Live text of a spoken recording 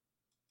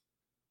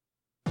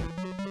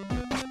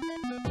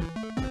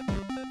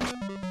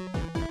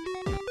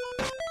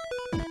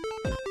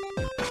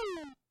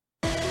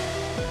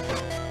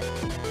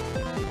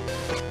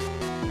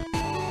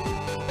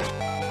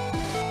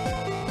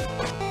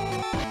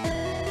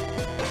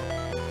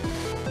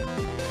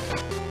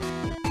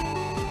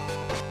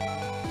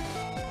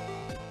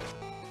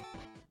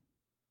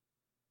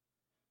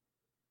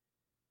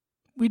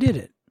We did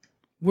it.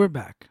 We're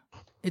back.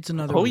 It's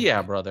another week.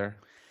 Yeah, brother.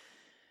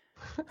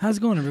 How's it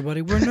going,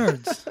 everybody? We're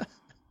nerds.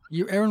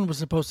 Aaron was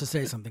supposed to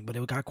say something, but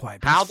it got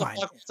quiet. How the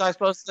fuck was I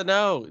supposed to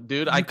know?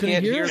 Dude, I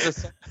can't hear the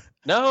song.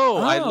 No,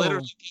 I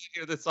literally can't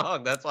hear the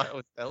song. That's why I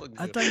was telling you.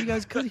 I thought you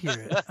guys could hear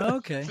it.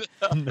 Okay.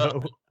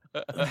 No.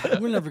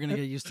 We're never going to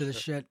get used to this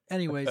shit.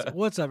 Anyways,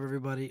 what's up,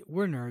 everybody?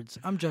 We're nerds.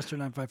 I'm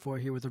Jester954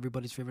 here with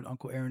everybody's favorite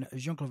Uncle Aaron,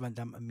 Jean-Claude Van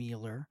Damme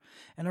Mueller,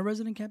 and our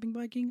resident camping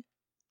Viking,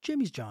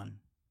 Jimmy's John.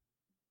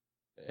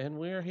 And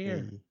we're here.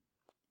 Hey.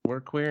 We're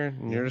queer,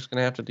 and you're just going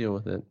to have to deal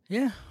with it.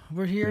 Yeah,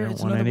 we're here. We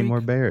don't want any more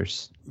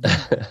bears.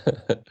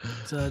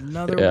 It's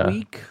another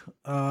week.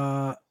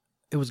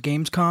 It was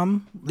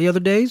Gamescom the other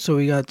day, so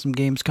we got some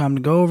Gamescom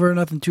to go over.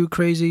 Nothing too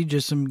crazy,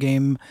 just some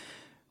game,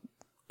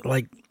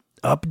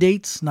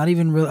 updates. Not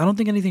even really. I don't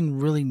think anything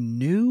really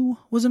new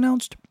was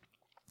announced.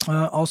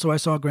 Also, I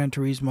saw Gran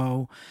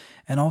Turismo,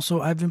 and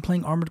also I've been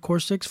playing Armored Core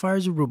 6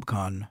 Fires of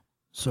Rubicon.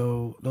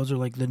 So those are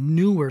the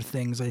newer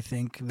things I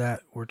think that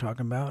we're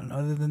talking about. And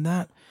other than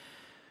that,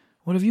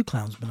 what have you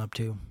clowns been up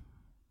to?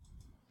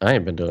 I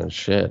ain't been doing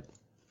shit,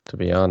 to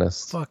be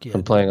honest. Fuck yeah.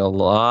 I'm playing a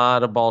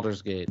lot of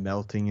Baldur's Gate.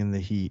 Melting in the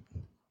heat.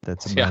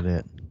 That's about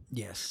it.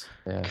 Yes.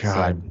 Yeah,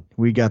 God,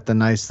 we got the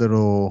nice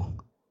little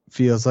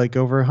feels like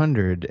over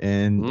 100,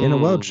 and in a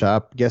weld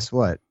shop, guess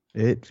what?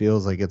 It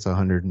feels like it's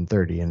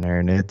 130 in there,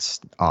 and it's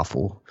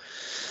awful.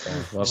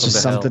 It's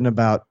just something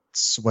about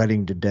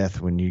sweating to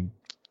death when you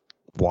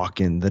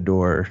walk in the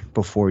door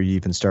before you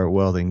even start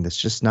welding. That's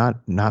just not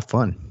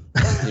fun.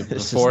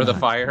 Before the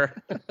fire.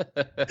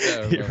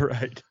 You're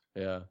right.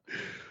 Yeah,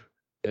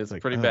 it's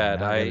pretty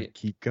bad. I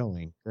keep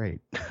going.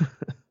 Great.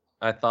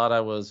 I thought I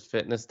was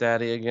fitness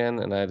daddy again,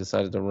 and I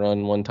decided to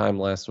run one time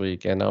last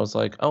week, and I was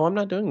like, oh, I'm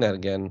not doing that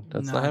again.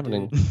 That's not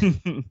happening.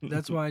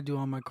 That's why I do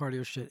all my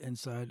cardio shit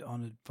inside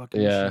on a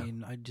fucking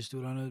machine. I just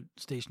do it on a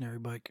stationary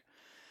bike.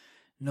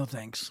 No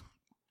thanks.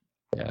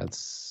 Yeah,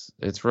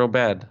 it's real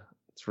bad.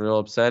 It's real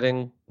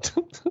upsetting.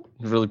 It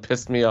really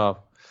pissed me off.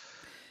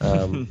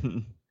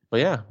 But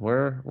yeah,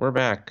 we're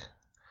back.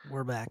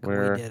 We're back. We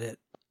did it.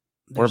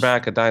 We're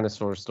back. A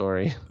dinosaur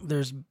story.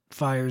 There's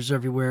fires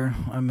everywhere.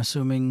 I'm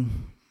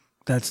assuming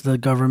that's the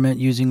government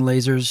using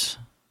lasers.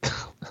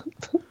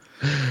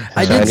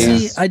 I did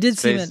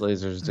see that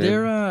lasers,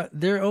 dude.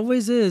 There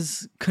always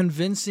is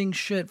convincing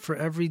shit for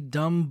every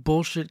dumb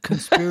bullshit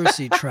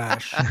conspiracy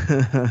trash.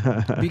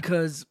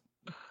 Because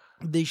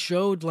they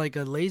showed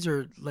a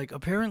laser,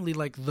 apparently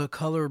the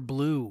color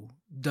blue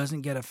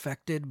doesn't get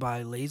affected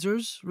by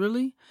lasers,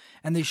 really.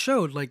 And they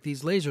showed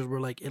these lasers where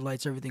it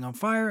lights everything on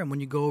fire, and when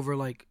you go over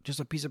just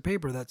a piece of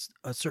paper that's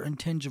a certain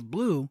tinge of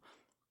blue,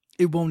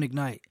 it won't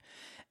ignite.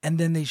 And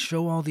then they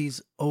show all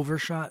these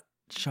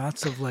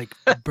shots of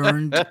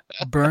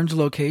burned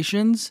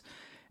locations,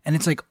 and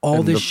it's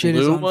all this shit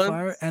is on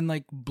fire,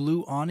 and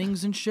blue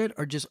awnings and shit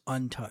are just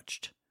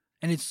untouched.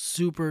 And it's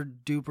super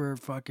duper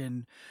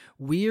fucking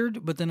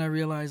weird, but then I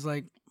realized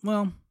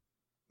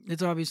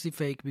it's obviously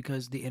fake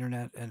because the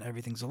internet and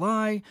everything's a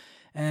lie,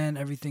 and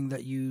everything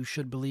that you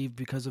should believe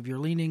because of your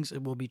leanings,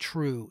 it will be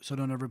true. So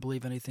don't ever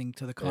believe anything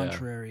to the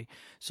contrary. Yeah.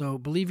 So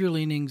believe your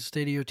leanings,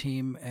 stay to your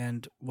team,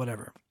 and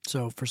whatever.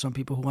 So for some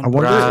people who want to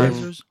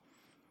lasers,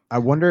 I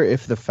wonder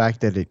if the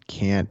fact that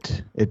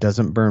it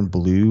doesn't burn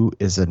blue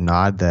is a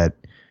nod that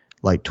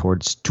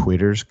towards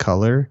Twitter's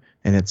color,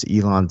 and it's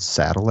Elon's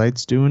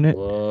satellites doing it.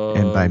 Whoa,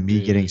 and by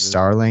me getting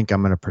Starlink,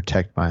 I'm going to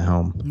protect my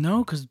home.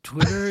 No, because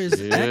Twitter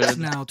is X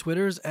now.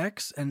 Twitter is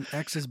X, and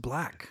X is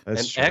black.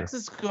 That's true. X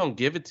is going to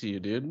give it to you,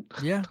 dude.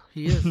 Yeah,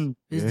 he is.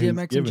 Is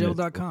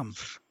DMXinjail.com.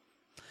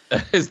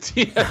 Is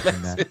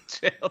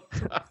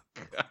DMXinjail.com.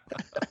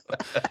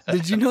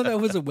 Did you know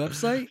that was a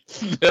website?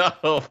 No,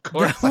 of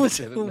course. That was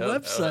a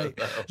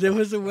website. There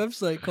was a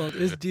website called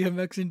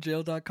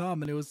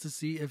isdmxinjail.com, and it was to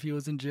see if he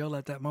was in jail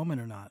at that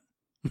moment or not.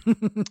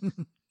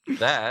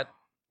 That,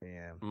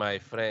 my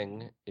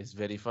friend, is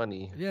very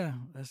funny. Yeah,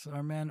 that's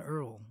our man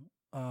Earl.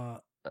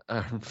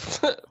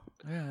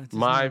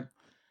 My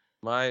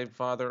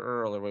father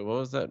Earl. Or wait, what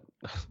was that?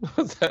 What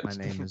was that? My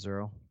name is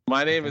Earl.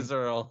 My name is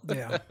Earl.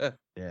 Yeah.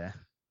 Yeah.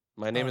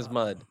 My name is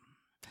Mud.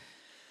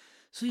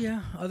 So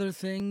yeah, other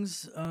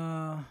things.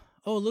 A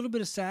little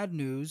bit of sad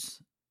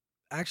news.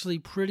 Actually,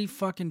 pretty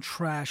fucking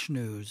trash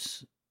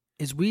news.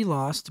 Is we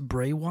lost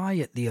Bray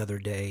Wyatt the other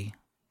day.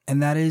 And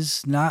that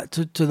is not,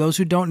 to those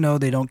who don't know,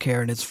 they don't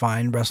care, and it's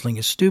fine. Wrestling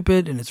is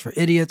stupid, and it's for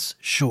idiots,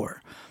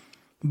 sure.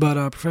 But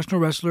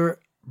professional wrestler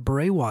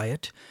Bray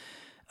Wyatt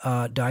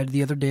died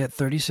the other day at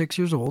 36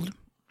 years old.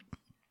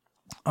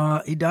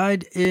 He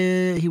died,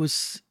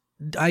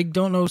 I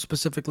don't know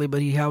specifically,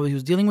 but he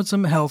was dealing with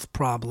some health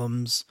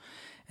problems,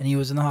 and he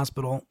was in the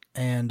hospital,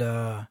 and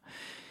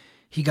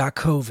he got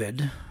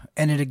COVID,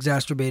 and it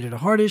exacerbated a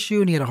heart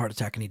issue, and he had a heart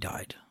attack, and he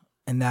died.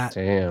 And that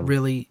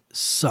really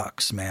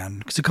sucks, man.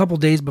 Because a couple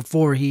days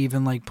before, he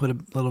even put a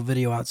little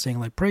video out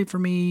saying pray for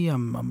me.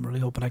 I'm really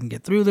hoping I can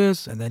get through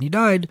this. And then he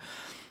died.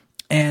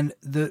 And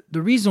the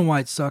reason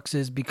why it sucks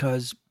is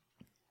because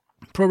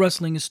pro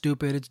wrestling is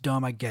stupid. It's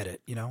dumb. I get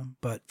it,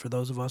 But for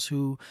those of us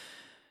who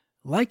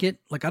like it.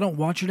 Like, I don't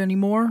watch it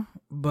anymore,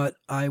 but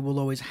I will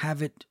always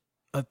have it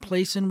a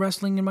place in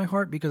wrestling in my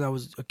heart because I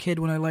was a kid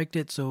when I liked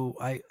it. So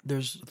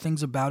there's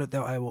things about it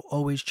that I will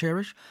always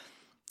cherish.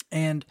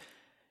 And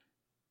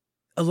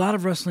a lot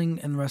of wrestling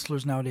and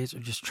wrestlers nowadays are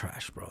just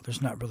trash, bro.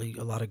 There's not really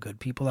a lot of good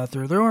people out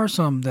there. There are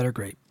some that are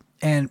great.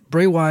 And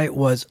Bray Wyatt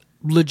was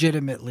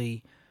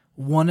legitimately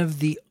one of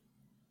the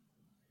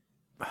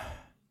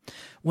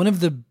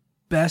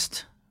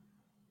best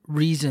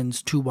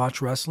reasons to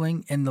watch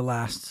wrestling in the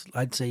last,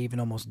 I'd say,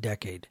 even almost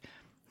decade.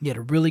 He had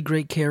a really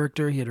great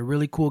character. He had a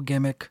really cool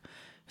gimmick.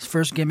 His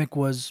first gimmick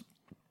was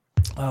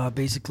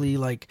basically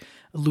like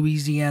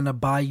Louisiana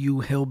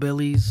Bayou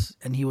hillbillies,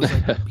 and he was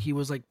like he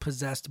was like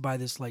possessed by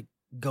this like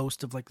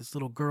ghost of like this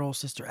little girl,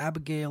 Sister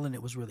Abigail, and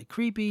it was really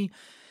creepy.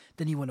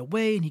 Then he went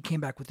away, and he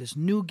came back with this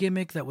new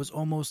gimmick that was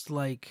almost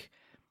like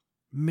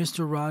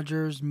Mr.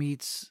 Rogers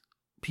meets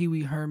Pee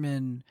Wee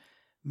Herman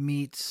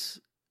meets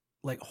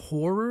like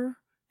horror,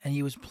 and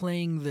he was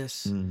playing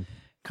this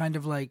kind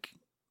of like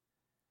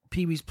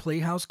Pee Wee's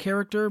Playhouse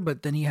character,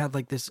 but then he had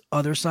like this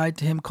other side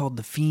to him called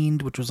the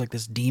Fiend, which was like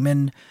this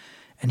demon,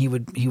 and he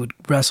would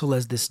wrestle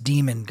as this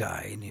demon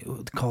guy, and it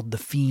was called the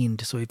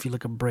Fiend. So if you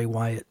look at Bray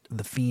Wyatt,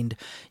 the Fiend,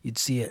 you'd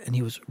see it, and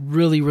he was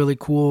really, really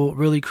cool,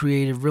 really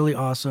creative, really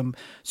awesome.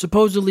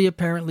 Supposedly,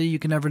 apparently, you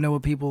can never know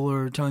what people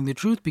are telling the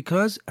truth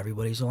because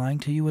everybody's lying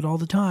to you all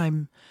the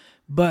time.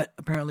 But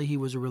apparently, he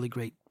was a really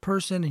great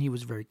person, and he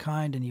was very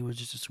kind, and he was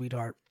just a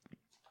sweetheart.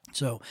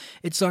 So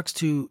it sucks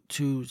to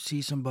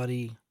see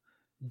somebody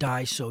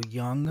die so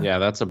young. Yeah,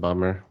 that's a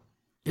bummer.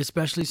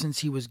 Especially since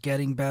he was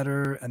getting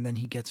better, and then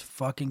he gets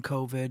fucking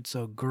COVID.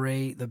 So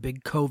great, the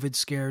big COVID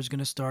scare is going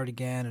to start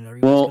again, and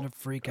everyone's going to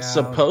freak out.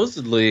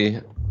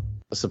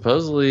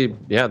 Supposedly,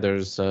 yeah,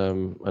 there's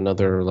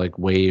another like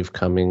wave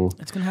coming.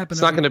 It's going to happen.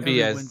 It's not going to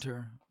be as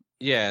winter.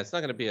 Yeah, it's not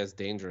going to be as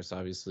dangerous.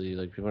 Obviously,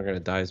 like people aren't going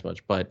to die as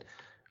much, but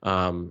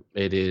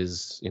it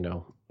is. You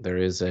know, there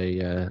is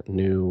a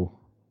new,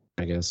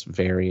 I guess,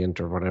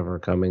 variant or whatever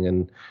coming,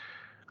 and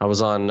I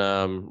was on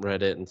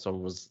Reddit, and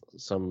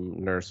some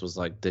nurse was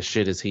like, "This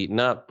shit is heating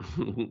up."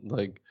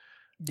 Like,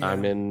 yeah.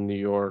 I'm in New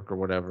York or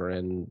whatever,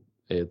 and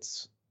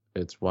it's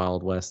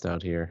Wild West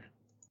out here.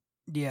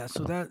 Yeah,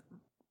 so that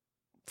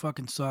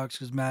fucking sucks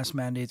because mask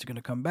mandates are going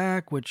to come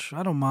back, which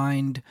I don't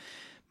mind,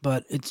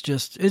 but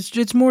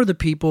it's more the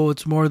people,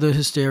 it's more the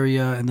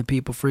hysteria and the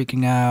people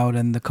freaking out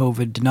and the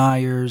COVID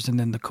deniers and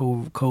then the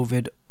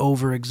COVID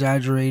over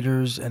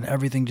exaggerators, and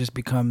everything just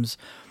becomes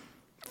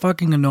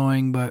fucking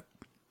annoying, but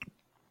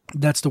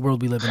that's the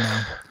world we live in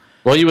now.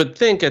 Well, you would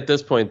think at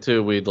this point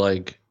too, we'd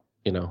like,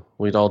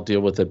 we'd all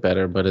deal with it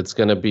better, but it's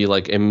going to be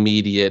like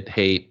immediate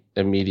hate,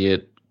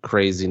 immediate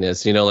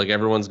craziness, like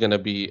everyone's going to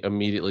be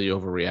immediately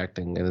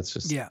overreacting, and it's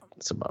just,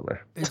 it's a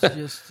bummer.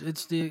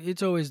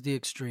 It's always the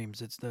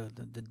extremes. It's the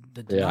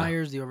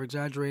deniers, the over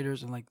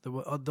exaggerators, and like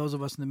those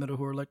of us in the middle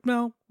who are like,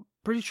 no,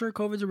 pretty sure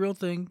COVID's a real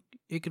thing.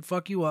 It could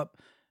fuck you up.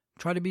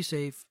 Try to be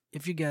safe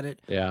if you get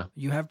it. Yeah.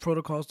 You have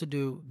protocols to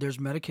do. There's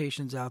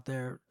medications out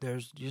there.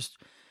 There's just,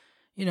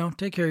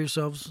 take care of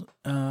yourselves.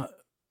 But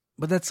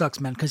that sucks,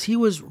 man, because he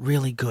was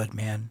really good,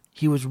 man.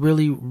 He was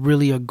really,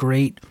 really a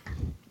great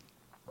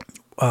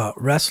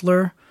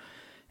wrestler,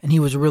 and he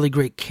was a really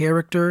great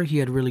character. He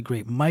had really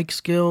great mic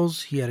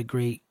skills. He had a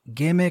great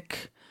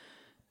gimmick,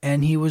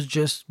 and he was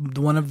just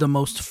one of the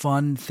most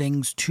fun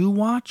things to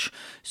watch.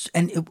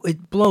 And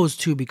it blows,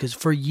 too, because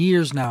for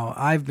years now,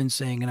 I've been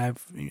saying, and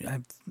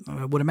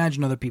I would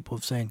imagine other people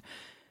have saying,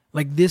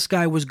 like, this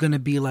guy was going to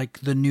be like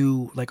our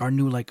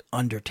new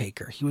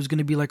Undertaker. He was going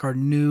to be like our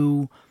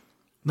new,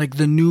 like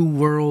the new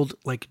world,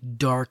 like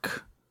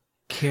dark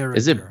character.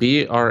 Is it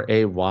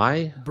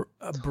B-R-A-Y?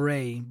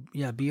 Bray.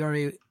 Yeah,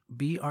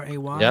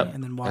 B-R-A-Y, yep,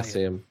 and then Wyatt. I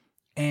see him.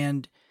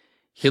 And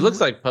he looks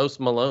like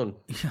Post Malone.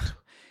 Yeah.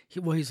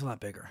 He's a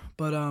lot bigger.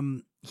 But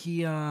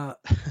he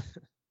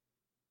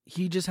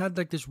just had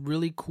like this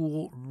really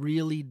cool,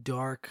 really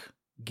dark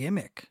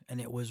gimmick, and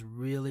it was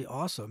really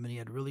awesome. And he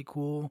had really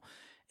cool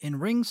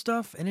in-ring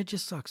stuff, and it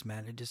just sucks,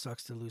 man. It just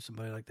sucks to lose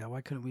somebody like that.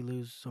 Why couldn't we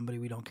lose somebody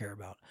we don't care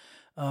about?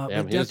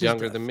 Yeah, he was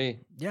younger than me.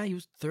 Yeah, he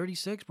was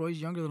 36, bro. He's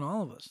younger than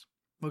all of us.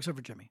 Well, except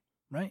for Jimmy,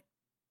 right?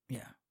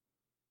 Yeah.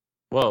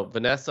 Whoa,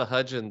 Vanessa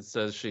Hudgens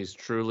says she's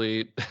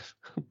truly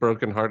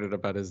brokenhearted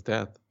about his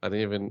death. I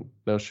didn't even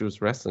know she was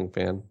a wrestling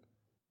fan.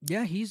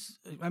 Yeah, he's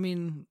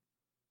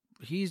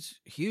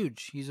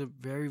huge. He's a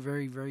very,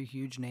 very, very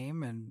huge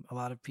name, and a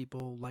lot of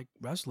people like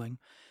wrestling.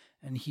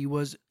 And he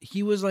was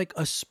like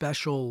a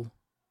special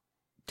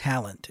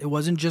talent. It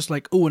wasn't just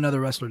like, oh, another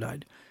wrestler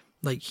died.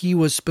 Like, he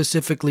was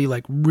specifically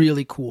like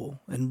really cool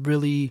and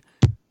really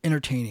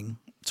entertaining.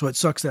 So it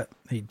sucks that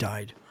he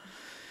died,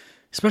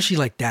 especially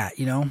like that.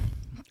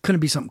 Couldn't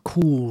be something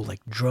cool like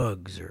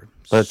drugs or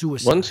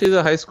suicide. Wasn't she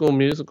the High School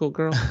Musical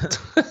girl?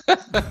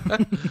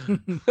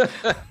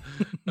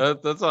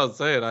 That's what I'm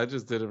saying. I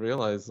just didn't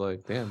realize,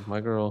 like, damn, my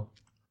girl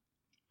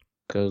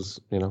goes,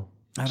 I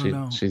don't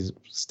know. She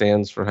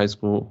stands for high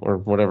school or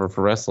whatever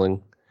for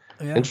wrestling.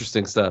 Yeah.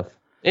 Interesting stuff.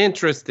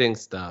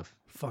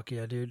 Fuck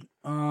yeah, dude.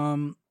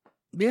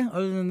 Yeah,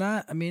 other than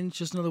that, I mean, it's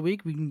just another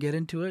week. We can get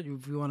into it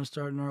if we want to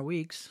start in our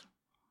weeks.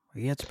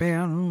 Yeah, it's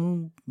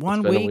been one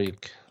It's been week. a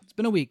week. It's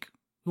been a week.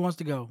 Who wants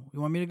to go? You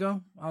want me to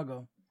go? I'll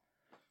go.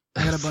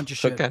 I got a bunch of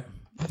shit. Okay.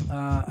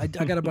 I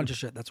got a bunch of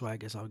shit. That's why I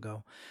guess I'll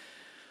go.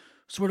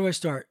 So where do I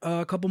start?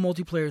 A couple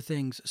multiplayer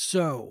things.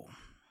 So,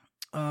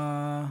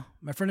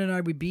 my friend and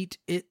I, we beat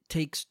It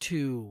Takes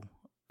Two.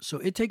 So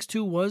It Takes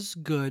Two was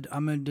good.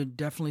 I'm going to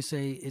definitely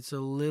say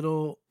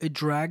it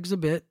drags a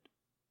bit.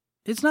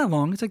 It's not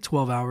long. It's like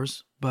 12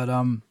 hours, but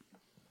I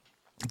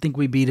think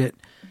we beat it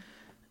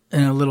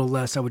in a little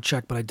less. I would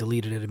check, but I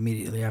deleted it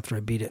immediately after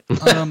I beat it.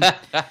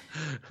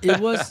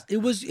 It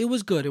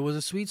was good. It was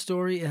a sweet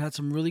story. It had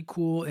some really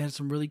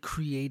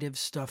creative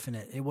stuff in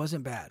it. It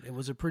wasn't bad. It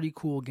was a pretty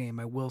cool game.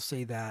 I will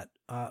say that.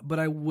 But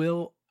I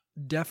will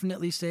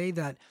definitely say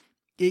that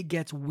it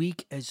gets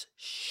weak as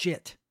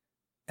shit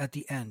at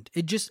the end.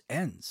 It just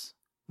ends.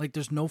 Like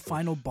there's no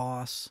final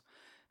boss.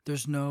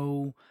 There's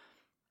no,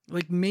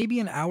 like maybe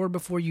an hour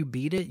before you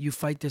beat it, you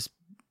fight this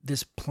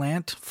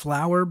plant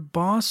flower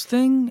boss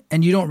thing,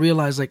 and you don't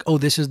realize like, oh,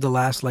 this is the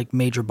last like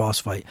major boss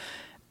fight.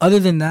 Other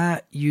than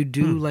that, you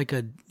do like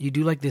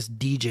this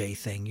DJ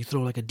thing. You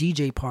throw like a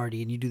DJ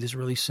party, and you do this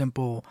really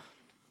simple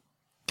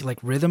like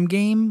rhythm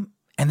game,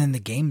 and then the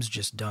game's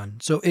just done.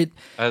 So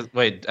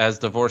as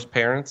divorced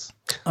parents,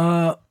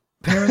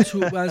 parents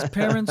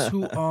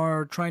who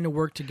are trying to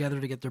work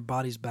together to get their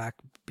bodies back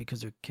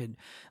because their kid,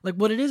 like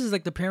what it is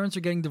like the parents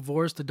are getting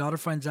divorced. The daughter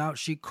finds out,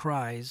 she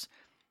cries,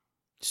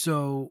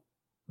 so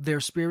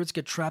their spirits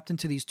get trapped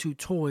into these two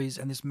toys,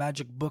 and this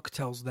magic book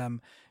tells them,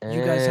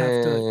 you guys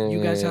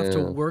have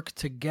to work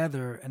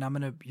together,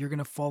 and you're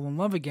gonna fall in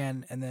love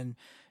again, and then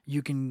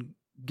you can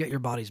get your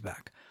bodies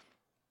back.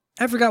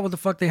 I forgot what the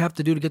fuck they have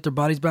to do to get their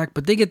bodies back,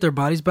 but they get their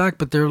bodies back.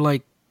 But they're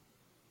like,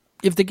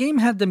 if the game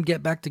had them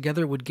get back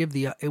together, it would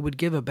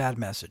give a bad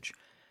message,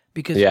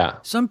 because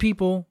some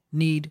people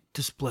need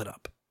to split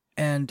up,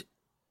 and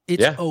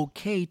it's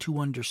okay to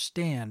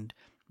understand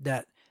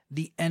that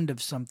the end of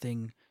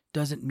something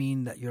doesn't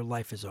mean that your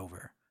life is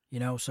over, you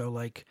know? So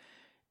like,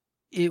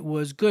 it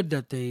was good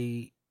that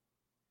they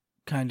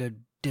kind of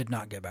did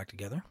not get back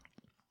together,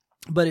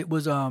 but it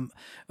was a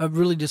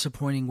really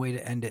disappointing way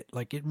to end it.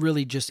 Like it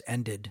really just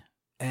ended,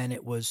 and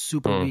it was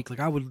super weak. Like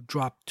I would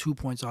drop 2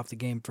 points off the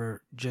game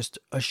for just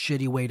a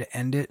shitty way to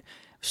end it.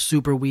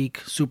 Super weak,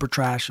 super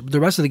trash. The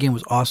rest of the game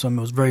was awesome.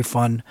 It was very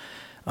fun.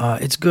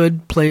 It's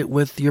good. Play it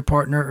with your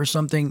partner or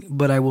something,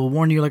 but I will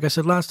warn you, like I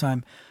said last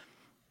time,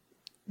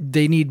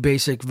 they need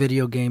basic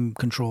video game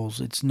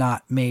controls. It's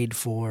not made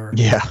for...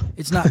 Yeah.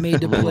 It's not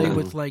made to play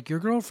with like your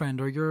girlfriend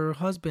or your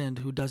husband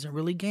who doesn't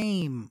really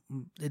game.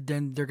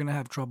 Then they're going to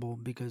have trouble,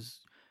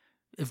 because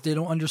if they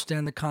don't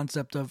understand the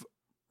concept of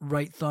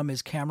right thumb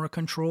is camera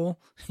control,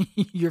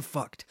 you're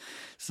fucked.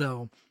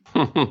 So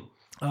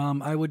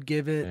I would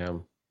give it...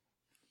 Damn.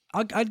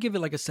 I'd give it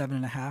like a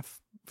 7.5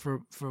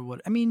 for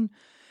what... I mean,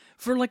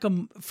 for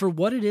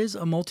what it is,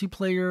 a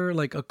multiplayer,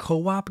 like a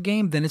co-op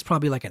game, then it's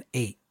probably like an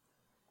 8.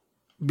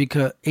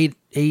 Because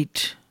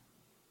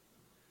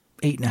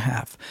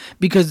 8.5,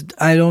 because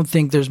I don't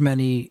think there's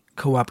many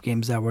co-op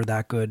games that were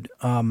that good.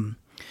 And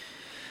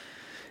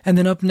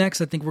then up next,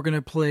 I think we're going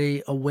to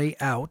play A Way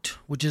Out,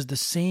 which is the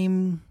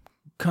same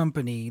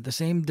company, the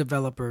same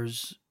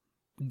developers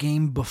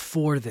game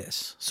before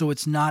this. So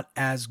it's not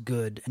as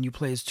good. And you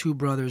play as two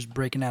brothers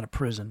breaking out of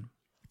prison.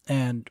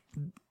 And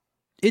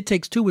It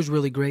Takes Two was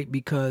really great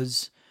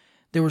because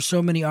there were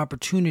so many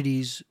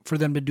opportunities for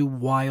them to do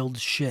wild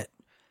shit.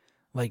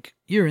 Like,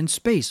 you're in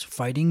space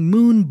fighting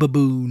Moon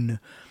Baboon.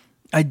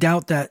 I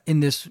doubt that in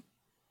this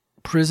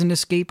prison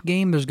escape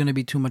game there's going to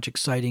be too much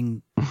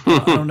exciting.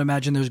 I don't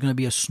imagine there's going to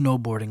be a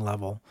snowboarding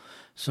level.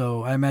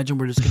 So I imagine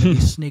we're just going to be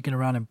sneaking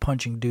around and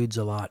punching dudes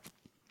a lot.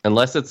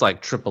 Unless it's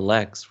like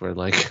XXX, where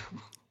like,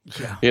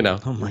 you know,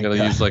 you're going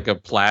to use like a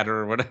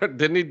platter or whatever.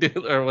 Didn't he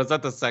do, or was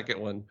that the second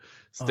one?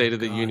 State of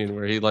the Union,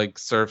 where he like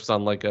surfs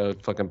on like a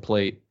fucking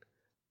plate.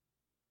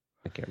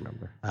 I can't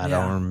remember.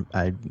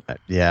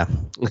 Yeah.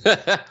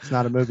 It's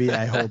not a movie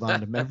I hold on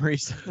to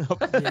memories of.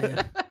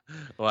 Yeah.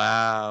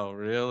 Wow,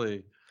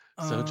 really?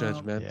 So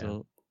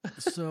judgmental. Yeah.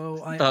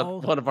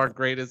 So one of our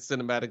greatest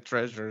cinematic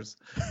treasures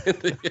in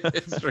the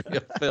history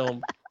of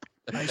film.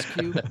 Ice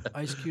Cube's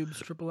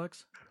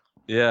XXX?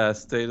 Yeah,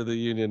 State of the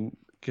Union.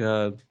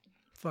 God.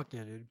 Fuck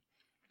yeah, dude.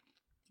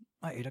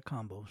 I ate a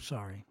combo.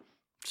 Sorry.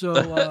 So,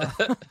 I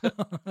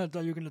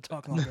thought you were going to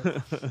talk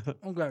longer.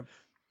 Okay.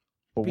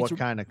 But what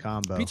kind of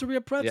combo?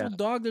 Pizzeria pretzel,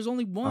 dog. There's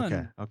only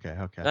one. Okay.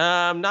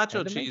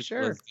 Nacho cheese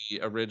was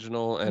the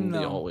original and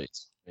the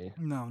always.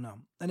 No.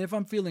 And if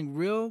I'm feeling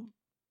real,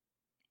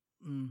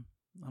 I don't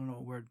know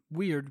what word,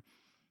 weird,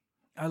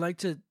 I like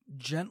to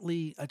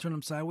I turn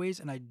them sideways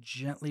and I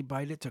gently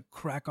bite it to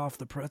crack off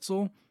the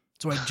pretzel.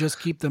 So I just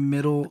keep the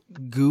middle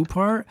goo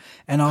part,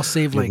 and I'll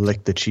save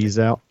lick the cheese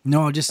out.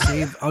 No, I'll just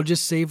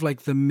save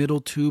like the middle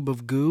tube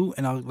of goo,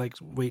 and I'll like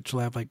wait till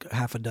I have like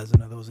half a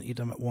dozen of those and eat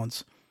them at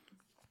once.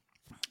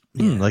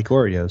 Yeah. Like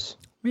Oreos.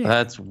 Yeah.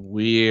 That's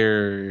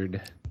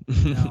weird.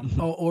 No.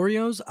 Oh,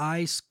 Oreos,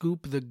 I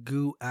scoop the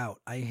goo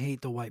out. I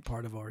hate the white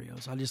part of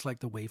Oreos. I just like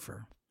the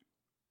wafer.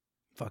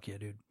 Fuck yeah,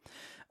 dude.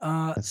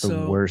 That's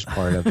the worst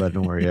part of an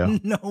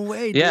Oreo. No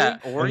way, Yeah,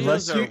 dude.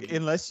 Oreos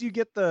Unless you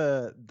get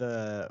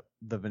the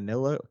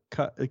vanilla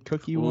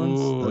cookie Ooh,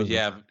 ones.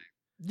 yeah.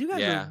 You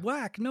guys are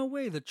whack. No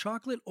way. The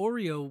chocolate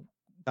Oreo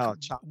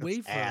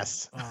wafer.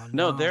 Ass. Oh,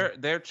 No,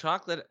 their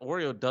chocolate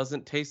Oreo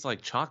doesn't taste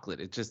like chocolate.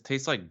 It just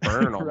tastes like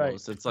burn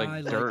almost. Right. It's like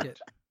I dirt. like it.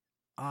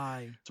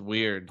 It's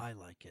weird. I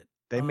like it.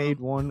 They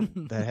made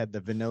one that had the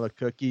vanilla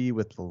cookie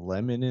with the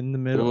lemon in the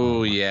middle.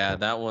 Oh yeah,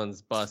 that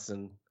one's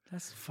bussin'.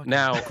 That's fucking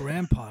now,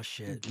 grandpa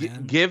shit,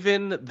 man.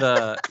 Given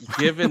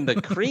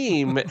the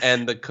cream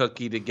and the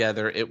cookie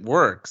together, it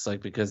works.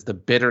 Like because the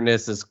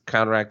bitterness is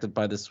counteracted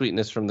by the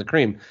sweetness from the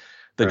cream.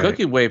 The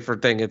cookie wafer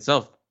thing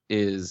itself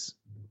is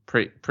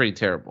pretty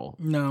terrible.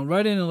 No,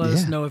 write in and let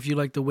us know if you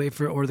like the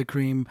wafer or the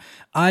cream.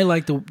 I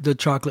like the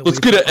chocolate. Let's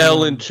get an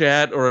L in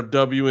chat or a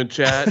W in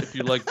chat if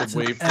you like the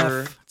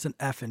wafer. It's an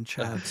F in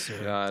chat.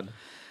 Sir. God,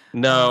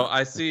 no,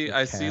 I see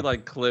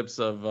like clips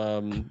of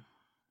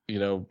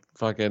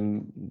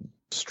fucking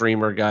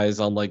streamer guys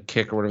on like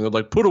Kick or whatever. They're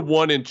like, put a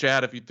 1 in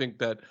chat if you think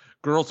that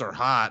girls are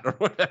hot or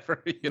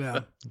whatever. You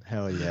know?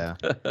 Hell yeah.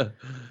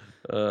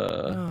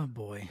 Oh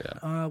boy.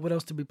 Yeah. What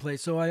else did we play?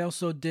 So I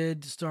also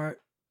did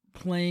start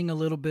playing a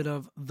little bit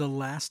of The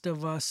Last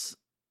of Us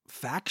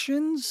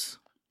Factions.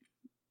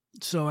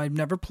 So I've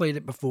never played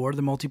it before.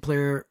 The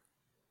multiplayer,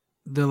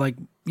 the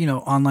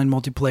online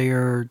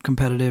multiplayer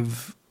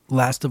competitive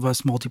Last of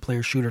Us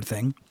multiplayer shooter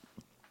thing.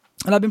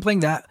 And I've been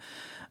playing that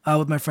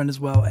with my friend as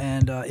well.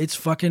 And it's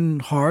fucking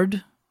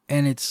hard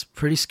and it's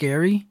pretty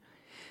scary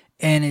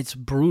and it's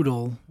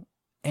brutal.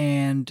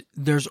 And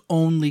there's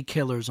only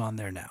killers on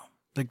there now.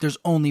 Like there's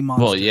only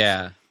monsters. Well,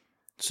 yeah.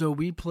 So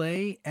we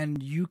play,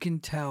 and you can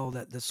tell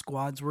that the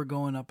squads we're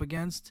going up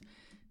against,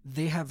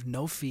 they have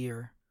no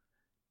fear,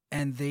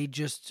 and they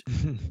just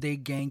they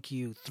gank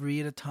you 3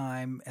 at a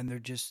time, and they're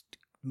just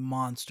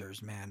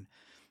monsters, man.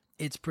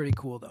 It's pretty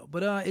cool though,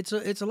 but it's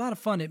a lot of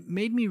fun. It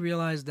made me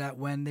realize that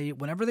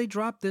whenever they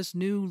drop this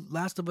new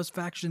Last of Us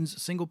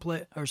Factions single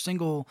play or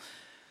single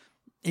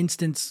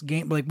instance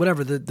game, like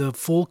whatever the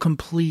full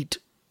complete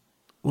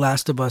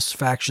Last of Us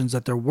Factions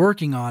that they're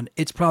working on,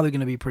 it's probably going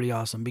to be pretty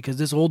awesome because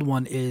this old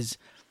one is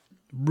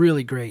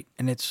really great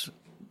and it's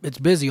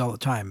busy all the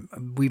time.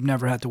 We've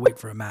never had to wait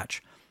for a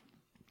match.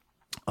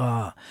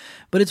 But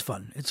it's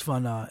fun. It's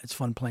fun. It's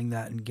fun playing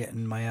that and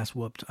getting my ass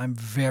whooped. I'm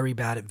very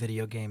bad at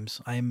video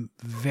games. I'm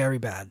very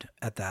bad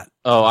at that.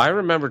 Oh, I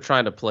remember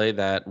trying to play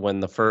that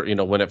when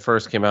when it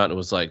first came out and it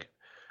was like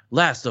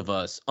Last of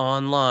Us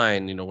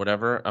online,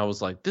 whatever. I was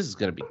like, this is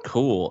going to be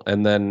cool.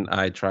 And then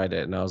I tried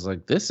it and I was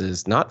like, this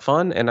is not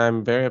fun. And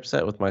I'm very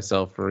upset with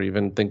myself for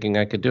even thinking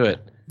I could do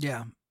it.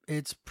 Yeah,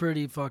 it's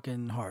pretty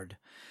fucking hard.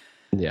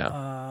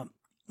 Yeah.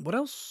 What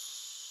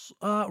else?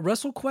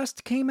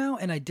 WrestleQuest came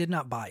out and I did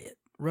not buy it.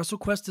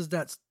 WrestleQuest is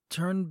that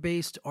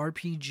turn-based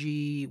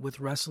RPG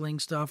with wrestling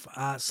stuff.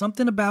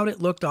 Something about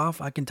it looked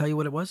off. I can tell you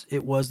what it was.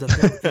 It was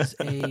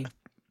that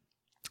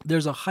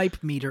there's a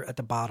hype meter at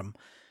the bottom.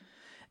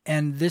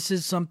 And this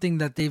is something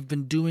that they've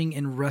been doing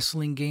in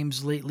wrestling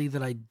games lately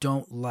that I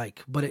don't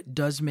like. But it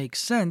does make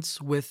sense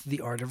with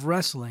the art of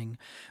wrestling,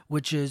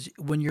 which is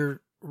when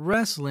you're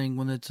wrestling,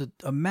 when it's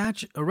a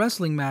match, a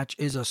wrestling match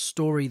is a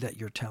story that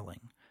you're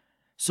telling.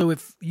 So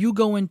if you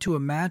go into a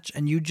match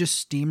and you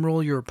just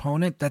steamroll your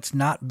opponent, that's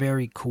not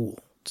very cool.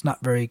 It's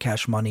not very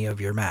cash money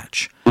of your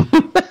match.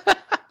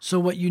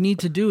 So what you need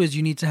to do is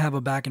you need to have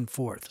a back and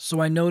forth.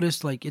 So I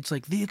noticed it's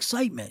like the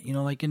excitement,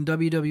 like in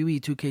WWE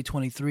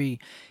 2K23,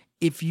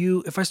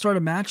 if I start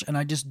a match and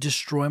I just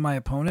destroy my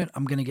opponent,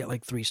 I'm going to get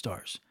like 3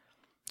 stars.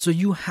 So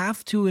you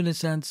have to, in a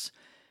sense,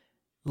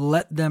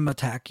 let them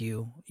attack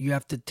you. You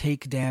have to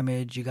take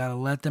damage. You got to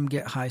let them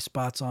get high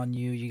spots on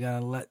you. You got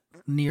to let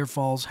near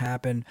falls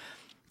happen.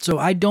 So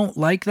I don't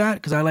like that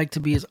because I like to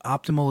be as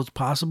optimal as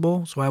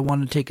possible. So I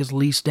want to take as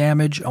least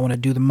damage. I want to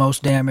do the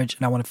most damage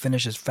and I want to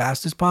finish as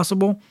fast as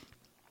possible.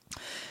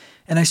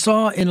 And I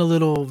saw in a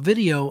little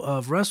video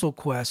of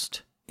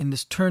WrestleQuest in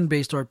this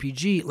turn-based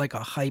RPG, like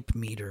a hype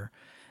meter.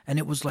 And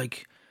it was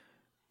like,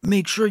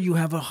 make sure you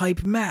have a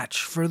hype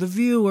match for the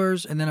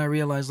viewers. And then I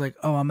realized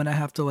I'm going to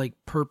have to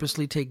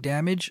purposely take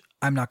damage.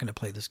 I'm not going to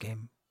play this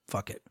game.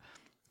 Fuck it.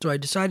 So I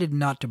decided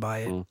not to buy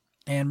it.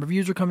 And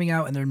reviews are coming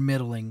out and they're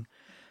middling.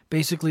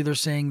 Basically, they're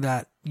saying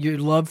that your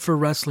love for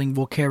wrestling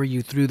will carry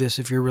you through this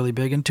if you're really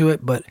big into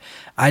it. But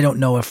I don't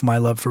know if my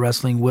love for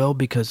wrestling will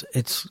because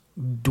it's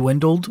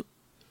dwindled.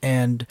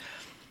 And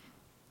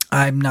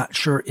I'm not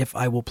sure if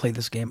I will play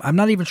this game. I'm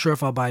not even sure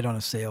if I'll buy it on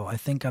a sale. I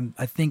think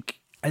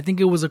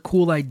it was a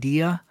cool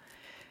idea,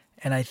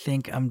 and I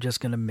think I'm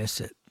just gonna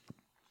miss it.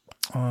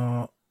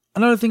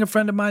 Another thing, a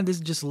friend of mine. This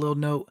is just a little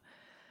note.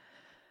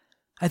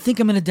 I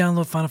think I'm gonna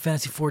download Final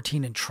Fantasy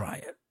 14 and try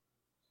it.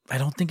 I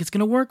don't think it's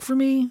gonna work for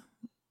me,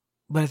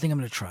 but I think I'm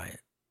gonna try it.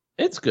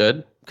 It's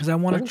good because I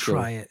want to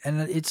try it, and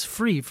it's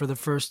free for the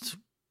first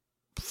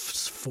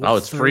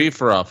It's free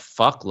for a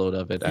fuckload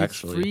of it,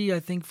 actually. It's free, I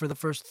think, for the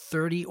first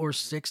 30 or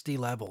 60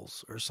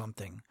 levels or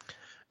something.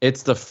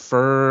 It's the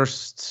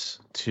first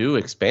 2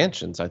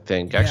 expansions, I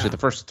think. Actually, the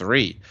first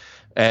 3.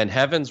 And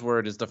Heaven's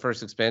Word is the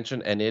first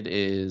expansion, and it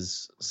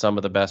is some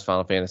of the best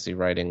Final Fantasy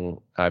writing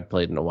I've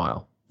played in a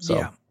while. So.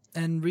 Yeah,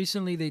 and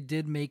recently they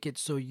did make it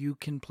so you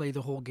can play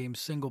the whole game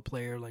single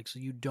player, like so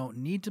you don't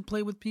need to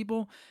play with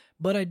people.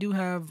 But I do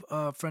have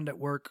a friend at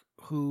work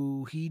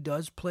who he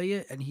does play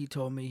it, and he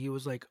told me, he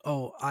was like,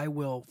 "Oh, I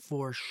will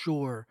for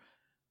sure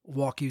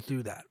walk you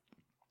through that."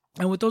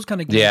 And with those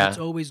kind of games, it's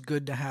always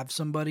good to have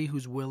somebody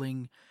who's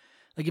willing.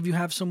 Like if you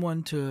have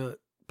someone to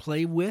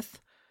play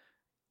with,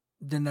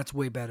 then that's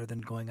way better than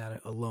going at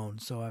it alone.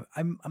 So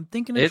I'm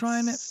thinking of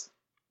trying it.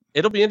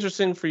 It'll be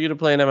interesting for you to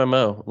play an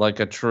MMO, like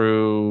a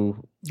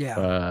true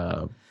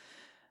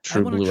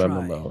true blue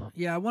MMO.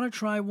 Yeah, I want to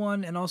try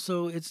one, and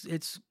also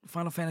it's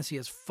Final Fantasy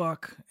as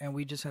fuck, and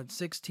we just had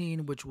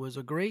 16, which was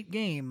a great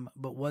game,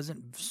 but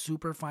wasn't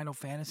super Final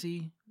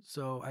Fantasy.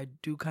 So I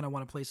do kind of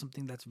want to play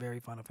something that's very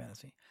Final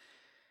Fantasy.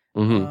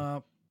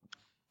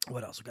 Mm-hmm.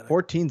 What else we got?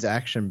 14's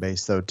action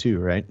based though too,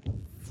 right?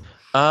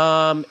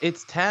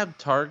 It's tab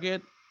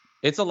target.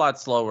 It's a lot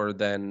slower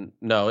than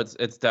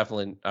it's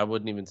definitely, I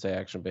wouldn't even say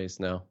action based.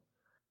 No,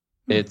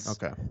 it's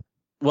okay.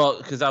 Well,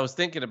 because I was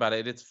thinking about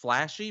it, it's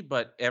flashy,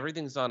 but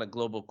everything's on a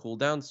global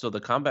cooldown, so the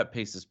combat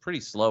pace is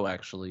pretty slow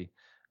actually.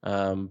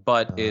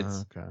 But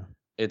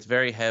it's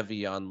very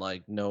heavy on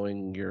like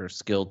knowing your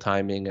skill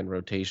timing and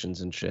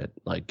rotations and shit.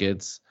 Like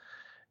it's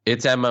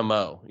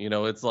MMO,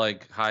 it's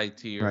like high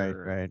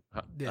tier, right.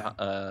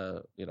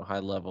 High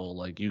level.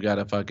 Like you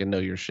gotta fucking know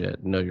your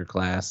shit, know your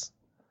class.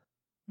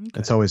 Okay.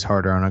 It's always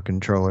harder on a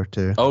controller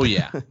too. Oh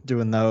yeah,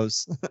 doing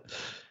those.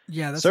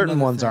 Yeah, that's certain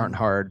ones aren't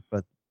hard,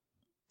 but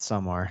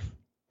some are.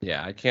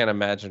 Yeah, I can't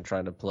imagine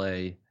trying to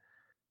play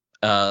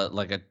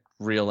like a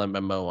real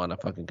MMO on a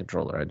fucking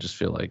controller. I just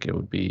feel like it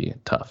would be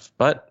tough,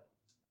 but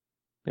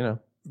Yeah,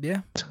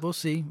 we'll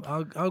see.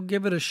 I'll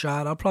give it a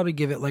shot. I'll probably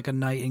give it like a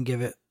night and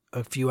give it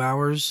a few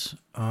hours,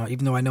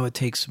 even though I know it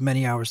takes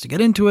many hours to get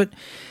into it.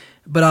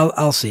 But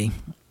I'll see.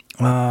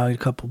 A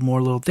couple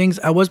more little things.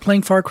 I was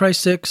playing Far Cry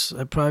 6.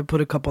 I probably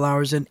put a couple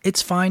hours in.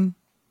 It's fine.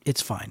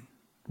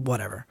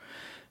 Whatever.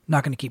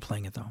 Not going to keep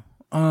playing it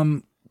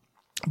though.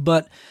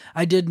 But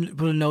I did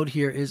put a note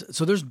here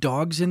so there's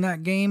dogs in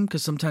that game,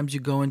 because sometimes you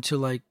go into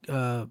like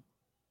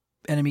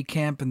enemy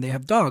camp and they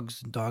have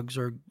dogs. Dogs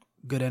are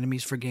good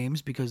enemies for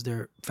games because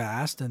they're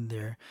fast and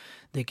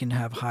they can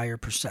have higher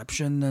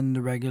perception than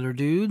the regular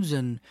dudes,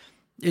 and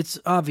it's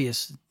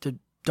obvious the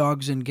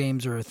dogs in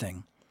games are a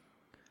thing.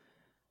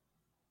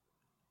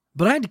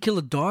 But I had to kill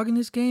a dog in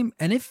this game,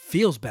 and it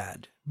feels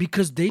bad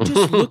because they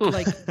just look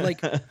like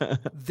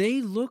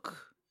they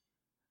look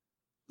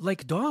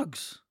like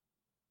dogs.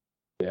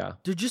 Yeah.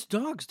 They're just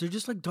dogs. They're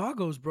just like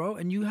doggos, bro,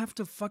 and you have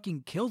to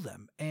fucking kill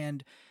them.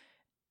 And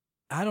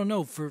I don't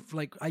know, for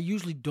like, I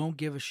usually don't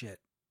give a shit.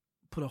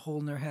 Put a hole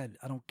in their head.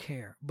 I don't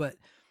care. But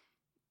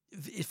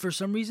if for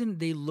some reason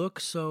they look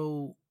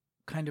so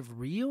kind of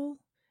real,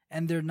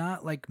 and they're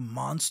not like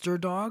monster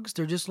dogs.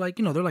 They're just like,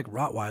 they're like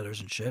Rottweilers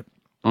and shit.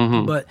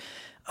 Mm-hmm. But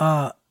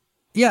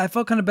yeah, I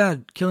felt kind of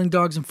bad. Killing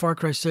dogs in Far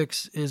Cry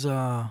 6 is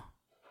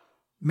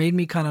made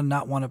me kind of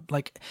not want to,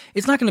 like,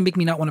 it's not going to make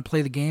me not want to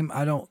play the game.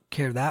 I don't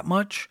care that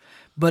much,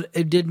 but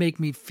it did make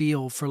me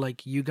feel for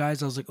like you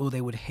guys. I was like, oh,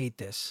 they would hate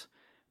this,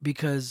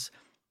 because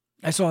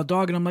I saw a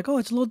dog and I'm like, oh,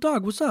 it's a little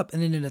dog. What's up?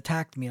 And then it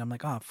attacked me and I'm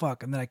like, oh,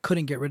 fuck. And then I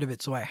couldn't get rid of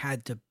it. So I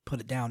had to put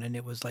it down, and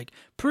it was like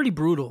pretty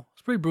brutal.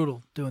 It's pretty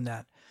brutal doing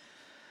that.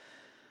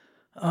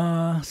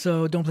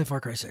 So don't play Far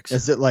Cry 6.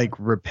 Is it like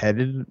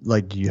repetitive?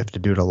 Like, do you have to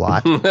do it a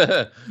lot?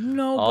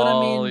 No, but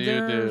I mean,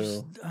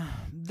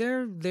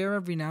 they're there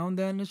every now and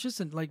then. It's just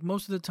like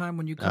most of the time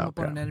when you come up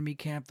on an enemy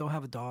camp, they'll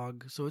have a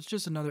dog. So it's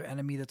just another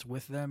enemy that's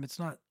with them. It's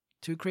not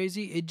too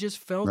crazy. It just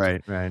felt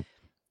right.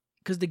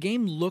 Because the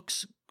game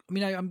looks, I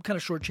mean, I'm kind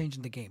of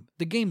shortchanging the game.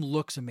 The game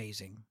looks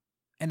amazing,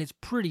 and it's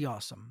pretty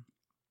awesome,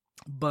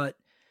 but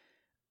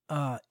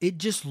it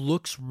just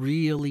looks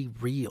really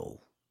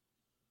real.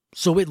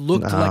 So it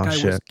looked like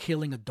I was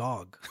killing a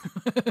dog.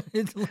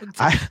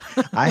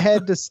 I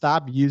had to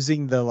stop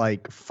using the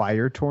like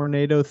fire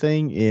tornado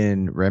thing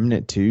in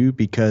Remnant 2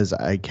 because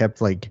I kept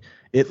like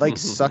it like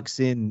sucks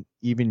in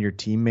even your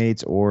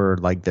teammates or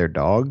like their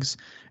dogs,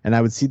 and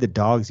I would see the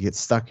dogs get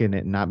stuck in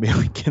it and not be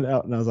able to get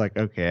out, and I was like,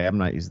 okay, I'm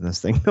not using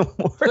this thing no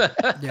more.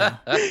 Yeah,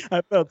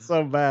 I felt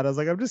so bad. I was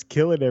like, I'm just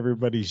killing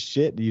everybody's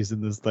shit using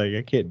this thing.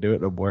 I can't do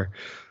it no more.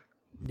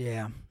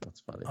 Yeah,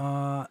 that's funny.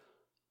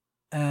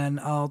 And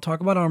I'll talk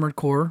about Armored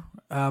Core,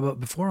 but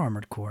before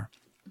Armored Core,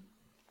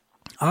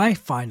 I'm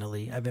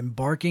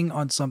embarking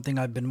on something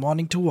I've been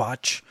wanting to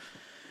watch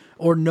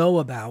or know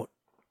about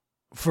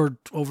for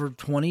over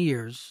 20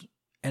 years,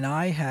 and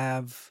I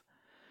have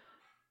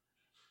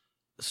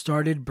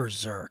started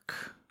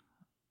Berserk,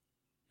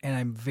 and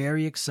I'm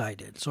very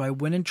excited. So I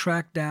went and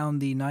tracked down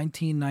the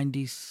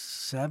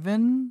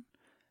 1997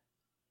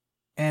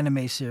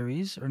 anime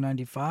series, or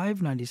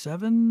 95,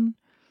 97,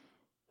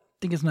 I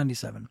think it's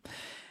 97.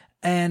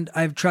 And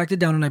I've tracked it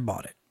down and I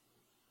bought it.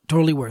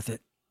 Totally worth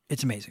it.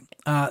 It's amazing.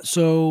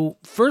 So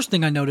first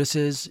thing I notice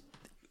is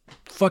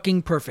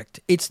fucking perfect.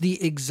 It's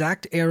the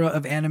exact era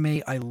of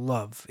anime I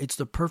love. It's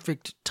the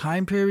perfect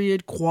time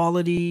period,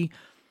 quality,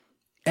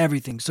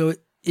 everything. So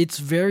it's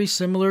very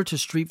similar to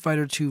Street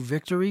Fighter 2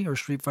 Victory or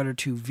Street Fighter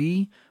 2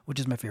 V, which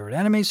is my favorite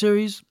anime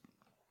series.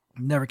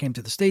 Never came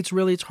to the States,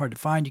 really. It's hard to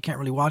find. You can't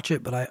really watch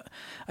it, but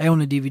I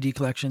own a DVD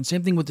collection.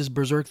 Same thing with this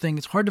Berserk thing.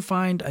 It's hard to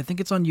find. I think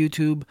it's on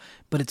YouTube,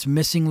 but it's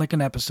missing like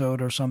an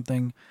episode or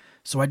something.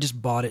 So I just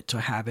bought it to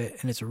have it,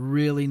 and it's a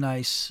really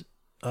nice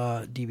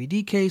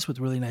DVD case with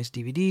really nice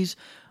DVDs.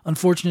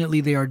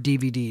 Unfortunately, they are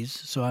DVDs,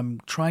 so I'm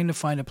trying to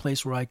find a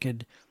place where I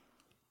could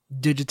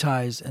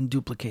digitize and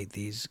duplicate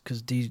these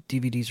because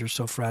DVDs are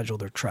so fragile,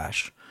 they're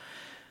trash.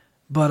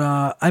 But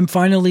I'm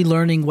finally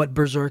learning what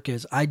Berserk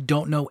is. I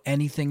don't know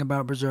anything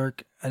about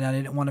Berserk, and I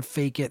didn't want to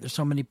fake it. There's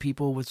so many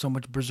people with so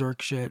much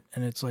Berserk shit,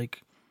 and it's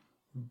like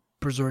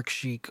Berserk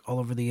chic all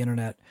over the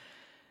internet.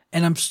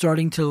 And I'm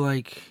starting to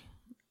like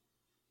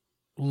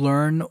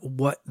learn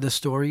what the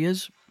story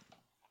is,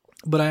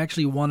 but I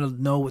actually want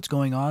to know what's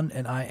going on,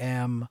 and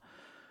I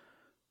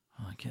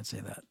can't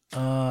say that.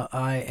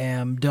 I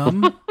am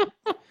dumb.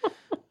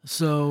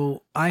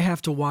 So I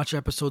have to watch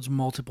episodes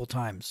multiple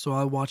times.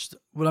 So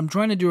what I'm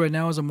trying to do right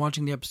now is I'm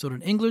watching the episode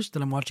in English,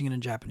 then I'm watching it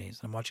in Japanese.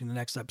 Then I'm watching the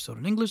next episode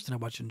in English, then I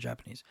watch it in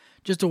Japanese.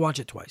 Just to watch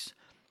it twice.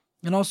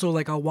 And also,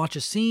 like, I'll watch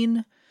a scene,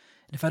 and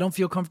if I don't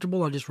feel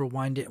comfortable, I'll just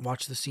rewind it and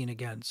watch the scene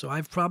again. So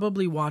I've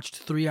probably watched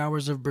 3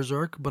 hours of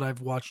Berserk, but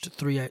I've watched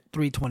three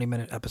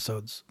 20-minute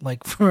episodes,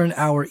 like for an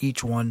hour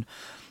each one,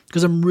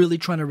 because I'm really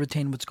trying to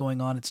retain what's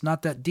going on. It's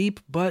not that deep,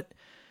 but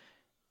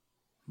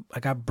I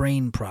got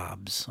brain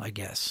probs, I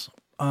guess.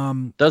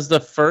 Does the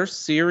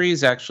first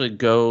series actually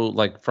go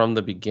like from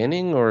the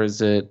beginning, or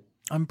is it?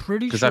 I'm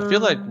pretty sure. Because I feel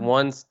like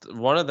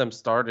one of them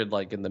started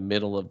like in the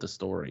middle of the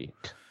story.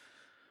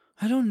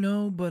 I don't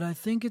know, but I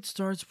think it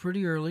starts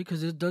pretty early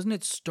because doesn't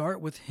it start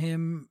with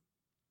him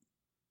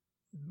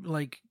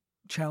like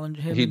challenge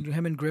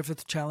him and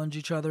Griffith challenge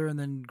each other, and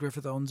then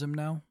Griffith owns him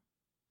now.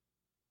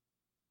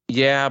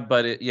 Yeah,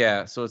 but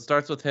so it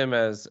starts with him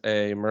as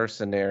a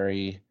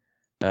mercenary,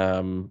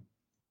 and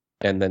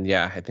then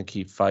I think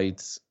he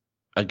fights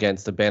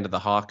against the Band of the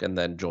Hawk and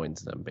then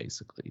joins them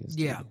basically.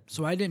 Yeah.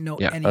 So I didn't know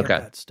any of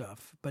that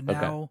stuff, but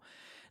now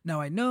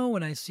I know,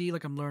 and I see,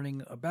 like, I'm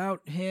learning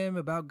about him,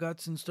 about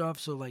Guts and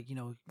stuff. So, like, you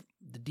know,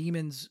 the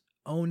demons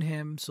own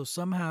him. So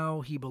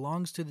somehow he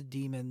belongs to the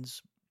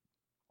demons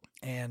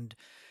and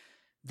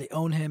they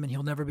own him and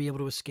he'll never be able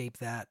to escape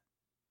that.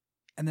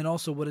 And then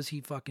also, what does he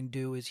fucking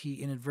do is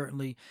he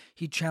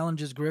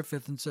challenges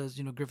Griffith and says,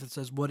 you know, Griffith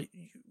says, what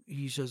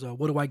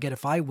do I get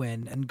if I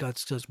win? And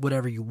Guts says,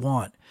 whatever you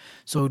want.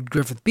 So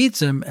Griffith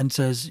beats him and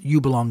says, you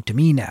belong to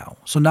me now.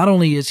 So not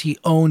only is he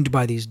owned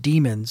by these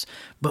demons,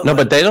 but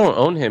but they don't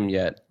own him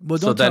yet. Well,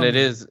 so then it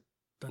is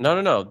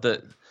no.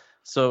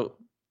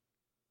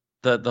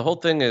 The whole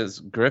thing is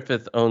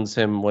Griffith owns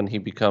him when he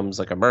becomes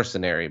like a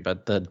mercenary,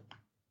 but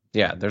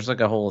there's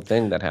like a whole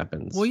thing that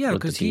happens. Well, yeah,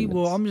 because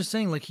I'm just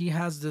saying, like, he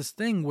has this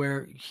thing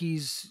where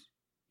he's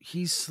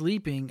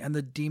sleeping and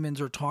the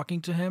demons are talking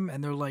to him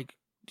and they're like,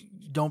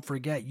 don't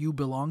forget, you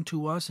belong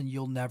to us and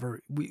you'll never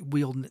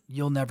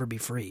be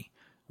free.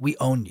 We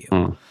own you.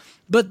 Mm.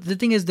 But the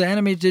thing is, the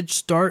anime did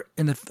start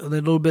a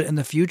little bit in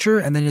the future,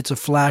 and then it's a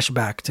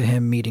flashback to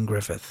him meeting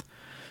Griffith.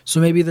 So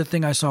maybe the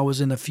thing I saw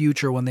was in the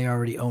future when they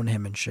already own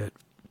him and shit.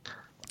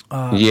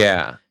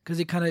 Because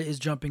it kind of is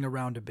jumping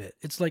around a bit.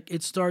 It's like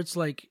it starts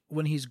like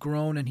when he's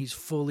grown and he's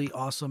fully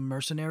awesome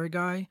mercenary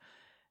guy,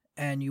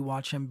 and you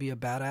watch him be a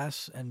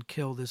badass and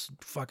kill this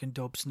fucking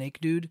dope snake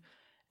dude,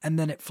 and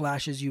then it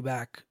flashes you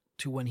back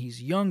to when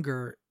he's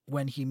younger,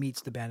 when he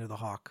meets the Band of the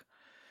Hawk.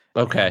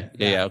 Okay.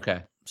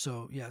 Okay.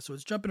 So so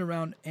it's jumping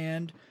around,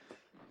 and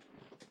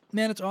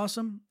man, it's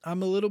awesome.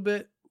 I'm a little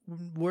bit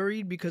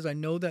worried because I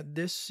know that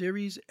this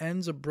series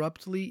ends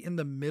abruptly in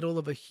the middle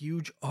of a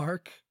huge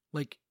arc.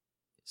 Like,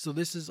 so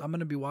I'm going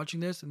to be watching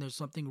this, and there's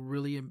something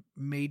really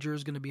major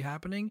is going to be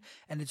happening,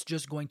 and it's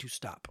just going to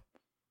stop.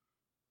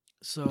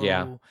 So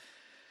I'm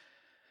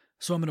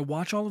going to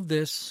watch all of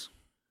this.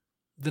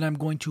 Then I'm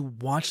going to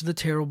watch the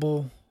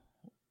terrible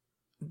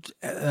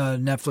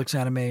Netflix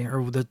anime,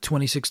 or the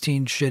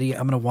 2016 shitty.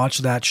 I'm going to watch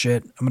that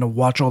shit. I'm going to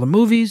watch all the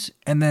movies,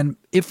 and then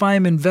if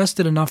I'm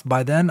invested enough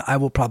by then, I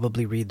will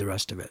probably read the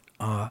rest of it.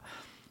 I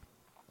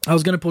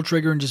was going to pull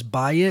trigger and just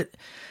buy it,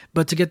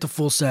 but to get the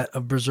full set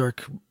of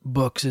Berserk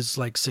books is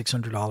like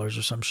 $600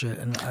 or some shit.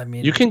 And I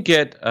mean, you can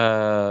get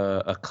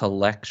a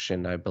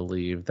collection, I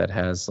believe, that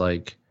has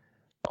like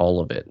all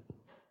of it.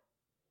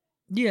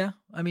 Yeah,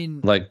 I mean,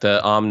 like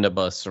the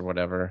omnibus or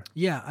whatever.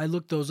 Yeah, I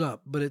looked those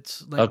up, but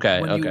it's like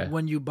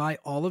when you buy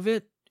all of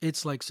it,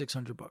 it's like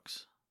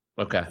 $600.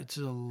 Okay, it's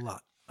a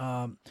lot.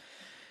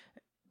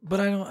 But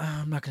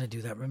I'm not gonna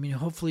do that. I mean,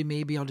 hopefully,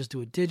 maybe I'll just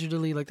do it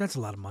digitally. Like, that's a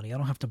lot of money. I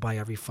don't have to buy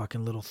every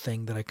fucking little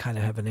thing that I kind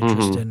of have an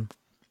interest in.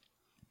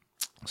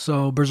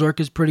 So Berserk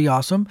is pretty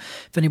awesome.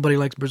 If anybody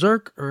likes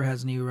Berserk or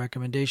has any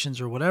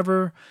recommendations or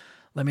whatever,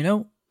 let me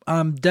know.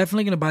 I'm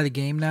definitely gonna buy the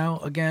game now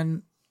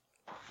again.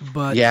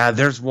 But yeah,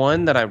 there's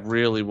one that I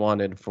really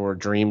wanted for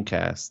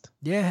Dreamcast.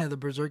 yeah, the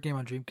Berserk game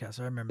on Dreamcast.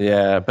 I remember.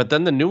 Yeah, but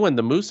then the new one,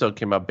 the Muso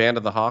came out, Band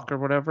of the Hawk or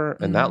whatever,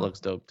 and that looks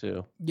dope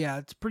too. Yeah,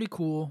 it's pretty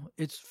cool.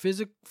 It's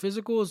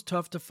physical is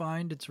tough to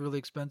find. It's really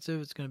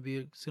expensive. It's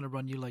gonna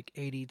run you like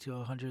 80 to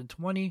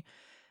 120.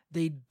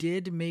 They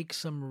did make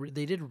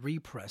they did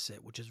repress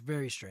it, which is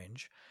very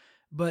strange.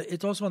 But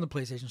it's also on the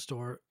PlayStation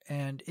Store,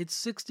 and it's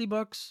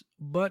 $60,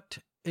 but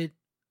it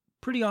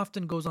pretty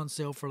often goes on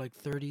sale for like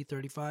 30,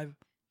 35.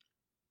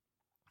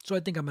 So I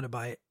think I'm gonna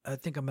buy it. I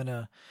think I'm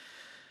gonna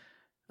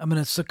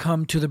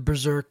succumb to the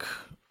Berserk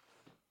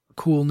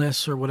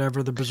coolness or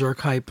whatever, the Berserk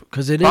hype,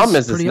 because it Problem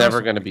is is it's pretty never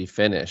awesome. going to be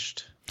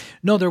finished.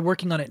 No, they're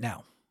working on it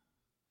now.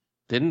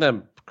 Didn't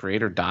the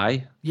creator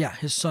die? Yeah,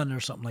 his son or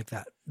something like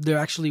that. They're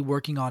actually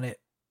working on it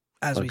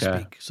as we Okay.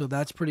 speak. So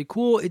that's pretty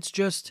cool. It's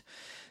just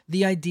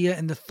the idea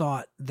and the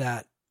thought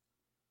that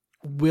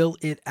will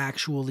it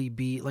actually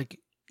be like,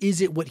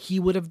 is it what he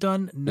would have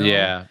done? No.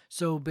 Yeah.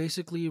 So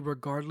basically,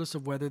 regardless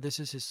of whether this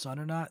is his son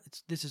or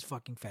not, this is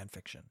fucking fan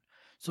fiction.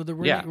 So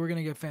we're going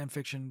to get fan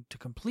fiction to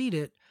complete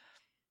it.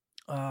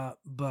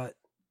 But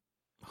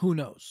who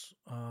knows?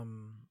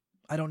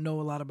 I don't know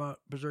a lot about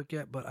Berserk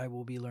yet, but I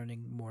will be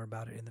learning more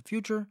about it in the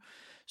future.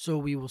 So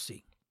we will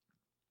see.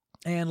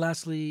 And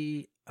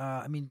lastly,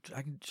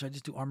 should I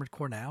just do Armored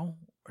Core now,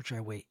 or should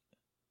I wait?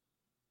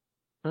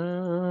 I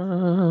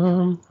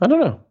don't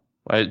know.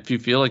 If you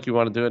feel like you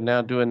want to do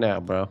it now,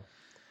 bro.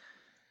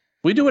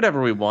 We do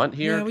whatever we want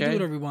here. Yeah, we do okay?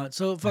 whatever we want.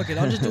 So fuck it.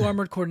 I'll just do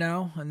Armored Core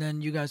now, and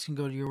then you guys can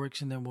go to your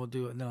works, and then we'll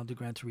do it. And then I'll do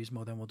Gran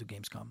Turismo. Then we'll do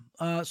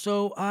Gamescom.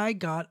 So I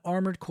got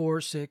Armored Core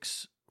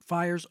 6: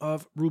 Fires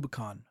of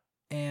Rubicon,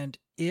 and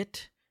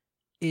it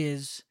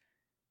is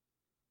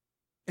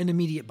an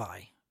immediate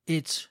buy.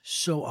 It's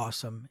so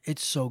awesome.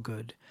 It's so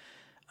good.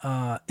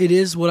 It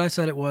is what I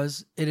said it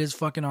was. It is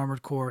fucking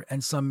Armored Core,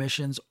 and some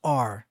missions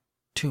are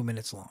 2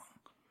 minutes long.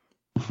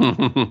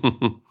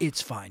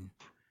 It's fine.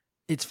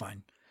 It's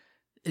fine.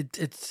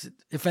 It's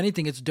if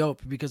anything, it's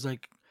dope because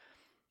like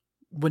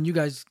when you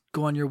guys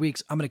go on your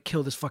weeks, I'm gonna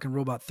kill this fucking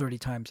robot 30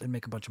 times and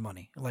make a bunch of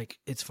money. Like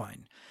it's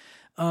fine.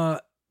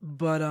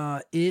 But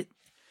I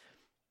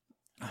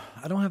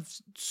don't have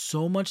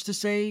so much to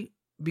say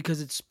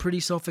because it's pretty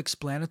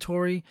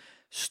self-explanatory.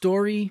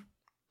 Story,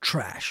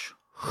 trash.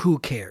 Who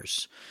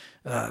cares?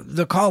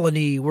 The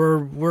colony,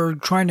 we're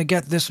trying to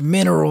get this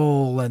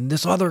mineral, and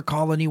this other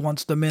colony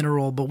wants the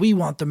mineral, but we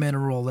want the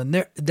mineral,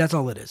 and that's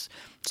all it is.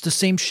 It's the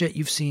same shit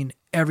you've seen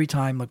every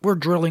time. Like, we're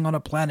drilling on a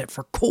planet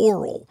for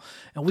coral,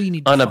 and we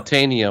need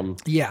unobtainium.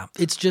 Yeah,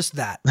 it's just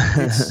that.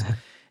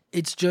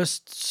 It's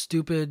just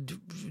stupid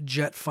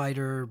jet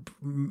fighter,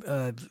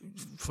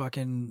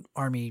 fucking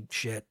army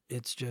shit.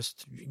 It's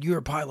just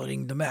you're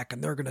piloting the mech,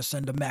 and they're gonna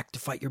send a mech to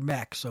fight your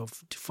mech. So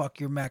fuck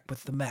your mech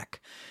with the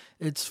mech.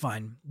 It's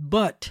fine,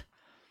 but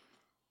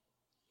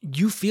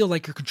you feel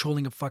like you're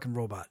controlling a fucking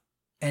robot,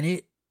 and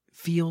it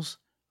feels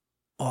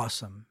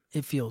awesome.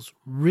 It feels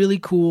really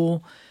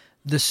cool.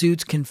 The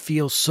suits can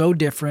feel so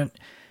different.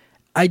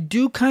 I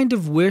do kind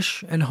of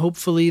wish, and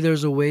hopefully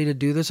there's a way to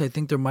do this. I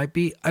think there might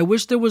be. I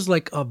wish there was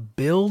like a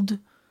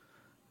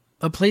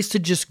place to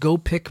just go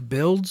pick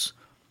builds,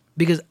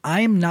 because I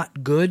am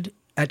not good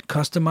at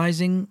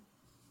customizing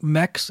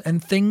mechs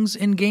and things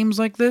in games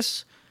like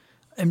this.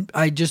 And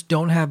I just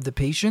don't have the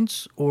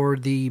patience or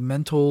the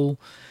mental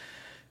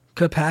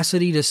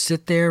capacity to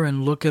sit there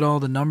and look at all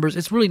the numbers.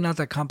 It's really not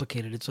that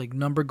complicated. It's like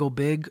number go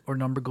big or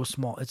number go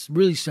small. It's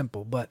really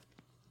simple, but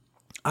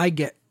I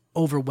get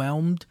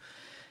overwhelmed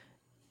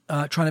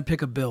trying to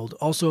pick a build.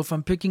 Also, if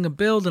I'm picking a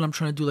build and I'm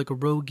trying to do like a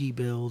roguey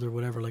build or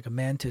whatever, like a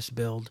Mantis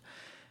build,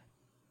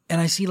 and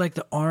I see like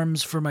the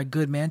arms for my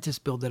good Mantis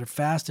build that are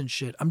fast and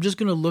shit, I'm just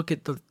going to look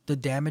at the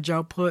damage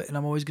output, and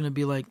I'm always going to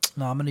be like,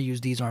 no, I'm going to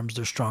use these arms.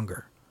 They're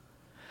stronger.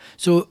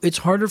 So it's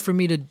harder for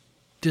me to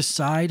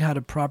decide how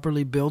to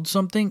properly build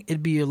something.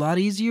 It'd be a lot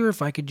easier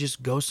if I could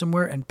just go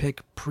somewhere and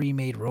pick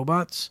pre-made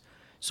robots.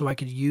 So I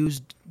could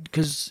use,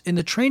 because in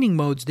the training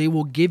modes,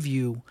 they'll give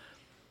you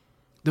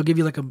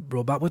like a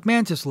robot with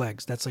Mantis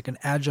legs. That's like an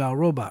agile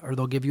robot. Or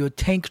they'll give you a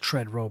tank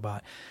tread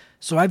robot.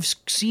 So I've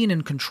seen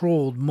and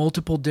controlled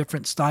multiple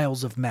different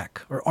styles of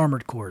mech or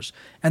armored cores.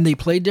 And they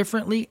play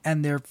differently,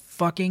 and they're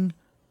fucking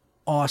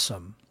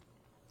awesome.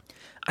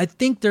 I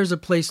think there's a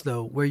place,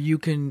 though, where you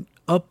can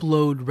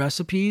upload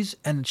recipes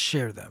and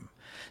share them.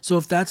 So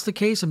if that's the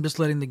case, I'm just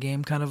letting the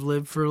game kind of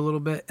live for a little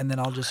bit, and then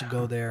I'll just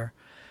go there.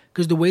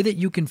 Because the way that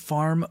you can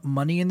farm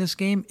money in this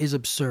game is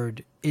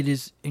absurd. It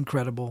is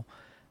incredible.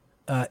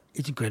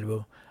 It's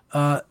incredible.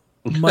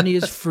 Money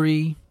is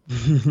free.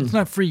 It's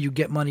not free. You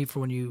get money for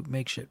when you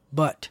make shit.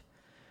 But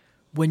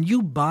when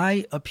you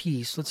buy a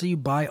piece, let's say you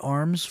buy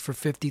arms for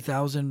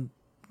 50,000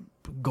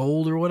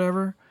 gold or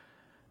whatever,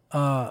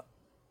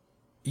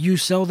 you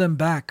sell them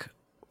back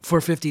for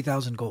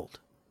 50,000 gold.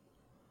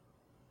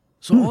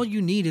 So all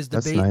you need is the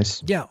base.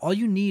 Nice. Yeah, all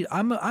you need.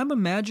 I'm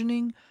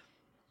imagining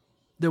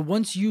that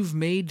once you've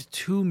made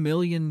 2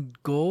 million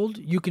gold,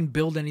 you can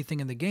build anything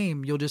in the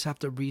game. You'll just have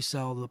to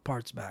resell the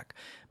parts back.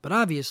 But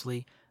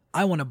obviously,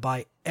 I want to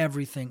buy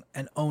everything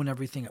and own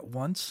everything at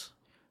once.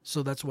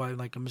 So that's why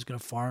like I'm just going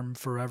to farm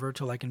forever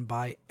till I can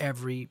buy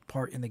every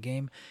part in the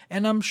game.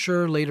 And I'm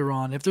sure later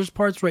on, if there's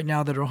parts right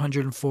now that are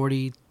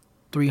 140,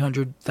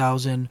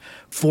 300,000,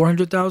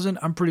 400,000,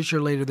 I'm pretty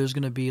sure later there's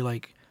going to be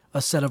like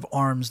a set of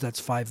arms that's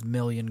 5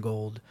 million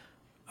gold.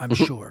 I'm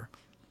sure.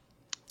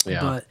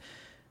 Yeah. But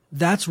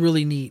that's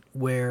really neat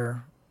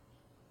where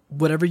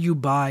whatever you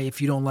buy,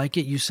 if you don't like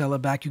it, you sell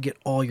it back, you get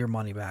all your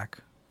money back.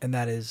 And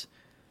that is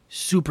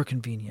super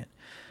convenient.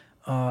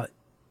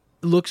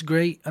 Looks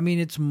great. I mean,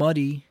 it's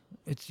muddy.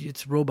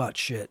 It's robot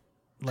shit.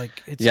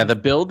 Like it's the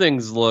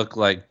buildings look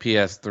like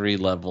PS3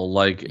 level,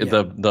 like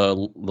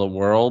the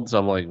worlds.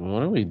 I'm like,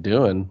 what are we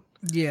doing?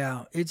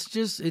 Yeah, it's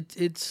just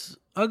it's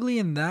ugly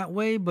in that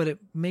way, but it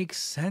makes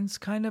sense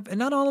kind of. And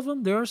not all of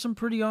them. There are some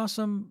pretty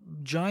awesome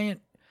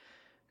giant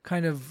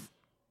kind of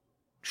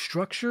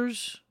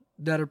structures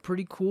that are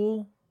pretty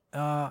cool.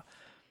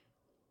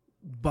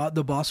 But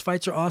the boss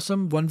fights are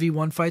awesome.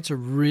 1v1 fights are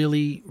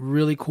really,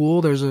 really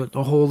cool. There's a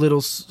whole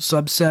little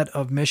subset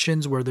of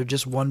missions where they're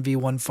just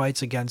 1v1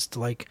 fights against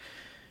like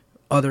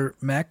other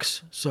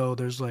mechs. So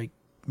there's like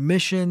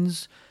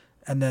missions,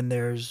 and then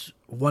there's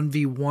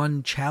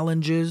 1v1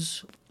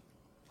 challenges.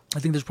 I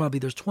think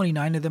there's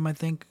 29 of them, I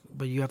think,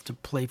 but you have to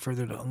play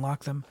further to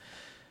unlock them.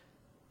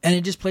 And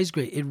it just plays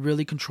great. It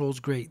really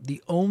controls great.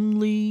 The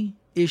only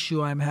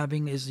issue I'm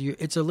having is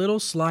it's a little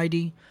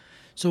slidey.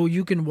 So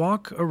you can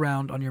walk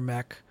around on your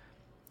mech,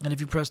 and if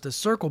you press the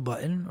circle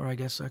button, or I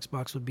guess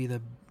Xbox would be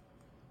the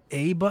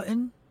A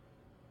button,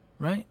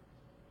 right?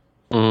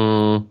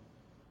 Whatever.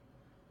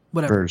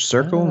 For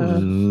circle?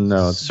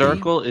 No. It's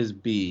Circle is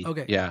B.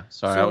 Okay. Yeah.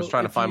 Sorry, So I was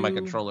trying to if find my you-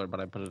 controller,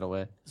 but I put it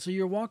away. So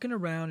you're walking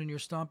around and you're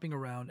stomping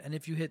around, and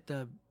if you hit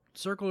the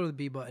circle or the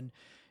B button,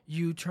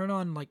 you turn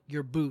on like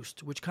your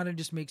boost, which kind of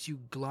just makes you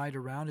glide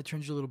around. It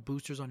turns your little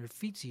boosters on your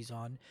feetsies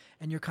on,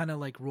 and you're kind of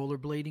like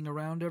rollerblading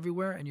around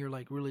everywhere, and you're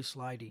like really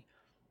slidey.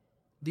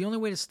 The only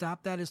way to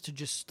stop that is to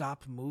just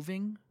stop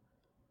moving,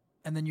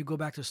 and then you go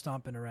back to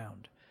stomping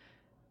around.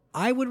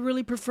 I would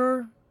really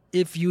prefer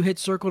if you hit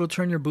circle to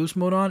turn your boost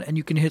mode on, and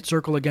you can hit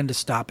circle again to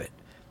stop it.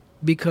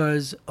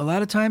 Because a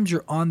lot of times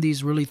you're on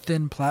these really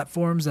thin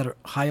platforms that are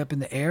high up in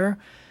the air,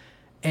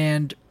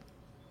 and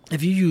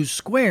if you use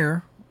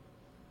square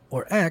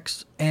or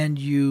X and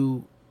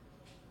you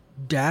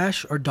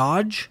dash or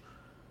dodge,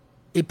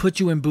 it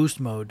puts you in boost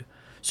mode.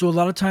 So a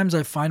lot of times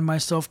I find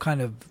myself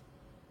kind of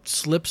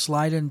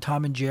sliding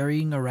Tom and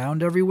Jerrying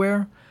around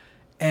everywhere,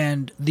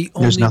 and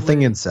There's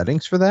nothing in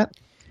settings for that?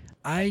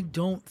 I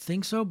don't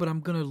think so, but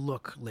I'm gonna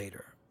look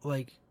later.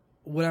 Like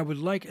what I would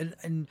like,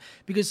 and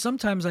because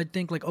sometimes I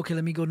think like, okay,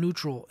 let me go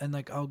neutral, and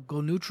like I'll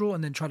go neutral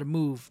and then try to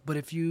move. But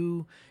if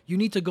you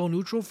need to go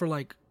neutral for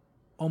like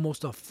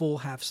almost a full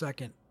half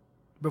second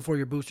before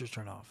your boosters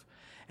turn off,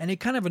 and it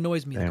kind of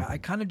annoys me. Like, I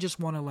kind of just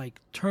want to like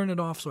turn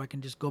it off so I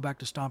can just go back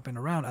to stomping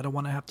around. I don't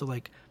want to have to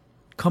like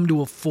come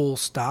to a full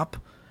stop.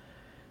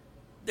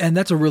 And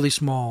that's a really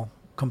small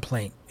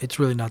complaint. It's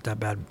really not that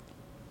bad.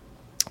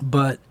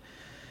 But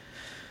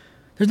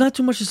there's not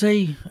too much to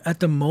say at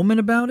the moment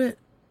about it.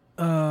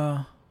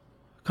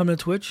 Come to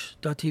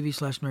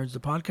twitch.tv/nerds the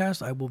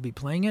podcast. I will be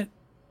playing it.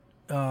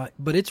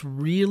 But it's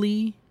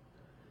really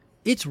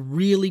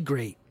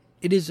great.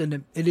 It is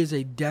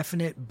a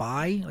definite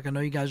buy. Like I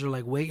know you guys are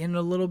like waiting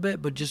a little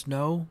bit, but just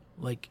know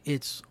like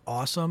it's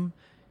awesome.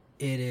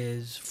 It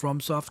is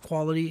FromSoft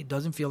quality. It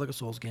doesn't feel like a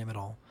Souls game at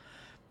all.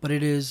 But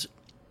it is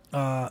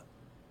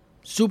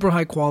super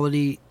high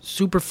quality,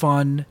 super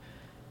fun,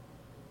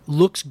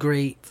 looks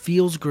great,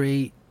 feels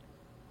great.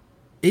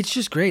 It's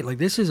just great. Like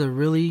this is a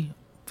really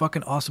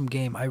fucking awesome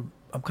game. I'm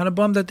kind of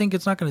bummed. I think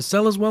it's not going to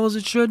sell as well as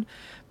it should,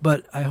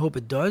 but I hope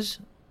it does.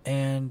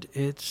 And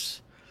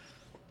it's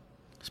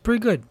pretty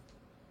good.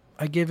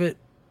 I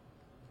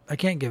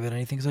can't give it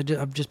anything because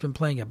I've just been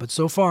playing it, but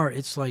so far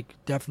it's like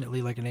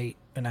definitely like an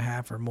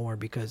 8.5 or more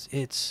because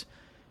it's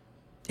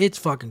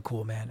fucking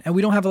cool, man. And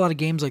we don't have a lot of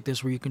games like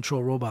this where you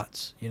control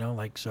robots,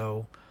 like,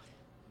 so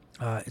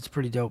it's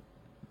pretty dope.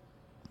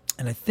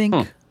 And I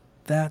think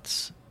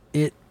that's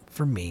it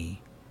for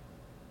me.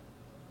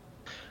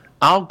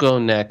 I'll go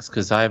next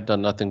because I've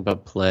done nothing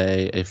but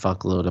play a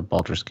fuckload of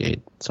Baldur's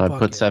Gate. So I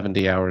put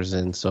 70 hours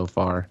in so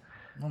far.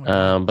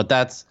 But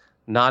that's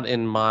not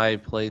in my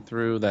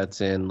playthrough.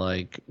 That's in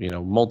like,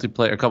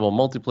 multiplayer, a couple of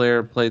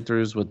multiplayer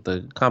playthroughs with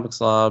the comic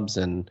slobs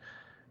and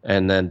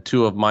then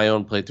 2 of my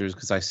own playthroughs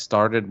because I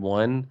started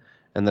one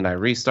and then I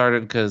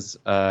restarted because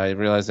I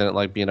realized I didn't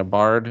like being a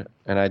bard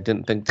and I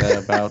didn't think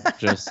about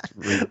just...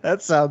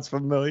 That sounds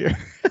familiar.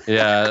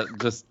 Yeah,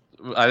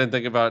 I didn't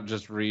think about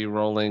just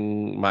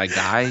re-rolling my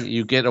guy.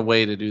 You get a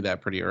way to do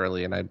that pretty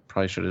early and I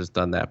probably should have just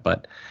done that,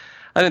 but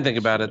I didn't think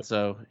about it,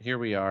 so here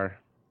we are.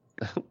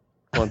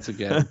 Once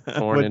again,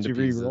 torn into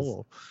pieces.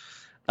 Re-roll?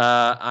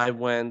 I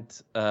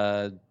went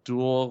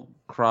dual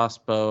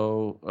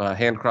crossbow,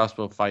 hand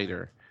crossbow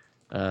fighter.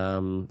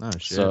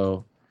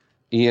 So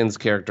Ian's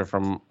character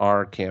from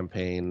our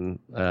campaign,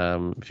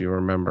 if you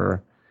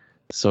remember.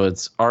 So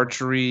it's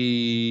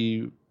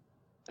archery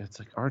it's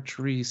like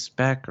archery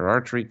spec or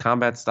archery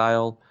combat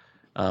style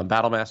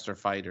Battlemaster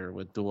fighter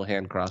with dual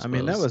hand crossbows. I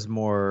mean, that was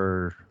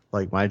more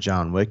like my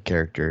John Wick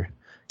character.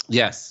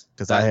 Yes,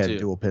 because I had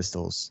dual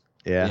pistols.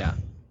 Yeah,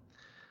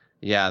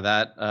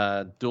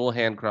 that dual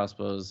hand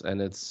crossbows,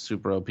 and it's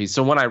super OP.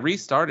 So when I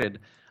restarted,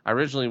 I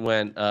originally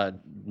went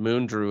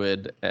Moon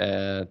Druid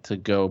to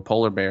go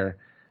Polar Bear,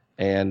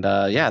 and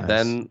nice.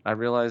 Then I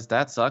realized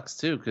that sucks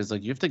too, because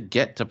like you have to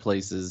get to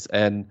places,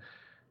 and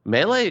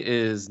melee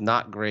is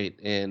not great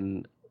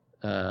in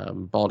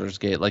Baldur's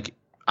Gate. Like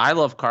I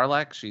love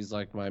Karlach; she's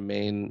like my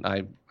main.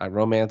 I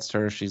romanced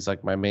her. She's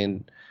like my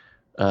main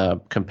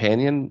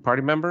companion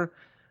party member,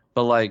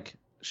 but like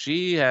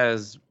she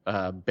has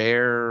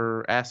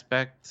bear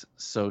aspect,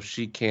 so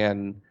she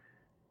can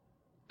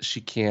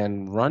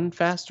run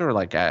faster, or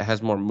like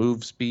has more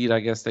move speed, I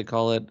guess they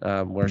call it,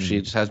 where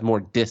she just has more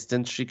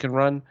distance she can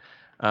run.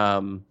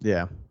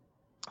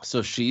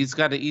 So she's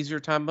got an easier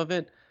time of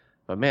it.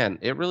 But man,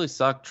 it really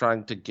sucked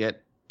trying to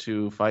get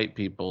to fight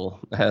people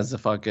as a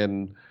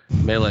fucking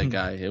melee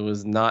guy. It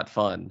was not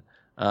fun.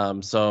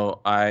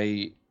 So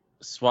I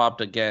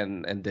swapped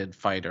again and did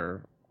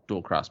fighter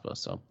dual crossbow.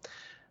 So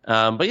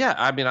but yeah,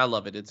 I mean, I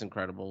love it. It's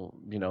incredible.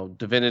 You know,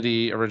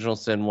 Divinity, Original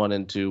Sin 1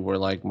 and 2 were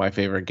like my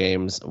favorite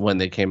games when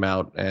they came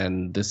out,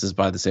 and this is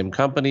by the same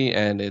company,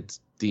 and it's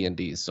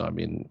D&D. So I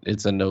mean,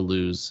 it's a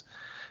no-lose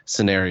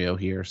scenario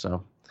here.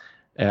 So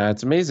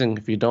it's amazing.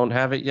 If you don't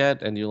have it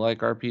yet and you like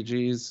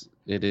RPGs,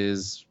 it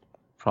is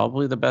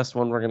probably the best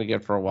one we're going to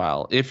get for a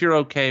while. If you're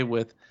okay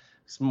with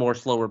more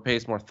slower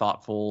pace, more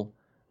thoughtful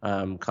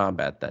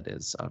combat, that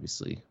is,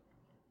 obviously.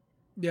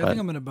 Yeah, I think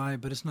I'm going to buy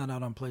it, but it's not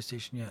out on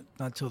PlayStation yet.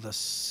 Not till the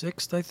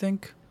 6th, I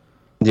think.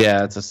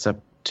 Yeah, it's a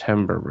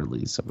September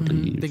release, I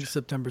believe. I think it's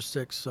September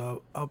 6th,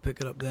 so I'll pick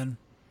it up then.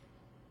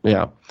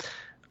 Yeah.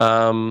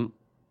 Other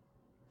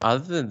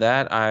than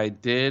that, I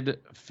did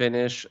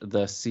finish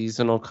the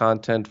seasonal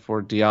content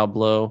for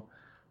Diablo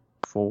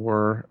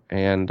 4,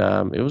 and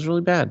it was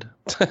really bad.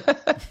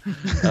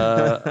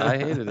 I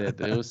hated it.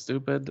 It was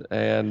stupid,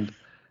 and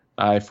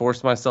I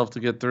forced myself to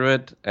get through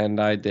it, and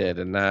I did.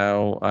 And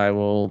now I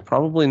will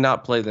probably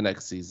not play the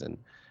next season.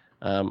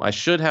 I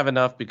should have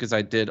enough because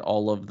I did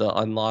all of the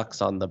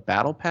unlocks on the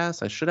Battle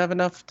Pass. I should have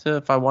enough to,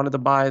 if I wanted to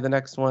buy the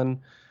next one,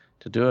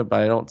 to do it,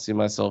 but I don't see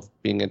myself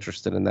being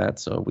interested in that,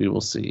 so we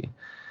will see.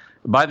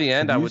 By the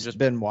end, I would just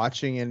been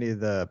watching any of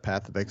the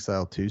Path of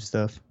Exile 2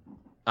 stuff.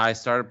 I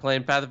started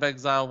playing Path of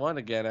Exile 1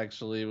 again,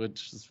 actually,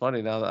 which is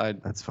funny now that I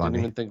didn't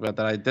even think about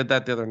that. I did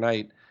that the other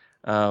night.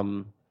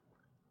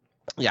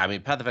 Yeah, I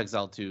mean, Path of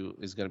Exile 2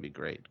 is going to be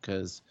great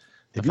because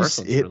the first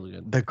one's really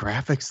good. The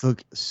graphics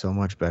look so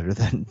much better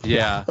than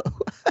Diablo.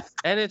 Yeah.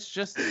 And it's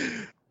just,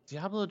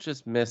 Diablo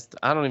just missed,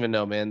 I don't even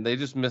know, man. They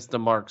just missed the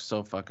mark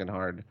so fucking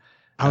hard.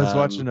 I was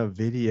watching a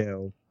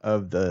video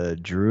of the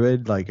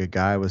druid, like a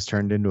guy was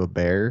turned into a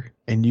bear,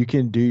 and you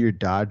can do your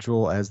dodge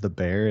roll as the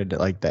bear, and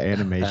like the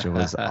animation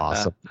was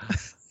awesome.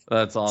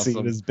 That's awesome.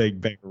 Seeing this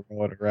big bear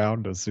rolling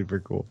around was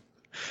super cool.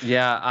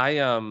 Yeah,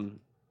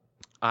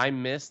 I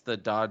miss the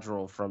dodge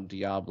roll from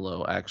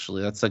Diablo,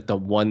 actually. That's like the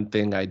one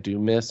thing I do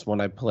miss when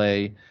I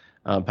play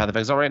Path of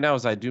Exile right now,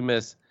 is I do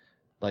miss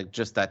like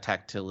just that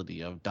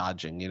tactility of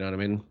dodging, you know what I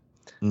mean?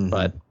 Mm-hmm.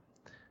 But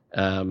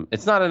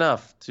it's not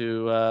enough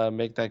to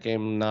make that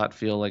game not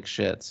feel like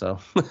shit. So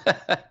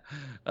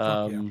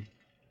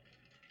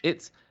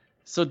it's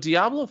so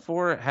Diablo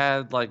 4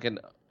 had like it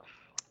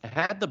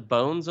had the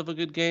bones of a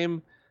good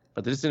game,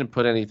 but they just didn't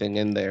put anything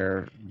in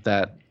there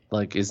that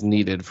like is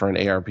needed for an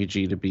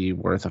ARPG to be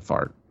worth a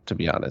fart, to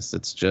be honest.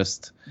 It's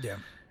just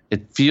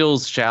it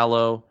feels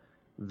shallow.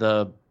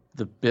 The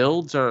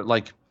builds are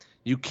like,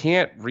 you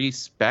can't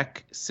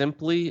respec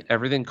simply.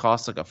 Everything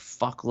costs like a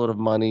fuckload of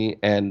money,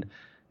 and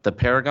the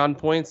Paragon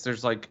points,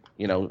 there's like,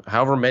 you know,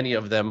 however many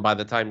of them by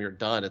the time you're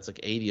done, it's like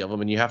 80 of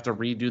them, and you have to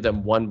redo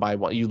them one by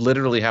one. You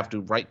literally have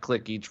to right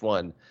click each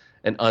one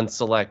and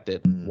unselect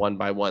it one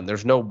by one.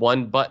 There's no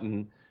one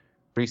button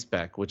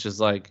respec, which is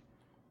like,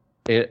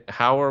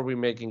 how are we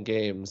making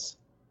games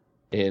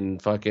in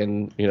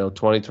fucking,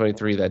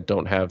 2023 that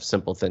don't have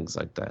simple things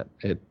like that?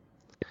 It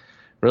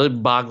really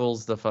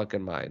boggles the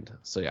fucking mind.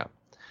 So yeah,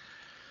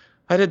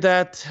 I did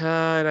that,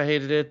 and I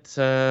hated it,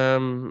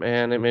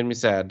 and it made me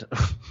sad.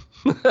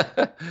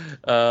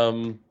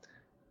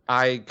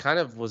 I kind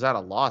of was at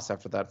a loss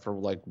after that for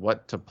like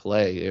what to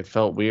play. It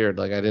felt weird.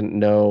 Like I didn't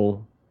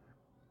know,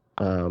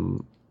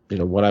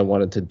 what I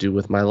wanted to do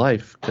with my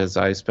life, because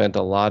I spent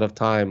a lot of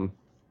time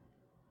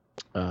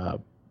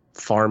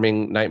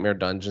farming Nightmare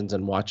Dungeons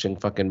and watching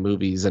fucking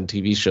movies and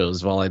TV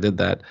shows while I did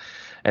that.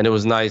 And it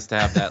was nice to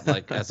have that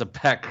like as a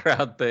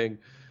background thing.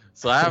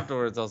 So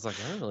afterwards I was like,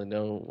 I don't really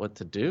know what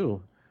to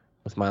do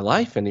with my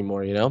life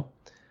anymore,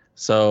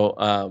 So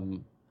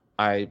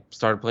I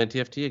started playing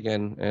TFT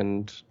again,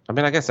 and I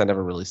mean, I guess I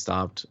never really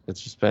stopped.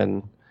 It's just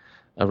been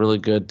a really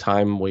good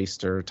time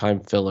waster,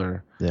 time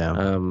filler.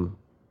 Yeah.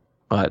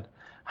 But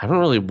I haven't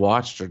really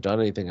watched or done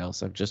anything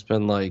else. I've just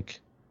been like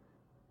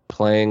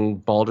playing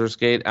Baldur's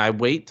Gate. I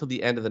wait till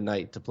the end of the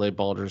night to play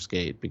Baldur's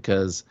Gate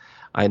because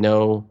I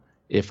know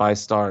if I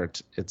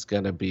start, it's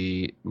gonna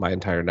be my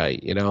entire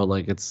night.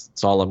 Like it's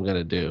all I'm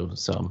gonna do.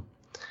 So.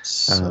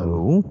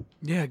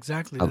 Yeah,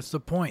 exactly. That's the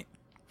point.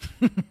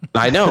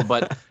 I know,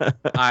 but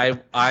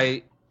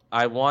I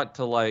want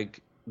to like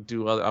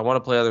do other. I want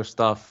to play other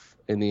stuff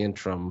in the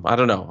interim. I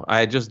don't know.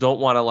 I just don't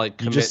want to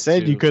like. You just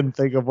said you couldn't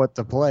think of what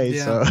to play,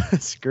 Yeah. so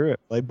screw it.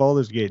 Play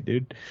Baldur's Gate,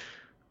 dude.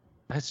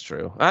 That's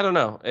true. I don't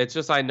know. It's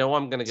just I know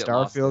I'm gonna get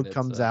lost in Starfield it,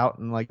 comes so. out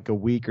in like a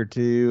week or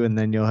two, and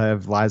then you'll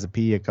have Liza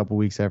P a couple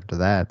weeks after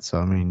that. So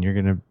I mean, you're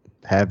gonna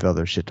have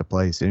other shit to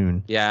play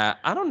soon. Yeah,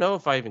 I don't know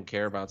if I even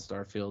care about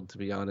Starfield, to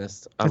be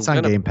honest. It's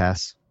on Game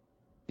Pass.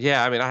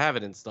 Yeah, I mean, I have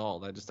it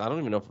installed. I don't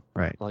even know if,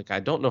 Right. like, I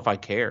don't know if I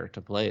care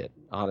to play it,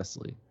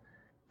 honestly.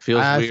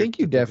 Feels I weird think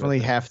you to about definitely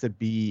that. have to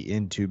be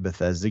into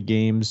Bethesda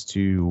games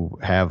to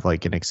have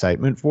like an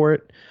excitement for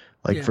it.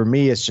 Like Yeah. for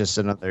me, it's just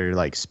another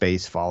like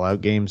space Fallout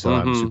game, so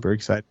I'm Mhm. super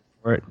excited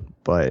for it.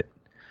 But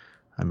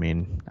I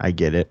mean, I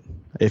get it.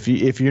 If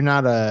you're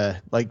not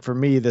like for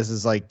me, this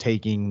is like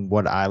taking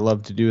what I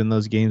love to do in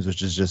those games,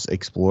 which is just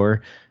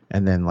explore,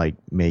 and then like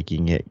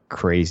making it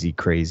crazy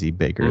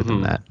bigger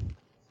than Mhm. that.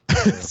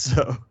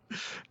 So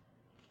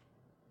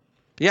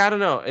Yeah, I don't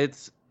know.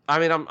 I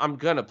mean, I'm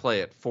gonna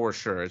play it for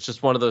sure. It's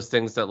just one of those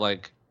things that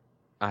like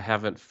I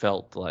haven't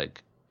felt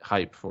like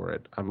hype for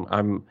it.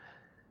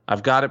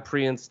 I've got it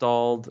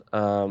pre-installed.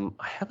 I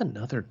have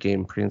another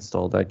game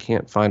pre-installed. I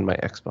can't find my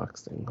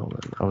Xbox thing. Hold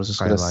on. I was just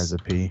probably gonna. Liza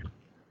P.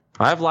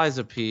 I have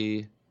Liza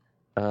P,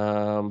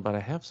 but I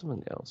have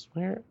something else.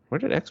 Where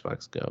did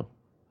Xbox go?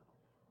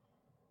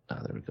 Oh,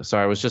 there we go.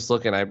 Sorry, I was just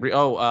looking.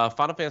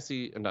 Final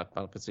Fantasy, not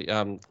Final Fantasy.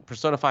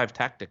 Persona 5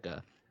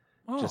 Tactica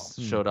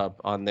just showed up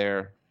on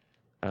there.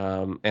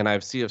 And I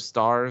have Sea of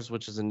Stars,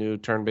 which is a new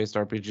turn-based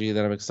RPG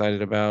that I'm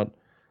excited about.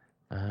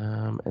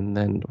 And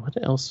then what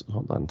else?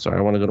 Hold on. Sorry,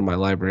 I want to go to my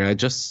library. I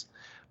just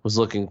was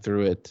looking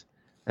through it,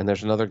 and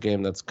there's another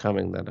game that's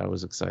coming that I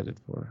was excited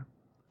for.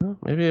 Oh,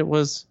 maybe it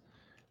was.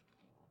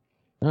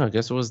 Oh, I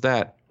guess it was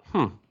that.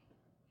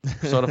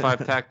 Persona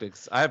 5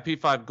 Tactics. I have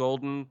P5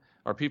 Golden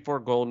or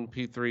P4 Golden,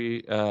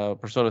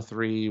 P3 Persona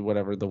 3,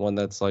 whatever, the one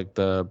that's like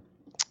the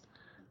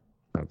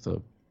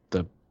Persona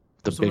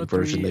big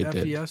version 3 they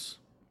did. FES.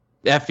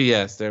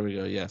 FES, there we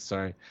go. Yes,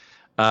 sorry.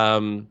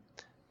 And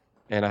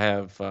I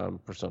have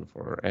Persona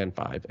 4 and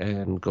 5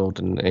 and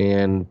Golden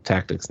and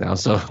Tactics now,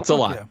 so it's a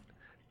lot. Yeah.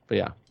 But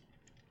yeah,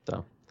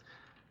 so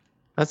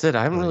that's it.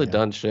 I haven't really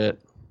done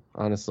shit,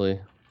 honestly.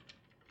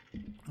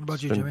 What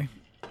about you, Jimmy?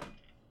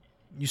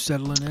 You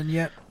settling in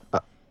yet?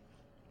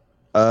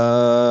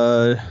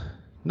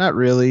 Not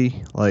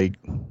really. Like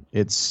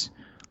it's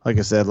like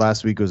I said,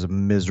 last week was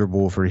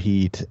miserable for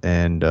heat,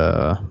 and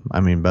I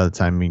mean, by the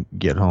time we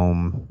get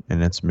home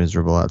and it's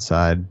miserable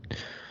outside,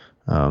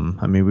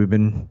 I mean, we've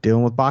been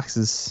dealing with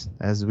boxes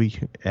as we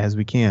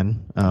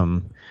can.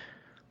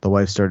 The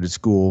wife started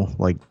school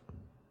like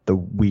the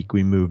week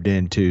we moved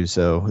in too,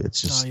 so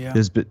it's just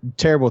it's been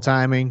terrible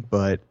timing,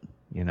 but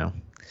you know,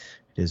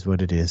 it is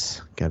what it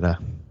is. Gotta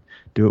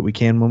do what we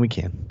can when we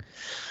can.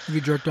 Have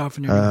you jerked off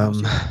in your new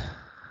house yet?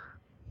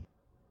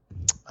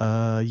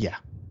 Yeah.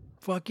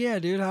 Fuck yeah,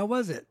 dude. How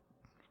was it?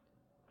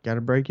 Gotta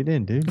break it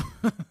in, dude.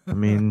 I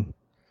mean,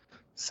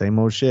 same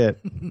old shit.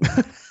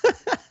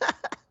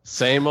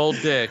 Same old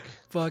dick.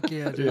 Fuck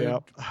yeah, dude.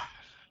 Yep.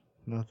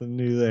 Nothing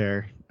new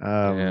there.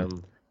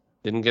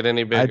 Didn't get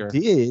any bigger. I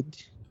did.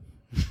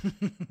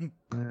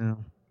 Well,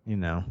 you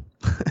know,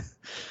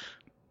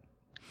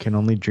 can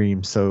only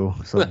dream so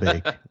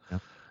big. You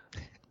know?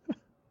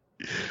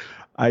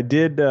 I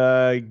did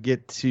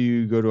get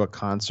to go to a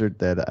concert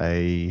that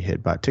I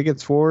had bought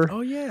tickets for.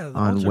 Oh yeah,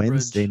 on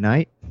Wednesday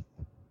night.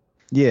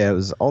 Yeah, it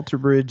was Alter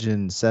Bridge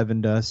and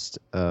Seven Dust,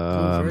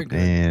 very good.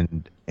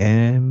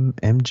 and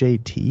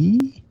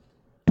MJT.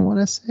 I want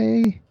to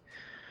say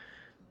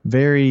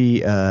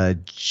very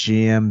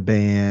jam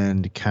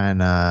band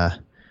kind of,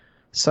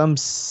 some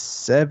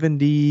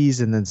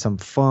 70s and then some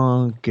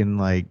funk and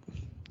like.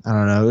 I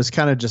don't know. It was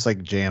kind of just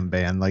like jam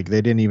band. Like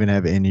they didn't even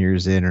have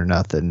in-ears in or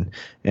nothing.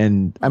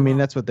 And I mean,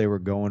 that's what they were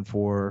going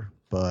for,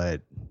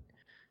 but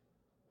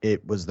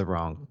it was the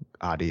wrong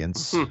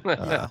audience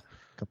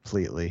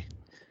completely.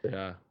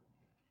 Yeah.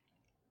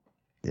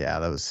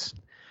 Yeah,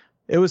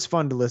 it was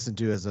fun to listen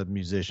to as a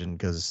musician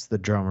because the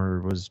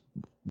drummer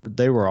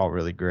they were all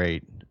really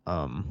great.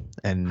 And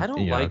I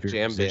don't you know, like if you're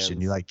jam a musician,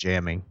 bands. you like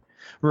jamming.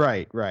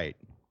 Right.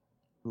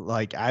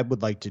 Like I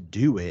would like to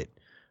do it.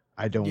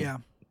 I don't. Yeah.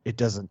 It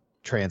doesn't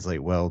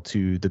translate well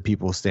to the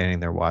people standing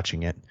there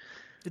watching it.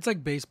 It's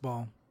like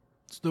baseball.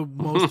 It's the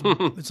most.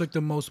 It's like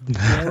the most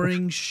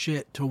boring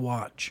shit to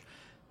watch,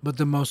 but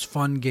the most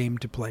fun game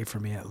to play for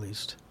me, at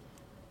least.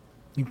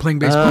 You playing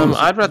baseball?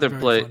 I'd rather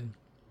play. Fun.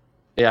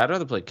 Yeah, I'd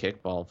rather play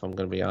kickball if I'm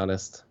gonna be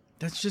honest.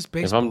 That's just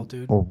baseball,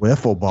 dude. Or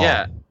wiffle ball.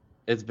 Yeah,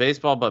 it's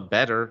baseball but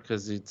better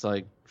because it's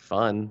like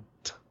fun.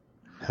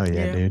 Hell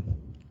yeah, dude.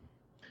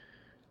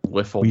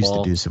 Wiffle we used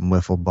ball. to do some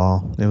wiffle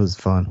ball. It was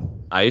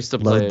fun. I used to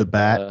play Load the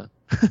bat.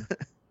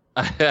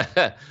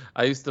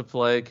 I used to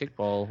play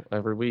kickball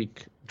every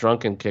week.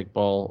 Drunken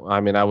kickball. I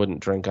mean, I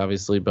wouldn't drink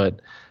obviously, but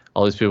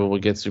all these people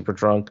would get super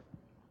drunk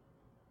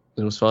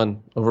It was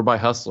fun over by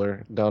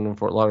Hustler down in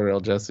Fort Lauderdale,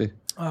 Jesse.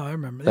 Oh, I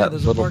remember. That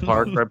there's little a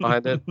park right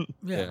behind it.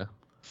 Yeah.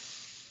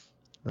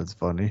 That's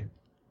funny.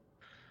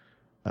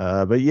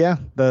 But yeah,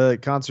 the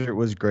concert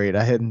was great.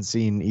 I hadn't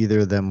seen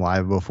either of them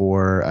live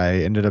before. I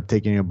ended up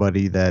taking a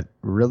buddy that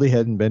really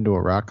hadn't been to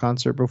a rock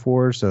concert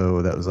before,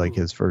 so that was like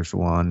his first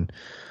one.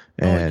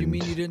 And oh, you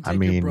mean you didn't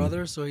take your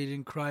brother so he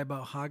didn't cry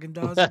about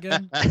Haagen-Dazs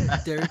again?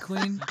 Dairy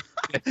Queen?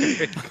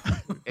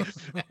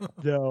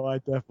 No, I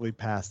definitely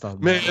passed on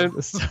Man, that.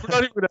 we're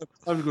not even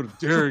have time to go to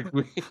Dairy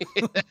Queen.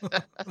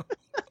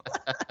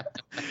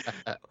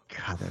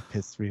 God, that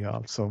pissed me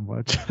off so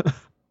much.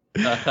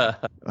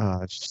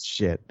 Oh,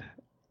 shit.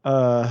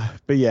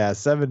 But yeah,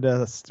 Seven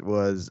Dust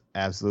was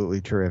absolutely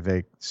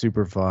terrific,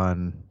 super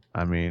fun.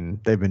 I mean,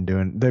 they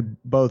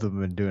both of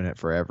them been doing it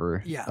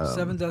forever. Yeah,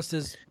 Seven Dust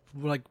is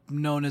like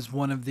known as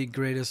one of the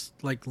greatest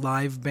like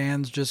live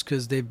bands just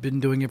because they've been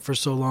doing it for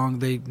so long.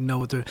 They know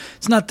what they're.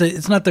 It's not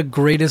the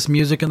greatest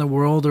music in the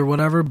world or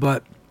whatever,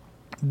 but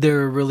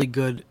they're really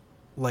good.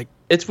 Like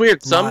it's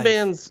weird.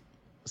 live.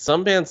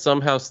 Some bands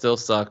somehow still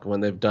suck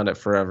when they've done it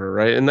forever,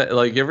 right? And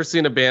like, you ever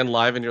seen a band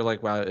live and you're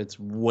like, wow, it's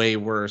way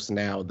worse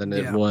now than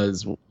it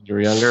was when you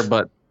were younger.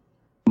 But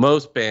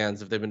most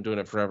bands, if they've been doing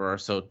it forever, are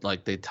so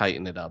like they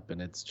tighten it up,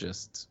 and it's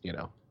just, you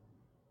know.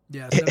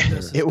 Yeah,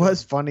 it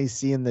was funny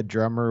seeing the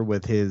drummer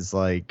with his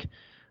like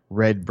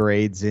red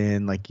braids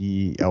in, like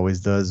he always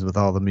does with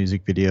all the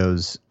music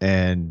videos,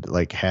 and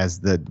like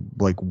has the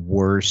like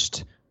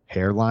worst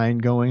hairline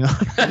going on.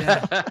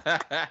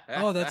 Yeah.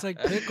 Oh, that's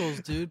like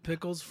Pickles, dude.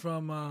 Pickles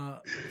from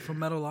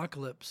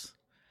Metalocalypse.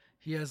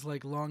 He has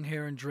like long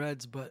hair and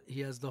dreads, but he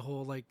has the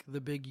whole like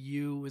the big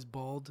U is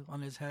bald on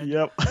his head.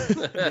 Yep.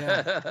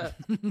 Yeah.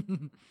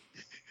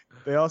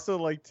 They also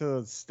like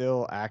to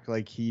still act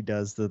like he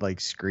does the like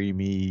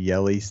screamy,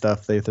 yelly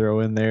stuff they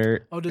throw in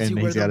there. Oh, does he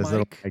wear he's the got his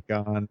little mic? mic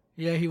on.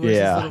 Yeah, he wears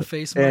his little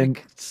face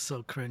mic. It's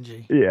so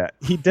cringy. Yeah,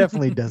 he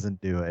definitely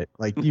doesn't do it.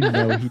 Like, you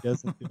know, he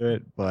doesn't do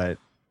it, but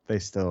they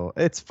still,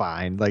 it's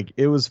fine. Like,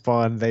 it was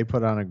fun. They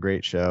put on a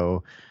great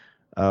show.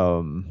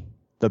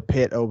 The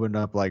pit opened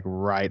up like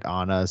right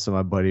on us, so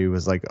my buddy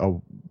was like,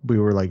 "Oh, we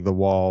were like the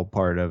wall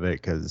part of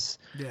it because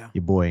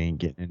your boy ain't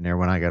getting in there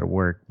when I got to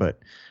work." But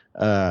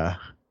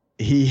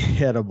he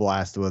had a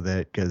blast with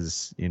it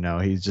because, you know,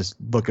 he's just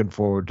looking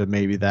forward to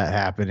maybe that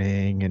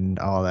happening and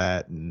all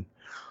that. And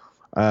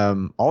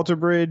Alter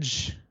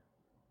Bridge,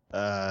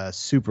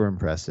 super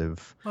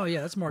impressive. Oh yeah,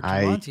 that's Mark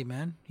Tremonti,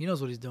 man. He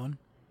knows what he's doing.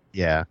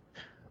 Yeah.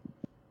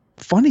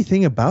 Funny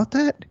thing about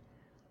that,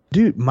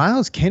 dude,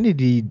 Miles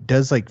Kennedy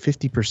does like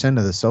 50%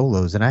 of the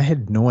solos, and I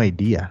had no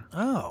idea.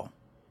 Oh,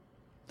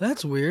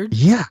 that's weird.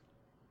 Yeah,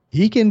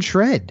 he can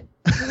shred.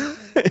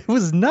 It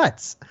was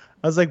nuts.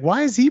 I was like,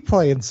 why is he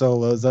playing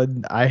solos?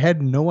 I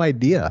had no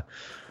idea.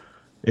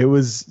 It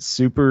was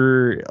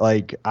super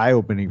like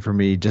eye-opening for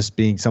me, just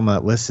being someone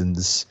that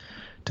listens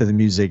to the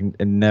music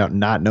and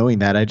not knowing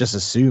that. I just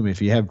assume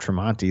if you have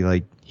Tremonti,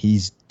 like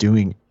he's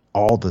doing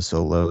all the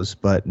solos,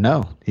 but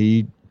no,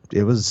 it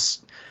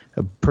was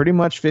pretty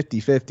much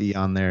 50-50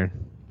 on there.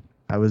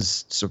 I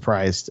was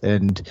surprised.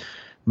 And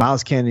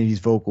Miles Kennedy's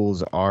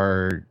vocals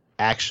are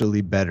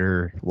actually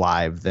better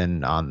live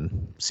than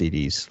on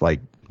CDs, like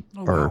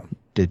or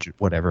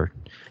whatever.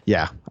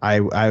 Yeah, I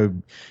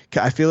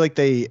feel like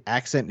they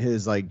accent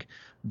his like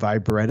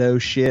vibrato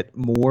shit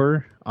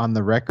more on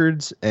the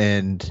records,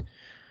 and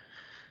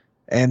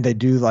they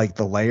do like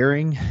the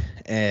layering.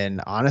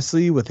 And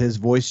honestly, with his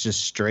voice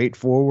just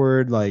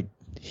straightforward, like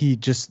he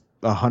just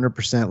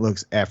 100%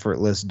 looks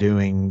effortless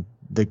doing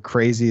the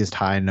craziest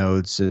high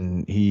notes,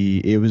 and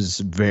it was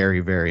very,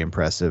 very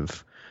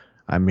impressive.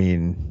 I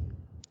mean,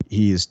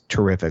 he is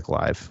terrific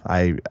live.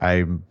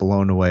 I'm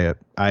blown away.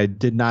 I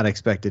did not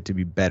expect it to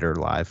be better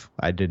live.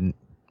 I didn't,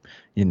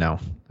 you know,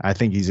 I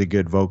think he's a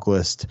good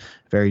vocalist,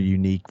 very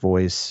unique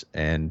voice,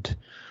 and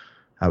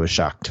I was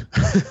shocked.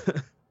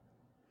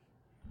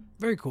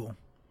 Very cool.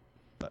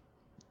 But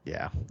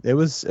yeah, it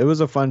was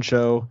a fun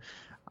show.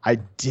 I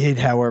did,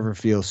 however,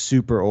 feel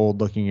super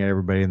old looking at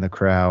everybody in the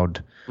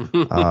crowd,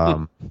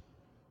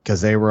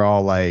 because they were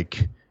all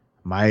like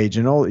my age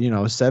and old, you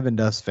know, Seven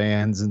Dust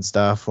fans and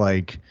stuff.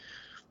 Like,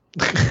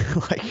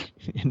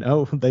 you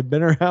know, they've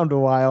been around a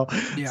while.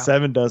 Yeah.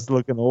 Seven Dust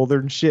looking older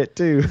than shit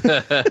too.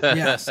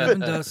 Yeah, Seven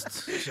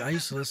Dust. I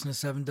used to listen to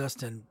Seven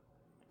Dust in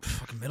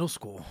fucking middle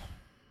school.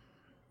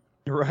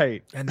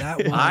 Right. And that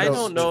was I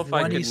don't know if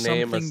I could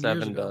name a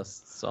Seven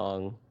Dust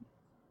song.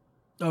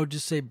 Oh,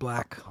 just say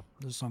Black.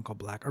 There's a song called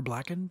Black or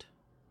Blackened.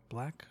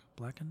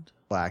 Blackened.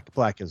 Black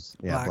is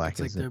Black it's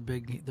like their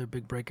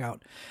big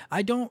breakout.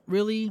 I don't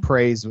really.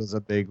 Praise was a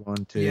big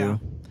one too. Yeah.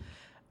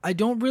 I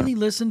don't really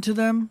listen to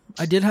them.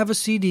 I did have a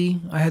CD.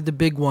 I had the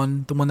big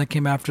one, the one that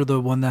came after the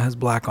one that has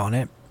Black on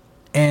it.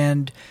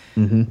 And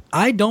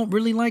I don't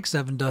really like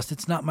Seven Dust.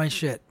 It's not my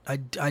shit. I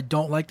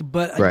don't like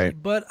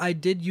but I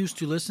did used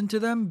to listen to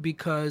them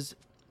because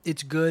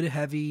it's good,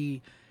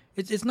 heavy.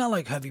 It's not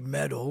like heavy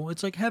metal.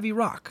 It's like heavy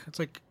rock. It's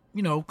like,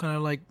 you know, kind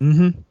of like,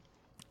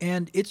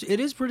 and it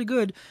is pretty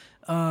good.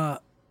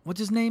 what's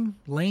his name?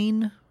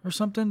 Lane or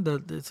something?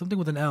 Something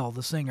with an L,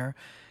 the singer.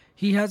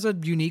 He has a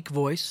unique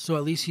voice, so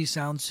at least he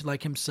sounds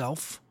like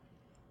himself.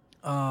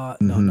 No,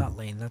 not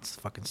Lane. That's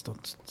fucking still.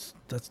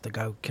 That's the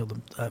guy who killed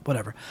him.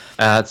 Whatever.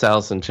 That's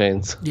Alice in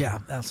Chains. Yeah,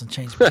 Alice in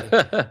Chains.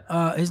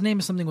 His name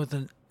is something with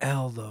an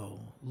L though.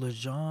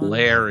 Lejean.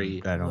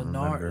 Larry. I don't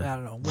remember. I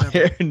don't know.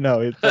 Whatever. No,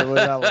 it's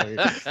not Larry.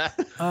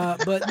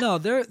 But no,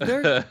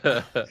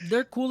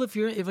 they're cool if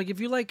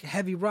you like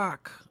heavy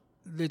rock.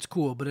 It's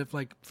cool. But if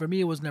like for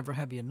me, it was never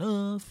heavy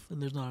enough,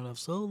 and there's not enough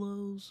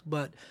solos.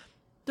 But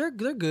they're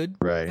good.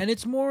 Right. And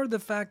it's more the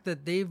fact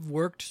that they've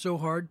worked so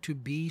hard to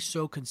be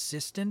so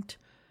consistent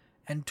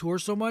and tour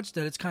so much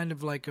that it's kind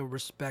of like a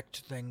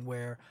respect thing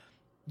where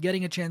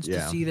getting a chance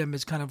to see them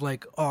is kind of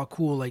like, oh,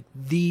 cool. Like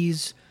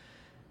these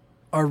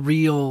are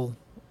real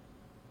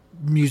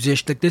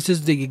musicians. Like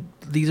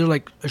these are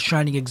like a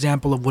shining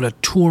example of what a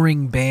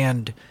touring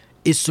band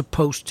is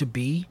supposed to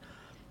be.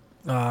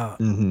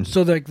 So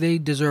like they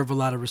deserve a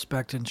lot of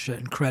respect and shit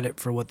and credit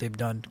for what they've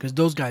done because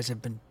those guys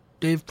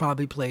they've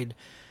probably played.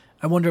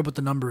 I wonder what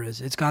the number is.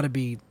 It's got to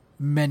be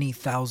many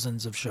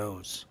thousands of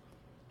shows.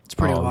 It's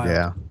pretty wild.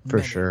 Yeah,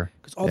 for sure.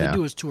 Because all they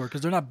do is tour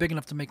because they're not big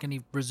enough to make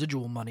any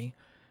residual money.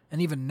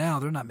 And even now,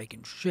 they're not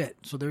making shit.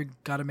 So they've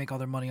got to make all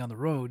their money on the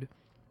road.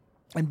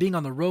 And being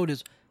on the road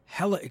is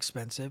hella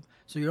expensive.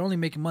 So you're only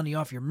making money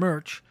off your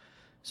merch.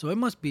 So it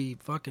must be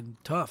fucking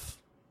tough.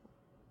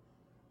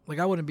 Like,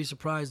 I wouldn't be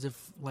surprised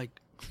if, like,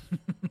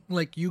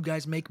 like you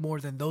guys make more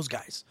than those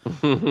guys.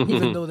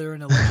 Even though they're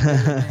in a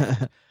legendary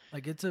band.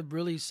 Like, it's a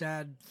really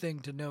sad thing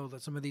to know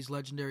that some of these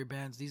legendary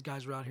bands, these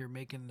guys are out here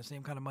making the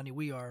same kind of money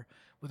we are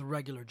with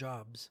regular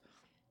jobs.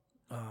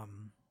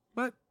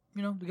 But,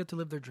 you know, they get to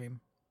live their dream.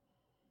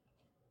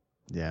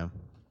 Yeah.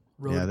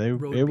 Road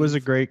it was a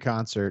beef. great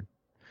concert.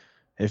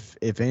 If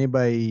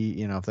anybody,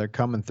 you know, if they're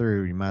coming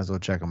through, you might as well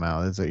check them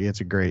out.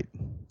 It's a great,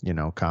 you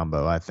know,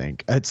 combo, I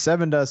think.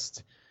 Seven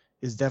Dust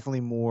is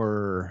definitely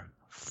more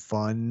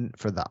fun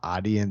for the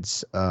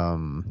audience.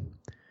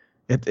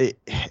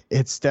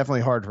 It's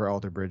definitely hard for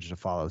Alter Bridge to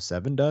follow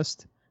Seven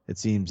Dust. It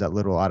seems a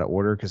little out of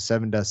order because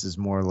Seven Dust is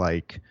more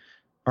like,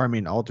 or I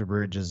mean, Alter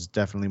Bridge is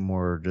definitely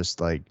more just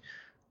like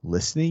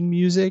listening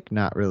music,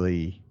 not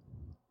really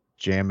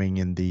jamming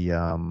in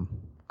the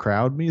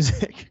crowd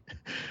music.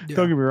 Yeah.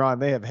 Don't get me wrong,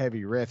 they have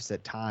heavy riffs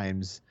at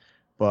times,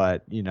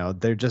 but you know,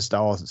 they're just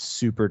all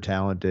super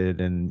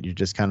talented and you're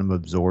just kind of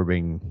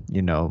absorbing,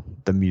 you know,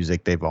 the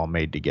music they've all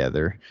made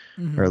together,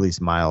 or at least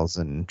Miles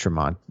and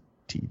Tremonti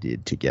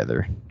did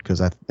together,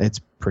 because it's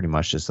pretty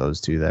much just those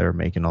two that are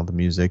making all the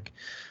music.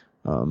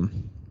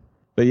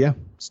 But yeah,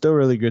 still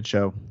really good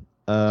show.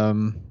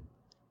 I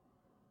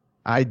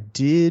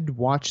did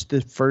watch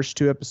the first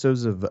 2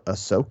 episodes of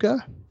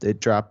Ahsoka. It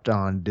dropped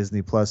on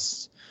Disney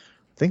Plus,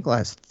 I think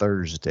last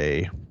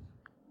Thursday.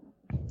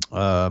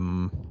 I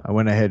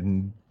went ahead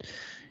and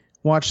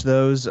watched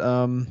those.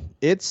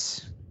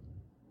 It's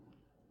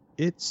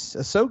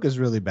Ahsoka's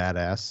really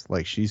badass.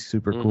 Like, she's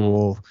super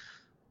cool.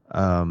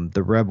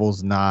 The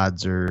Rebels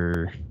nods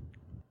are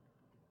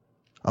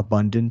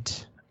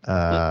abundant.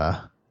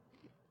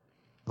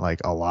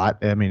 Like a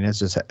lot. I mean,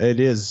 it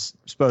is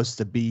supposed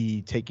to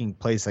be taking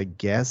place, I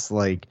guess.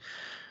 Like,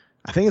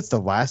 I think it's the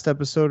last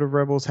episode of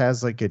Rebels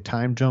has like a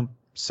time jump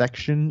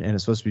section, and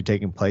it's supposed to be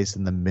taking place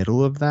in the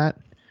middle of that.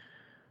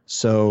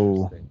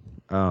 So,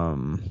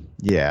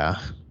 yeah,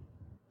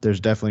 there's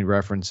definitely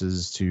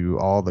references to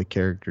all the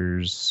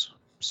characters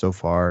so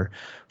far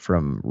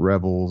from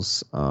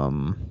Rebels.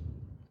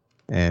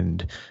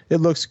 And it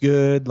looks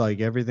good. Like,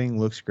 everything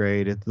looks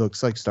great. It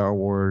looks like Star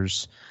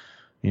Wars,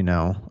 you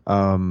know.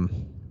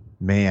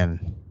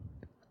 Man,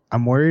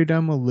 I'm worried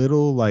I'm a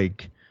little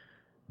like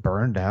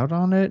burned out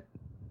on it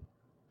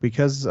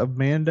because of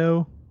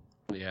Mando.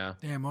 Yeah.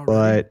 Damn, already.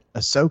 But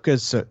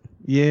Ahsoka's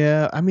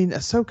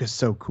Ahsoka's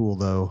so cool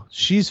though.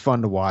 She's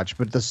fun to watch,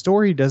 but the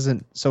story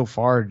doesn't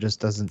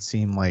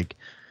seem like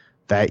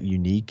that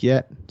unique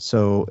yet.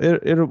 So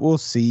we'll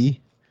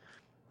see.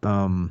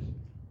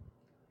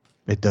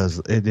 It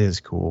is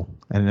cool.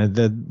 And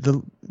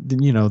the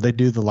you know, they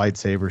do the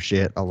lightsaber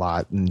shit a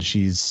lot, and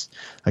she's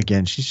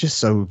just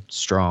so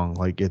strong.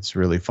 Like, it's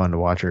really fun to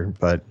watch her,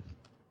 but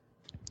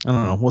I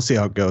don't know. We'll see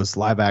how it goes.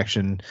 Live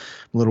action,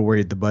 I'm a little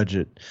worried the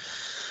budget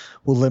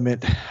will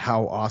limit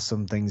how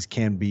awesome things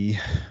can be,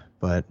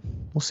 but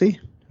we'll see.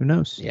 Who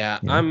knows? Yeah,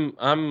 you know?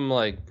 I'm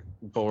like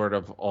bored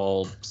of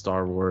all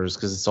Star Wars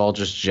because it's all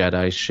just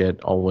Jedi shit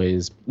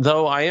always.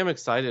 Though I am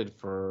excited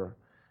for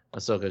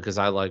Ahsoka because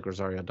I like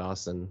Rosario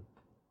Dawson.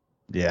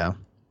 Yeah.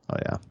 Oh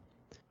yeah.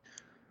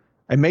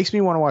 It makes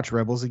me want to watch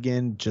Rebels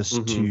again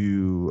just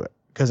to,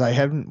 because I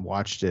haven't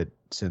watched it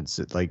since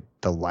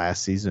the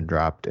last season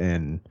dropped,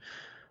 and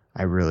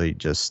I really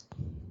just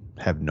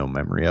have no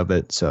memory of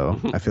it. So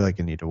I feel like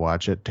I need to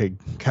watch it to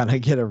kind of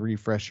get a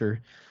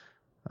refresher.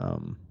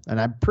 And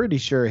I'm pretty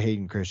sure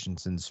Hayden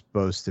Christensen's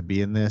supposed to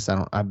be in this.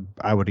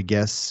 I would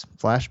guess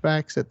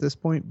flashbacks at this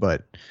point,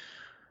 but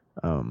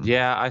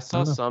yeah, I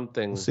saw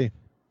something we'll see.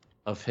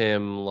 of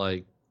him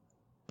like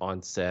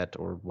on set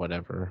or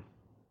whatever.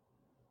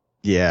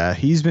 Yeah,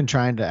 he's been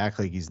trying to act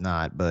like he's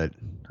not, but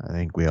I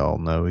think we all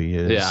know he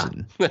is. Yeah.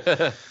 And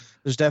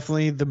there's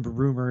definitely the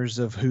rumors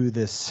of who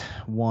this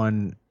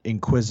one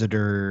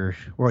Inquisitor,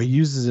 well, he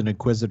uses an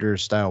Inquisitor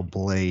style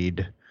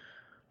blade.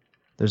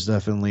 There's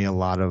definitely a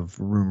lot of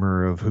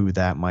rumor of who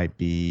that might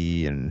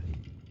be. And,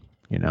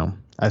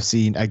 I've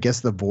seen, I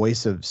guess, the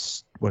voice of,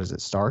 what is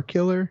it, Star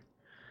Killer?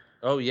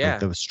 Oh, yeah.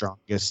 Like the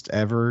strongest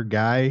ever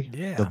guy.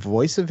 Yeah. The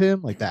voice of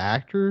him, like the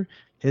actor,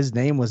 his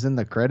name was in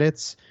the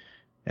credits.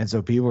 And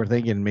so people were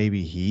thinking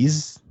maybe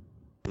he's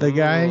the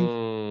guy.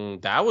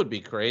 That would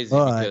be crazy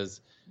because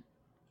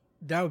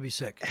that would be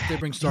sick. If they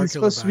bring Star he's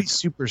Killer supposed back. to be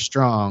super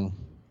strong,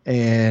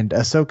 and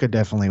Ahsoka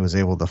definitely was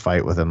able to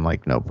fight with him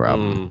like no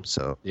problem.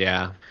 So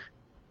yeah,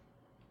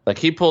 like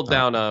he pulled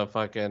down a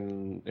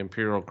fucking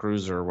Imperial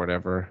cruiser or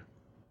whatever.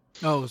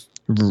 Oh,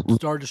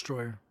 Star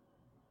Destroyer,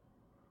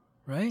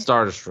 right?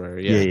 Star Destroyer,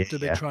 yeah. The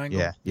big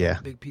triangle, yeah.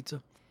 Big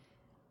pizza,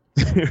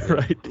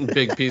 right?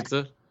 Big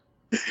pizza.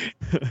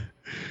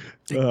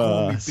 They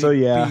call me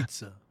Big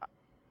Pizza.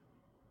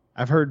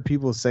 I've heard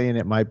people saying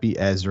it might be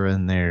Ezra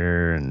in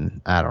there,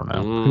 and I don't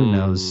know. Who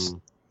knows?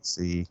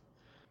 See,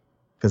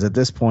 because at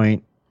this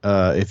point,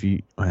 I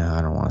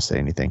don't want to say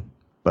anything,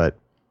 but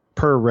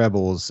per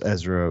Rebels,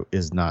 Ezra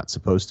is not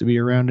supposed to be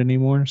around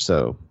anymore,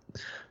 so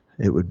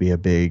it would be a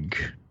big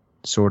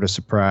sort of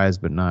surprise,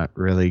 but not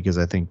really, because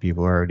I think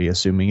people are already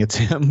assuming it's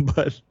him.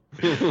 But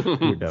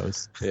who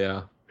knows?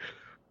 Yeah.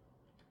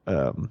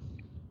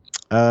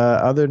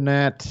 Other than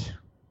that,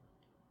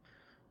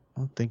 I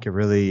don't think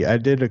I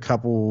did a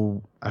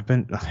couple. I've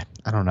been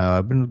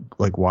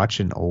like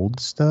watching old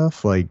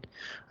stuff. Like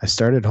I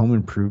started Home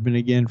Improvement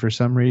again for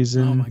some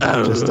reason. Oh my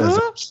God. Just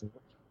as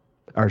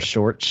our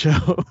short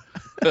show.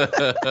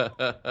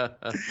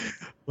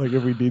 Like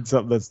if we need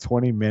something that's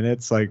 20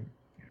 minutes, like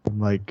I'm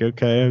like,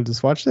 okay, I'll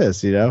just watch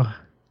this, Damn.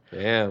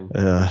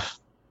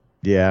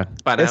 Yeah.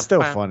 It's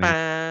still funny.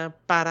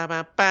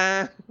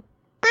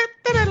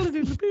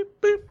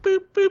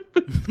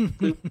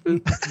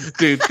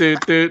 Dude.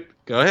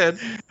 Go ahead.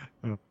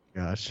 Oh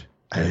gosh.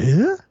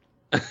 Yeah.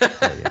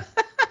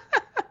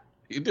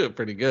 You do it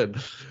pretty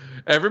good.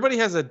 Everybody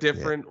has a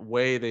different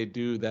way they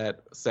do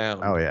that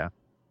sound. Oh yeah.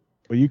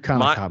 Well, you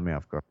kind of caught me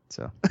off guard.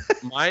 So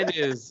mine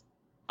is,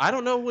 I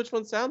don't know which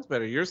one sounds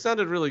better. Yours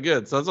sounded really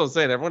good. So that's what I'm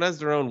saying. Everyone has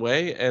their own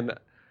way, and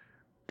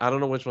I don't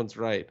know which one's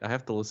right. I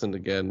have to listen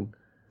again.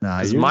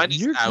 Nah,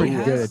 you're pretty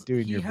good at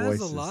doing your voices. He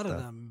has a lot of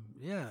them.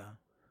 Yeah.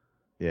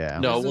 Yeah.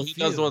 No, well, he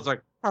does the ones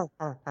like.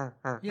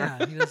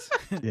 Yeah, he does.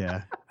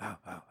 Yeah.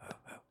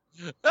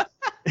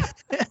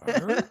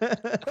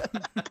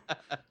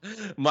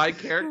 My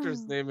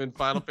character's name in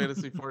Final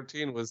Fantasy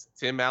XIV was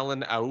Tim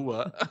Allen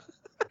Aua.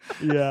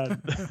 Yeah,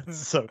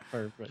 that's so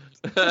perfect.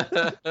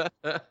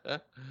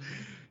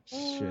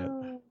 Shit.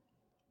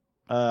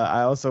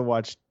 I also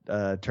watched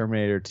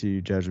Terminator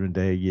 2 Judgment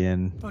Day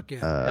again. Fuck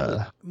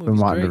yeah. Been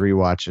wanting to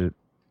rewatch it.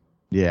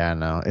 Yeah, I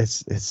know.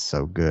 It's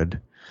so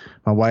good.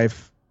 My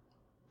wife,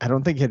 I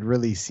don't think had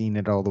really seen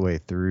it all the way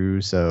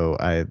through, so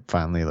I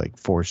finally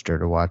forced her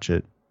to watch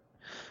it.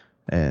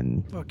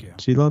 And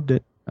she loved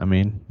it. I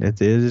mean,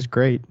 it is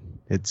great.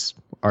 It's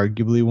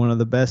arguably one of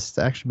the best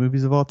action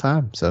movies of all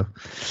time. So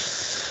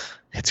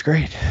it's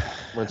great.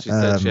 When she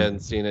said she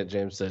hadn't seen it,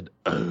 James said,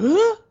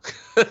 Hell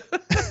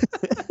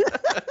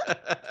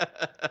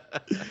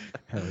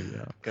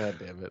yeah. God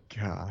damn it.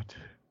 God.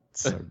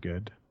 It's so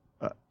good.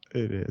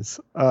 It is.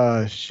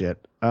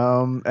 Shit.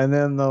 And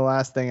then the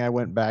last thing I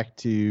went back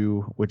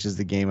to, which is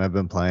the game I've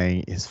been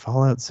playing, is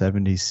Fallout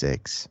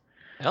 76.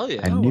 Hell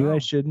yeah. I knew I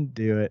shouldn't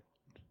do it.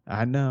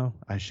 I know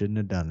I shouldn't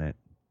have done it,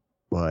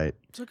 but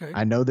it's okay.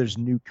 I know there's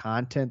new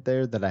content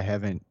there that I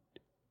haven't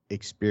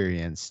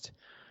experienced.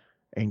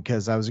 And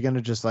because I was going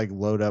to just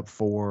load up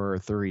 4 or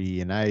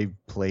 3, and I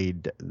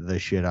played the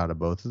shit out of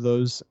both of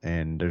those,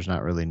 and there's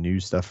not really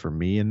new stuff for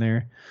me in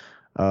there.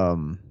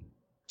 So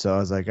I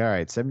was like, all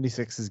right,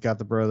 76 has got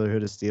the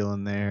Brotherhood of Steel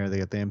in there. They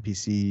got the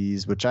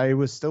NPCs, which I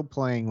was still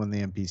playing when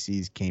the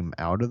NPCs came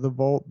out of the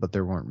vault, but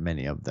there weren't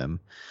many of them.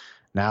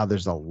 Now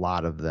there's a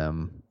lot of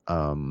them.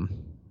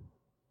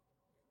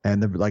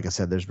 And like I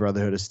said, there's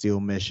Brotherhood of Steel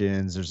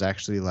missions. There's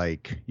actually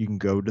you can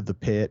go to the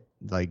pit.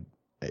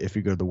 If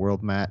you go to the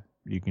world map,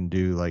 you can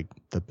do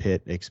the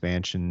pit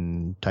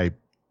expansion type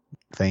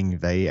thing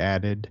they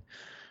added.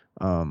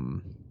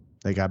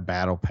 They got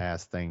battle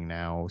pass thing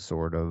now,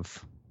 sort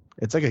of.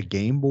 It's like a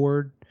game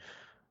board,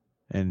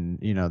 and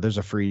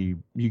there's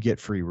you get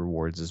free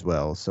rewards as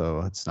well. So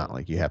it's not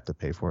like you have to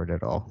pay for it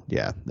at all.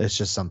 Yeah, it's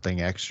just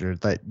something extra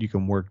that you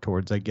can work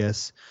towards, I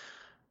guess.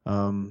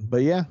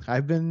 But yeah,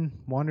 I've been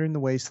wandering the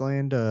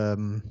wasteland.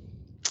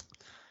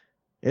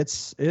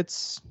 It's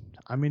as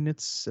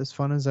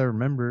fun as I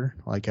remember.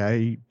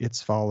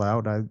 It's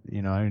Fallout. I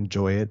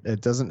enjoy it.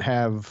 It doesn't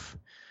have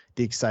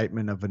the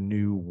excitement of a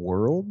new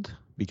world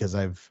because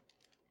I've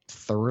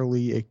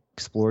thoroughly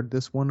explored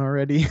this one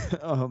already.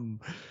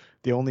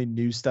 The only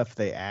new stuff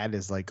they add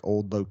is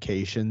old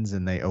locations,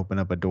 and they open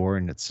up a door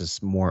and it's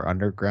just more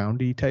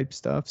undergroundy type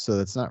stuff. So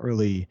it's not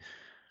really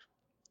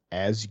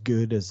as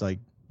good as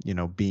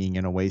being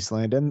in a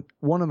wasteland. And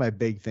one of my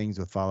big things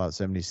with Fallout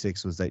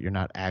 76 was that you're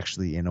not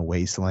actually in a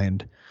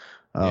wasteland.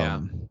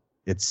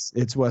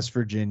 It's West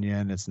Virginia,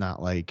 and it's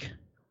not like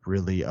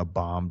really a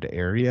bombed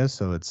area,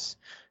 so it's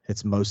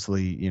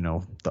mostly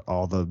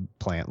all the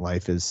plant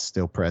life is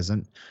still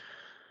present.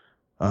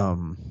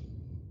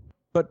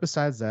 But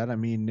besides that, I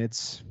mean,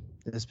 it's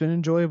been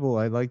enjoyable.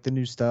 I like the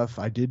new stuff.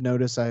 I did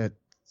notice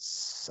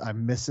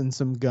I'm missing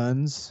some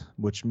guns,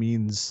 which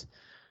means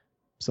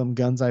some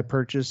guns I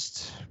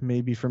purchased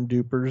maybe from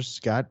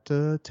dupers got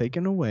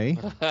taken away,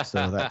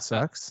 so that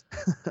sucks.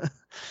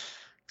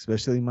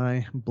 Especially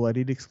my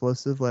bloodied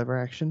explosive lever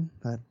action.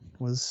 That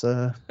was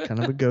kind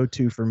of a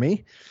go-to for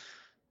me.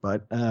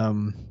 But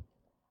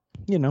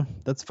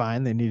that's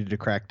fine. They needed to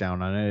crack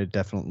down on it. It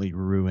definitely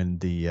ruined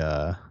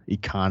the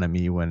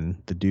economy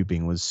when the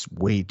duping was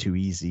way too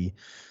easy,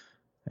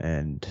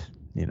 and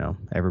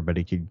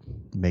everybody could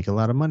make a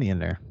lot of money in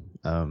there.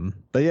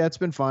 But yeah, it's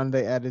been fun.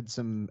 They added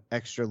some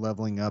extra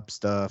leveling up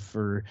stuff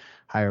for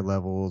higher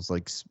levels,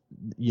 like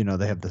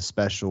they have the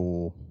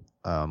special.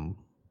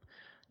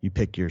 You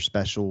pick your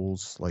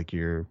specials, like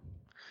your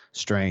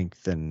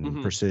strength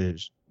and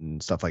precision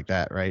and stuff like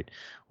that, right?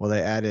 Well,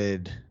 they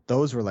added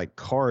those were like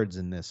cards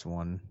in this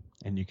one,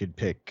 and you could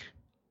pick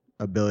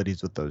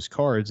abilities with those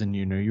cards, and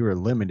you were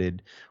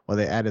limited. Well,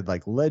 they added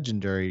like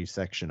legendary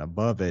section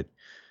above it,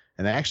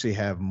 and they actually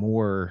have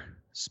more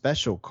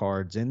special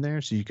cards in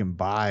there, so you can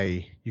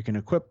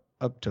equip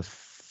up to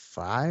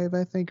 5,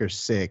 I think, or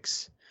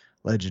 6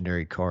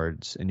 legendary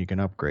cards, and you can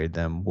upgrade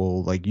them.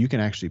 Well, like you can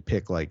actually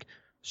pick like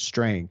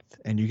strength,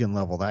 and you can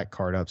level that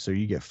card up, so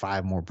you get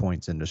 5 more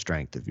points into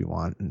strength if you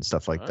want, and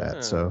stuff like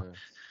that. So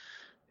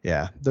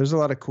yeah, there's a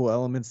lot of cool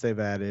elements they've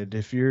added.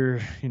 If you're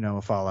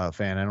a Fallout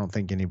fan, I don't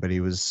think anybody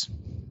was.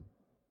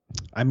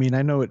 I mean,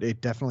 I know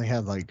it definitely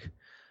had like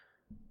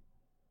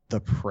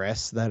the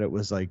press that it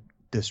was like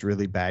this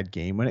really bad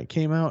game when it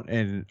came out,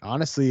 and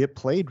honestly it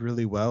played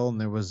really well, and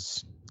there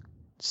was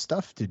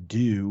stuff to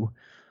do.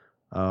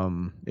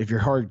 If you're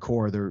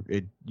hardcore,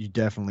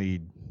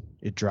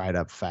 it dried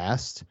up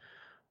fast.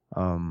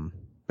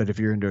 But if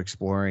you're into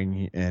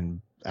exploring and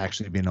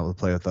actually being able to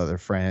play with other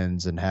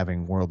friends and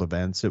having world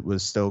events, it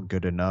was still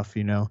good enough,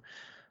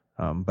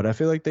 But I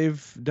feel like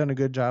they've done a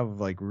good job of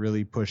like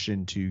really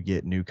pushing to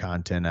get new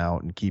content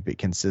out and keep it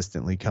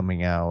consistently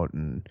coming out.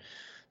 And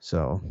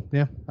so,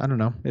 yeah, I don't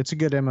know. It's a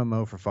good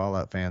MMO for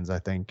Fallout fans, I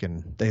think.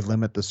 And they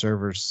limit the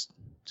servers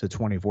to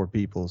 24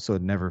 people, so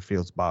it never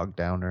feels bogged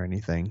down or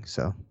anything.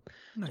 So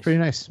It's pretty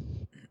nice.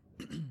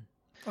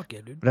 Fuck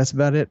yeah, dude. But that's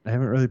about it. I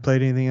haven't really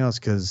played anything else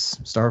because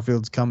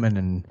Starfield's coming,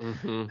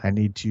 and I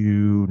need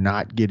to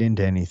not get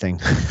into anything.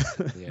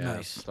 Yeah,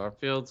 nice.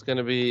 Starfield's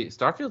gonna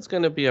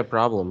be a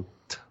problem,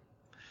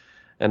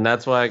 and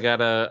that's why I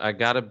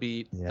gotta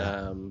beat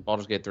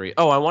Baldur's Gate 3.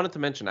 Oh, I wanted to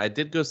mention I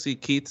did go see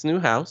Keith's new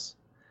house.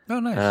 Oh,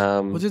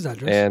 nice. What's his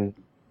address? And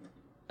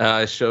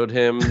I showed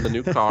him the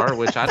new car,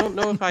 which I don't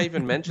know if I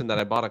even mentioned that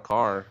I bought a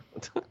car.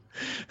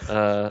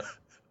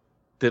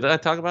 Did I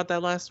talk about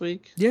that last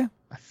week? Yeah.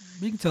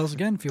 You can tell us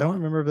again if you want.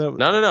 Don't remember that.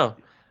 No.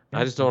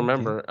 I just don't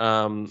remember.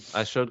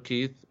 I showed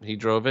Keith. He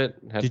drove it.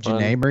 Did you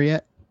name her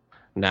yet?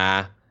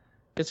 Nah.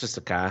 It's just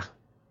a car.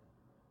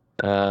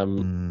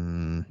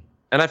 And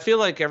I feel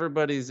like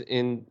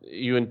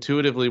you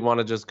intuitively want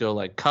to just go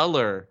like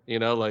color,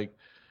 like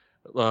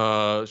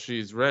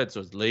she's red, so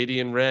it's Lady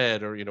in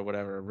Red, or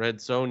whatever, Red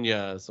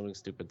Sonja, something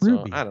stupid.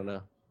 Ruby. So I don't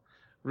know.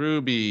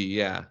 Ruby,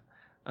 yeah.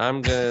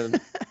 I'm gonna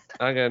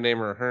name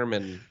her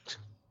Herman.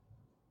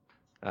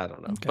 I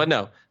don't know. Okay. But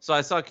no. So I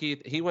saw Keith.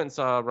 He went and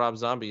saw Rob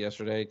Zombie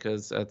yesterday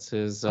because that's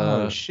his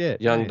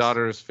young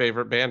daughter's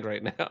favorite band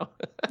right now.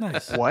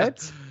 Nice.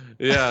 What?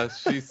 Yeah,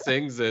 she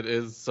sings it.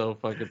 Is so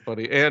fucking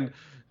funny. And,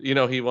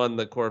 he won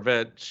the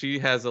Corvette. She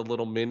has a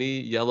little mini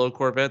yellow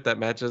Corvette that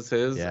matches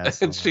his. Yeah,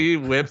 and she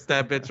whips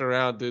that bitch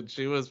around, dude.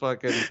 She was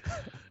fucking...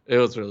 It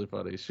was really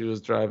funny. She was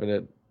driving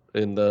it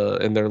in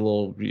their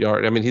little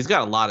yard. I mean, he's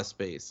got a lot of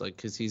space, like,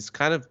 because he's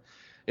kind of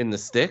in the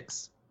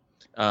sticks.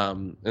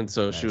 And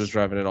so she was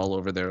driving it all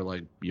over their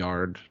like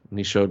yard, and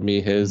he showed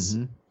me his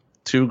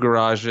 2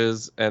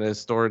 garages and his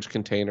storage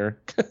container.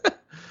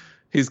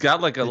 He's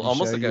got like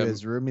almost like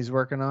his room he's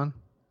working on.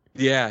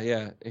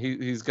 Yeah.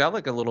 He's got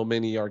like a little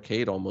mini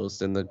arcade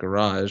almost in the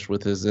garage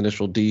with his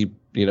Initial D,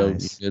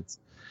 units.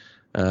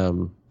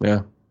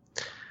 Yeah.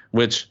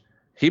 Which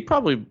he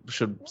probably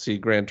should see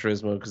Gran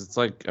Turismo, because it's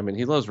like, I mean,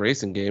 he loves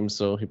racing games,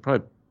 so he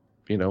probably,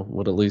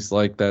 would at least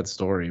like that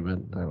story, but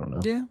I don't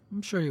know. Yeah,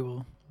 I'm sure he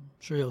will.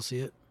 Sure you'll see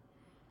it.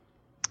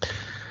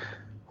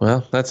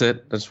 Well, that's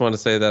it. I just wanted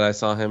to say that I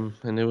saw him,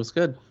 and it was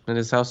good, and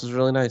his house is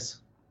really nice.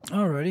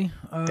 Alrighty.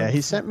 Yeah, he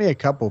sent me a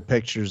couple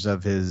pictures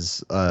of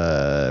his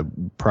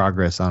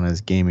progress on his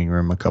gaming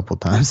room a couple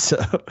times.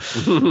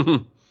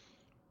 So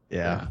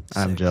yeah,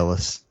 I'm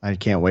jealous. I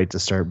can't wait to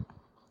start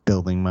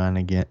building mine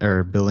again,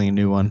 or building a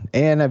new one.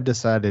 And I've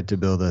decided to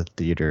build a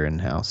theater in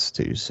house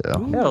too. So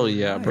hell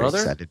yeah, brother!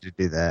 I'm excited to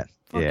do that.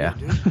 Fuck yeah.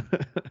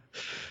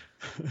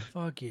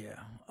 Fuck yeah.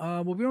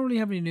 Well, we don't really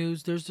have any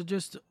news. There's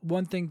just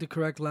one thing to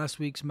correct. Last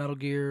week's Metal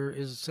Gear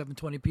is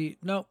 720p.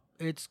 No,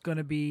 it's going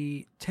to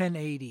be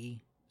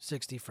 1080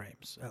 60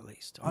 frames at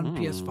least on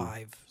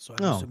PS5. So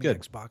I'm assuming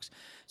good. Xbox.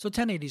 So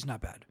 1080 is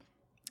not bad.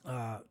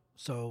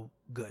 So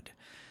good.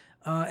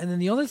 And then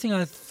the other thing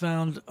I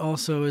found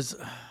also is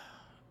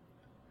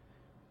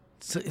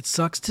it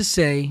sucks to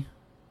say.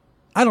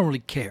 I don't really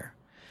care.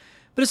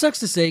 But it sucks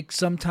to say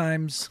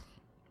sometimes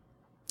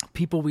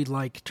people we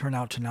like turn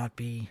out to not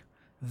be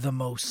the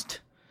most,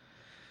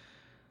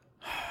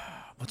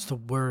 what's the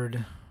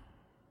word?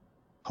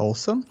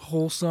 Wholesome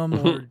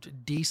Or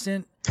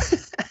decent.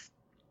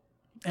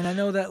 And I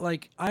know that,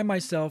 like, I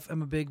myself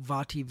am a big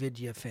Vati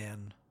Vidya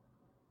fan.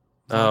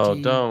 Oh,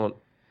 don't.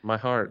 My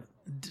heart.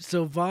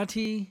 So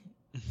Vati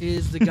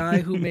is the guy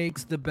who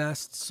makes the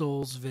best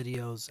Souls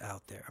videos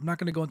out there. I'm not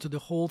going to go into the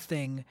whole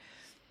thing,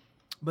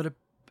 but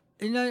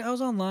I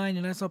was online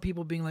and I saw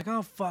people being like,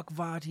 oh, fuck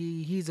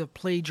Vati, he's a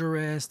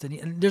plagiarist.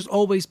 And there's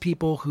always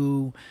people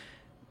who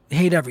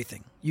hate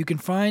everything. You can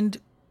find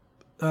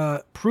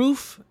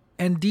proof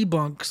and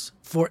debunks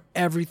for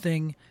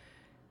everything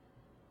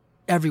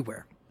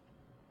everywhere.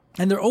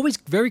 And they're always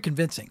very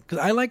convincing, because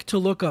I like to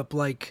look up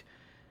like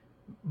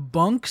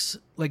bunks,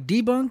 like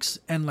debunks,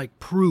 and like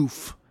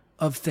proof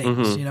of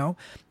things, you know?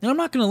 And I'm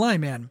not going to lie,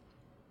 man.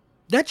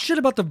 That shit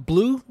about the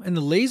blue and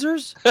the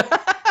lasers,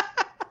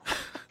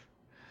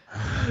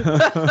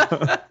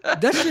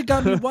 that shit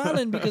got me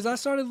wilding, because I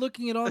started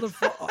looking at all the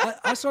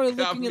I started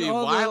looking at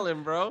all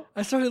wilding, bro.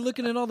 I started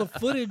looking at all the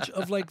footage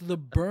of like the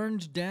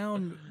burned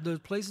down, the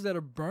places that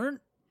are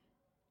burnt,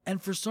 and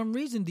for some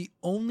reason the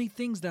only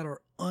things that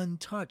are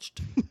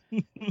untouched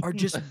are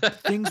just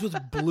things with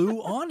blue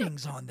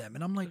awnings on them.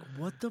 And I'm like,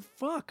 what the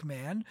fuck,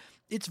 man?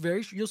 It's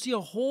you'll see a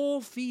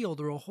whole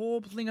field or a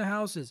whole thing of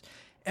houses.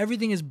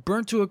 Everything is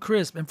burnt to a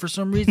crisp. And for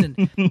some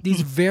reason,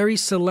 these very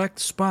select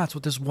spots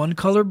with this one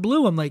color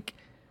blue, I'm like,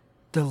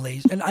 the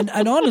laser. And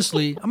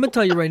honestly, I'm going to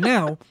tell you right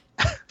now,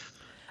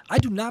 I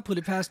do not put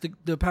it past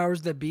the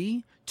powers that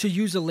be to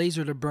use a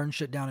laser to burn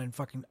shit down and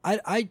fucking...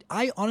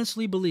 I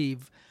honestly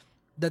believe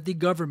that the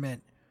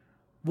government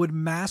would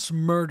mass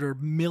murder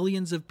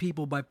millions of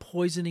people by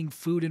poisoning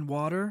food and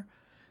water.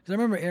 Because I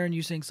remember, Aaron,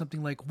 you saying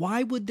something like,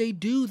 why would they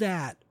do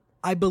that?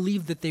 I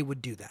believe that they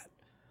would do that.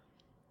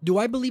 Do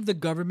I believe the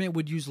government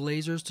would use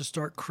lasers to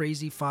start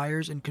crazy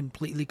fires in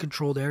completely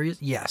controlled areas?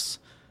 Yes.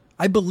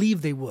 I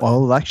believe they would. Well,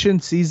 election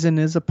season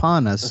is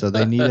upon us, so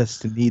they need us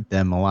to need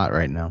them a lot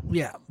right now.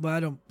 Yeah, but I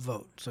don't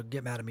vote, so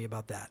get mad at me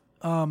about that.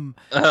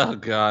 Oh,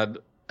 God.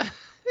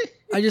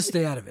 I just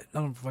stay out of it. I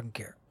don't fucking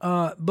care.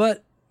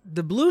 But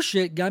the blue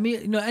shit got me,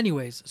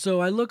 anyways.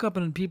 So I look up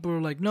and people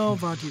are like, no,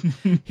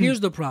 Vati.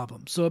 Here's the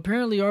problem. So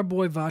apparently our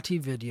boy Vati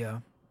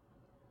Vidya,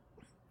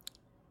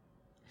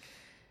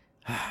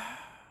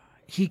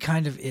 he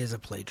kind of is a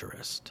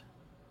plagiarist.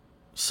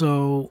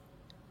 So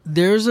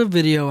there's a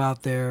video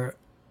out there.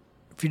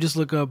 If you just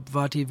look up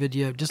Vati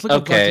Vidya, just look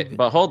up Vati Vidya.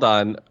 But hold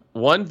on.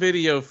 One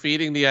video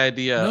feeding the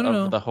idea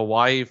of the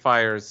Hawaii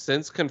fires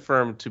since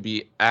confirmed to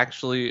be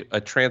actually a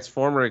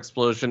transformer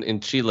explosion in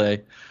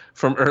Chile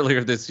from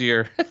earlier this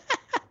year.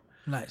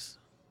 Nice.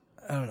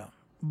 I don't know.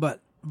 But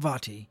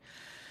Vati.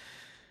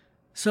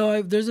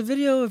 So there's a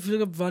video, if you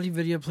look up Vati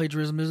Vidya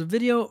plagiarism, there's a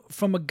video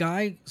from a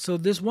guy. So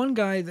this one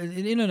guy,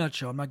 in a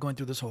nutshell, I'm not going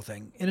through this whole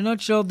thing. In a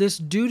nutshell, this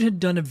dude had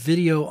done a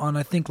video on,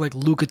 I think, like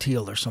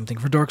Lucatiel or something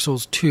for Dark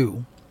Souls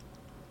 2.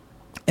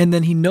 And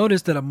then he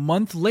noticed that a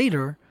month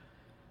later,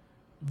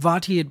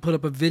 Vati had put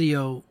up a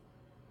video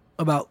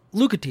about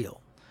Lucatiel.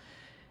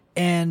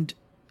 And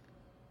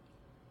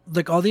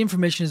like all the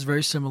information is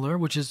very similar,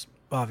 which is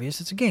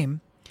obvious. It's a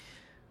game.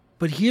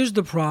 But here's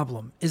the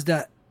problem, is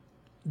that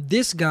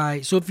this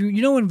guy, so if you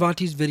know in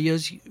Vati's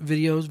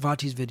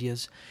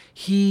videos,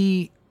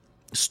 he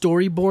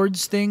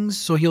storyboards things.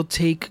 So he'll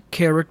take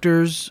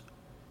characters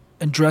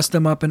and dress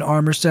them up in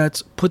armor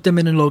sets, put them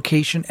in a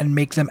location, and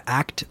make them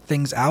act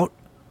things out.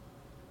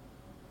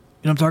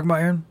 You know what I'm talking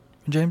about, Aaron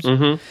and James?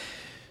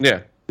 Mm-hmm.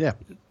 Yeah. Yeah.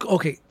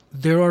 Okay,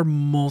 there are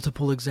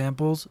multiple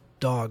examples.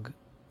 Dog,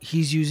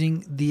 he's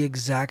using the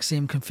exact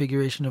same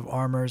configuration of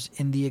armors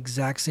in the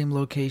exact same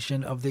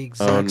location of the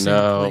exact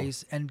same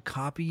place and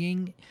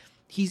copying.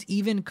 He's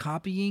even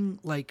copying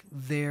like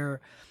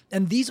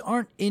and these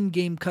aren't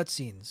in-game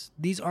cutscenes.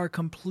 These are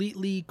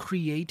completely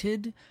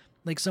created.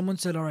 Like someone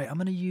said, all right, I'm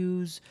going to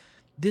use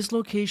this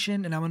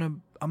location and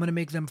I'm going to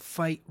make them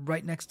fight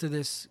right next to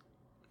this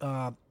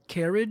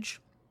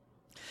carriage.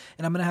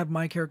 And I'm going to have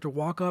my character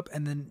walk up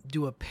and then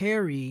do a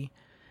parry.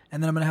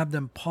 And then I'm going to have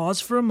them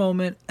pause for a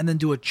moment and then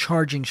do a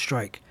charging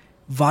strike.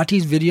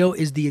 Vati's video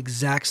is the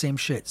exact same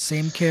shit.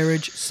 Same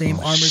carriage, same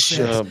armor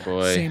sets,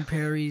 same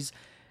parries.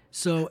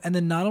 So, and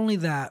then not only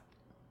that,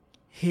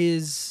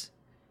 his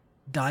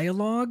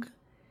dialogue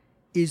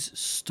is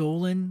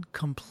stolen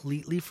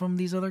completely from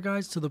these other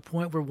guys to the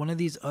point where one of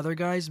these other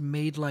guys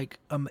made like,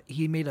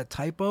 he made a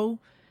typo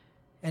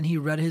and he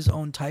read his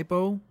own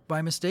typo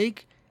by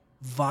mistake.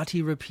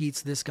 Vati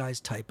repeats this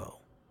guy's typo.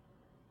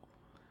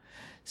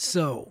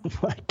 So, Oh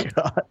my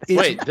God.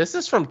 Wait, this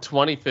is from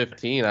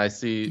 2015. I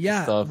see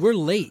stuff. We're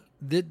late.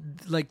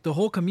 Like the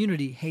whole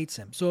community hates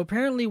him. So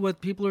apparently,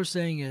 what people are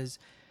saying is,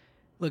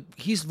 look,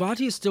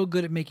 Vati is still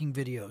good at making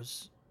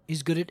videos.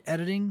 He's good at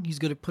editing. He's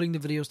good at putting the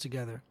videos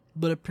together.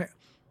 But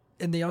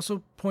and they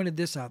also pointed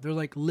this out. They're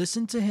like,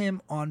 listen to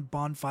him on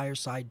Bonfire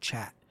Side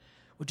Chat,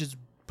 which is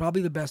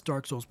probably the best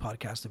Dark Souls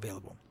podcast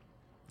available.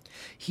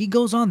 He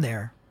goes on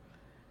there,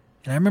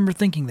 and I remember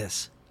thinking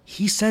this.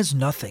 He says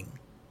nothing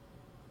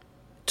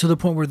to the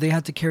point where they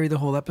had to carry the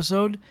whole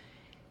episode,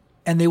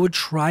 and they would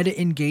try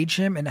to engage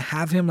him and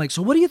have him like,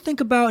 so what do you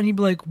think about? And he'd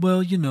be like,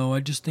 well, I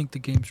just think the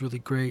game's really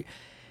great.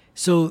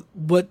 So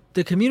what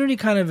the community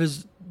kind of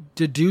is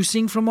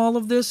deducing from all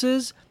of this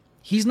is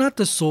he's not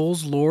the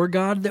Souls lore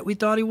god that we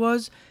thought he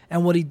was.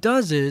 And what he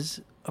does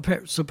is,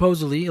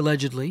 supposedly,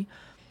 allegedly,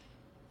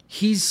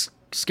 he's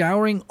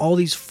scouring all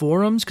these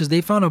forums because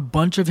they found a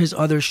bunch of his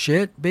other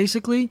shit,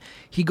 basically.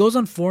 He goes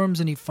on forums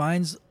and he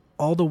finds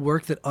all the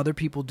work that other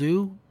people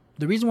do.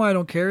 The reason why I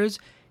don't care is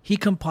he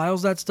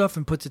compiles that stuff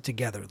and puts it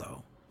together,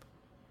 though.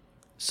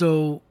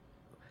 So...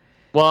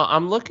 Well,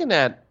 I'm looking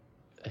at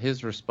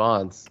his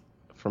response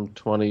from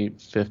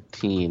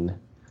 2015.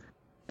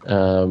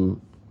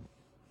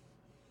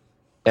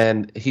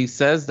 And he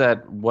says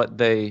that what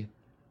they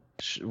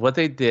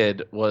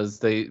did was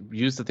they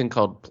used a thing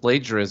called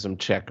plagiarism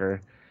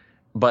checker,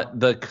 but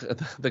the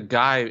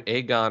guy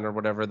Aegon or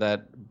whatever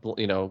that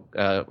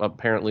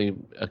apparently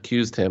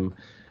accused him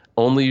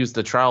only used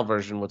the trial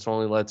version, which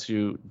only lets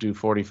you do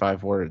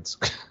 45 words.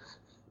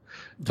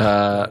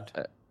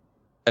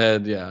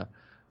 And yeah.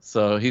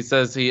 So he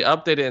says he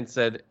updated and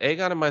said,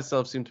 Aegon and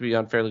myself seem to be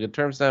on fairly good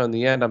terms now. In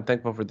the end, I'm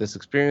thankful for this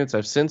experience.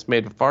 I've since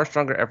made a far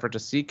stronger effort to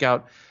seek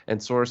out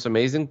and source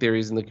amazing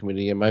theories in the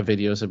community, and my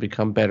videos have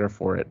become better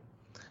for it.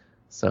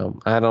 So,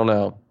 I don't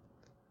know.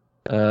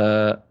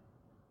 I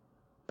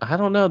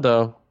don't know,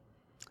 though.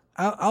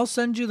 I'll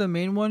send you the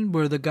main one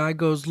where the guy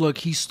goes, look,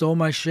 he stole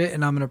my shit,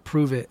 and I'm going to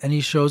prove it. And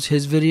he shows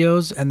his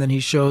videos, and then he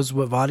shows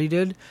what Vati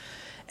did.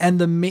 And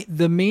the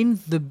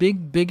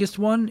biggest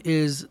one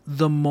is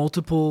the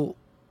multiple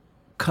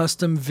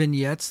custom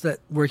vignettes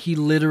where he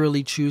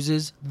literally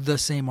chooses the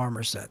same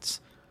armor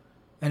sets,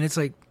 and it's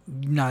like,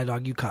 nah,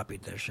 dog, you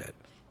copied their shit.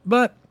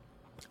 But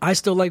I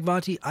still like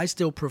Vati. I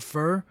still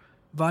prefer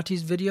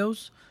Vati's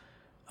videos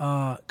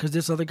because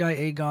this other guy,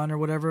 Aegon or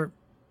whatever,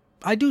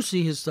 I do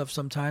see his stuff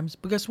sometimes.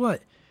 But guess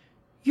what?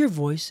 Your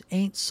voice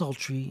ain't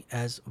sultry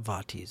as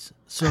Vati's,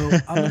 so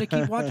I'm gonna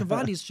keep watching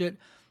Vati's shit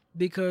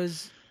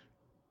because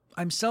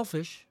I'm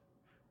selfish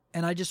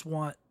and I just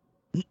want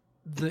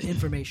the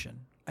information.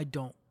 I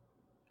don't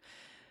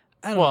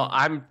Well,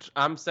 know.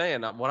 I'm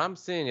saying what I'm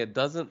seeing. It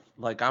doesn't,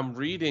 like, I'm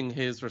reading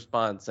his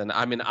response, and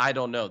I mean, I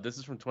don't know. This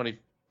is from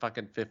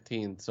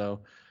 2015, so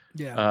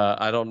yeah.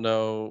 I don't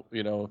know,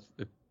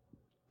 if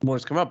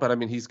more's come up, but I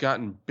mean, he's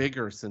gotten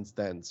bigger since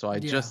then. So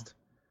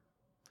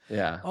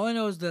yeah. All I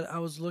know is that I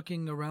was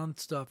looking around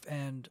stuff,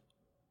 and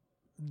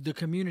the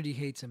community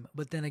hates him.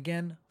 But then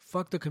again,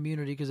 fuck the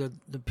community because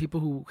the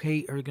people who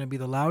hate are going to be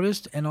the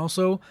loudest, and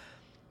also.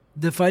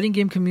 The fighting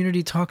game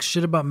community talks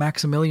shit about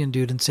Maximilian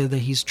Dude and say that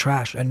he's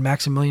trash, and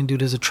Maximilian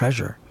Dude is a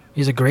treasure.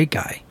 He's a great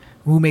guy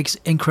who makes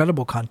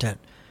incredible content,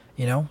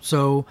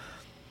 So,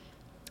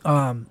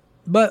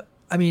 but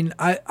I mean,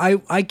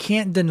 I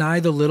can't deny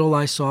the little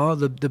I saw,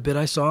 the bit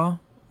I saw,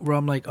 where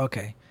I'm like,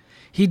 okay,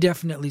 he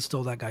definitely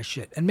stole that guy's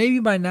shit, and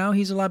maybe by now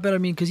he's a lot better. I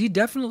mean, because he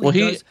definitely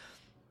does.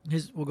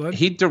 Go ahead.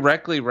 He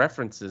directly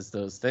references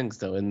those things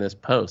though in this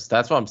post.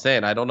 That's what I'm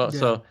saying. I don't know.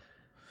 Yeah.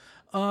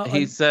 So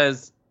he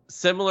says.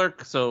 Similar,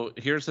 so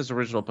here's his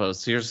original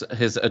post. Here's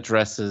his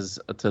addresses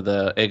to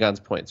the Aegon's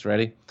points.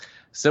 Ready?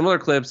 Similar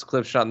clips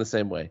shot in the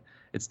same way.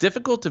 It's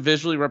difficult to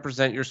visually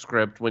represent your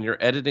script when you're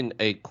editing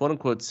a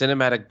quote-unquote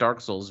cinematic Dark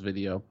Souls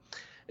video.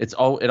 It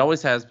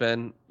always has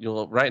been.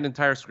 You'll write an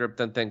entire script,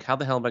 then think, how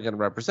the hell am I going to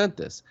represent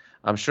this?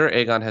 I'm sure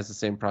Aegon has the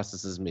same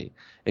process as me.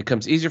 It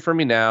comes easier for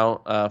me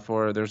now,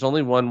 for there's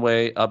only one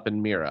way up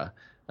in Mira.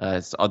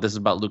 This is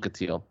about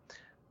Lucatiel.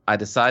 I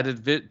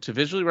decided to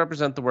visually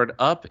represent the word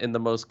up in the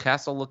most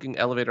castle-looking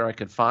elevator I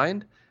could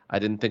find. I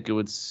didn't think it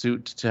would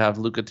suit to have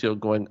Lucatiel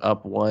going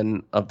up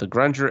one of the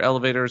Grunger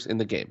elevators in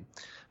the game.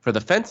 For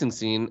the fencing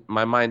scene,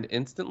 my mind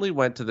instantly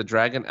went to the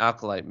Dragon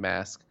Alkalite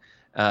mask.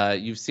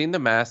 You've seen the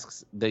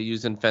masks they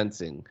use in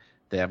fencing.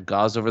 They have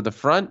gauze over the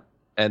front,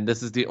 and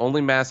this is the only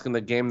mask in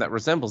the game that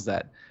resembles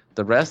that.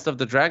 The rest of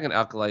the Dragon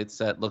Alkalite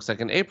set looks like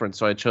an apron,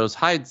 so I chose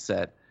Hyde's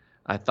set.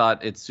 I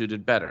thought it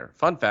suited better.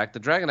 Fun fact, the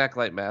Dragon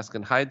Acolyte mask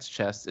in Hyde's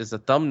chest is a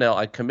thumbnail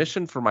I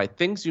commissioned for my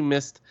Things You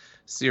Missed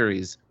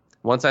series.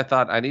 Once I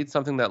thought I need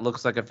something that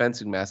looks like a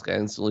fencing mask, I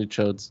instantly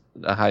chose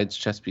Hyde's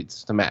chest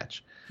piece to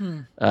match.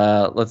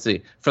 Let's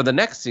see. For the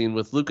next scene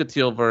with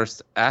Lucatiel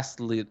versus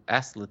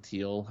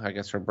Aslatiel, I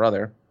guess her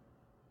brother,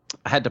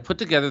 I had to put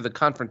together the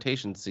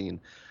confrontation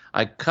scene.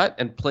 I cut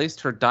and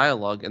placed her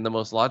dialogue in the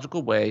most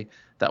logical way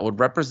that would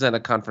represent a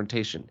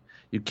confrontation.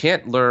 You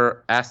can't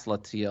lure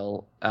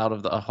Aslatiel out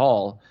of the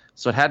hall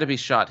so it had to be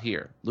shot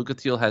here.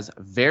 Lucatiel has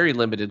very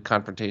limited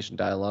confrontation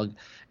dialogue,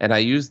 and I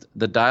used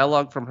the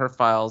dialogue from her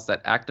files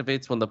that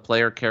activates when the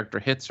player character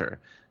hits her.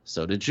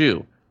 So did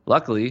you.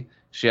 Luckily,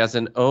 she has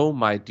an "Oh,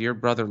 my dear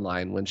brother"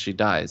 line when she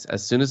dies.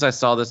 As soon as I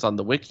saw this on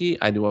the wiki,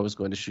 I knew I was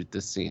going to shoot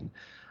this scene.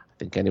 I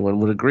think anyone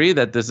would agree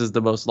that this is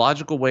the most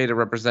logical way to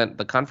represent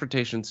the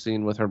confrontation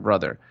scene with her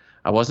brother.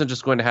 I wasn't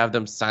just going to have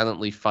them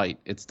silently fight.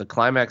 It's the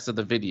climax of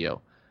the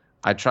video.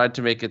 I tried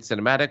to make it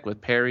cinematic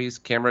with parries,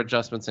 camera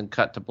adjustments, and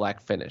cut to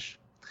black finish.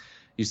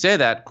 You say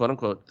that, quote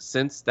unquote,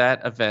 since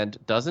that event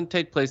doesn't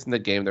take place in the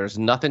game, there's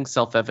nothing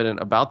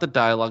self-evident about the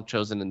dialogue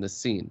chosen in this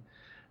scene.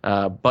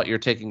 But you're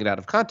taking it out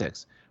of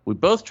context. We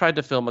both tried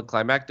to film a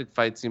climactic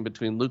fight scene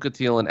between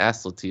Lucatiel and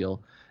Aslatiel,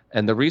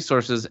 and the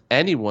resources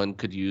anyone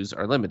could use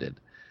are limited.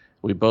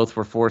 We both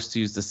were forced to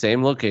use the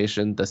same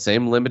location, the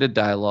same limited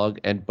dialogue,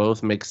 and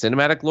both make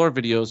cinematic lore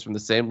videos from the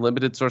same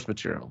limited source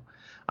material.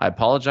 I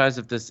apologize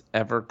if this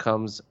ever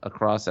comes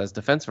across as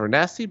defensive or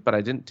nasty, but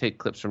I didn't take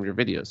clips from your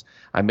videos.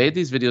 I made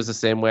these videos the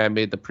same way I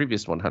made the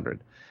previous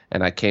 100,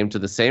 and I came to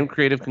the same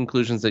creative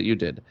conclusions that you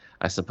did.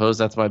 I suppose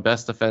that's my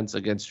best defense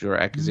against your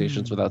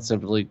accusations without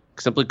simply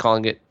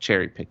calling it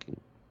cherry picking.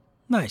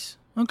 Nice.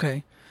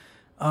 Okay.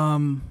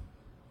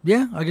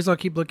 Yeah, I guess I'll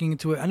keep looking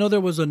into it. I know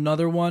there was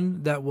another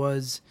one that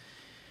was,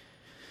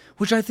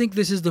 which I think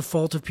this is the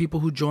fault of people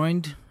who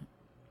joined.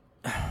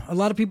 A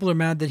lot of people are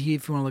mad that if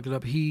you want to look it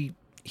up, he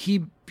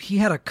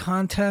had a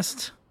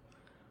contest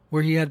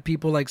where he had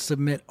people like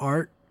submit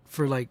art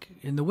for like,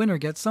 in the winner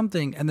gets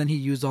something, and then he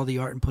used all the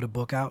art and put a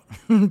book out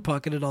and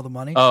pocketed all the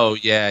money. Oh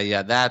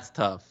yeah, that's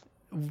tough.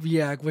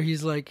 Yeah, where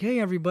he's like, hey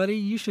everybody,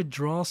 you should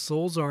draw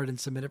Souls art and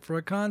submit it for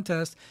a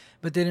contest.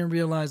 But they didn't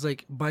realize,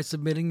 like, by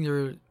submitting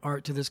your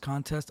art to this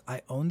contest,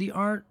 I own the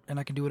art and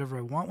I can do whatever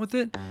I want with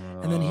it.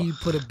 And then he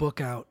put a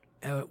book out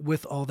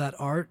with all that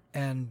art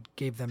and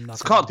gave them nothing.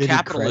 It's called Did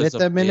capitalism. he credit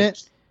them in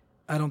it?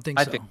 I don't think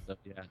so. I think so,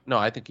 yeah. No,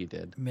 I think he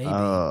did. Maybe.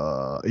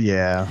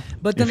 Yeah.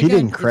 But then if he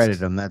again, didn't credit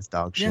them, that's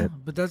dog shit. Yeah,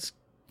 but that's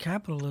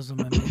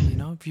capitalism. I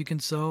mean, if you can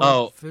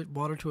sell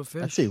water to a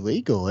fish. That's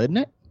illegal, isn't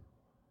it?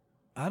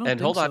 I don't think so.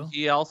 And hold on,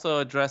 he also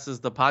addresses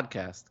the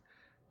podcast.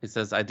 He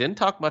says, I didn't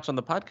talk much on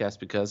the podcast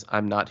because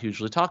I'm not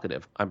hugely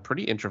talkative. I'm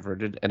pretty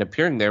introverted, and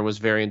appearing there was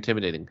very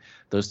intimidating.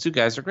 Those two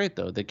guys are great,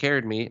 though. They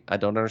carried me. I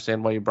don't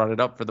understand why you brought it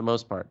up for the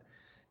most part.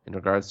 In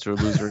regards to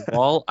Illusory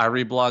Wall, I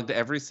reblogged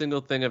every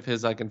single thing of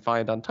his I can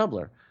find on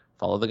Tumblr.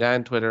 Follow the guy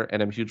on Twitter,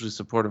 and I'm hugely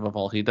supportive of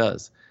all he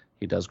does.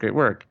 He does great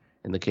work.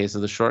 In the case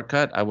of the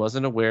shortcut, I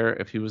wasn't aware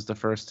if he was the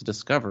first to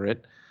discover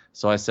it,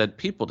 so I said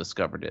people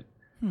discovered it.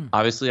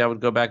 Obviously, I would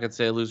go back and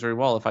say Illusory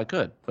Wall if I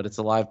could, but it's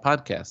a live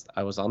podcast.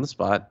 I was on the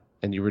spot,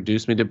 and you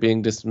reduced me to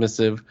being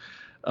dismissive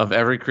of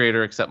every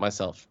creator except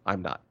myself.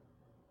 I'm not.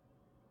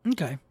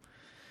 Okay.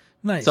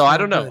 Nice. So I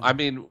don't know. I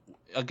mean,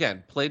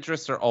 again,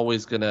 plagiarists are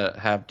always going to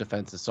have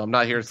defenses, so I'm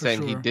not here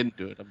saying he didn't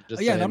do it. I'm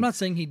just saying, I'm not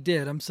saying he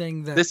did. I'm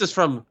saying that this is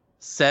from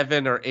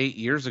 7 or 8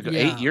 years ago.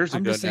 8 years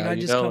I'm ago just saying, now. I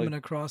just coming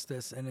across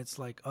this, and it's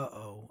like,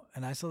 uh-oh.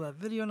 And I saw that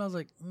video, and I was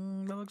like,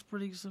 that looks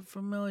pretty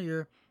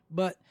familiar.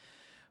 But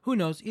who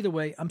knows? Either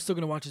way, I'm still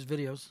going to watch his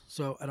videos,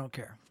 so I don't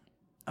care.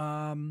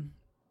 And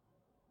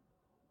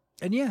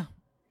yeah,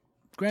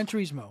 Gran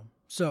Turismo.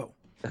 So,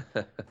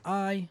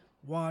 I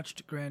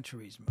watched Gran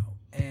Turismo,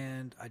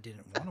 and I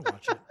didn't want to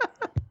watch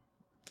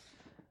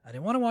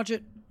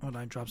it. Hold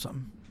on, I dropped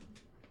something.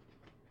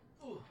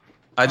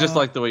 I just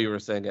like the way you were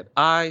saying it.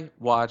 I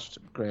watched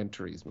Gran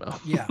Turismo.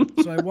 Yeah,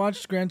 so I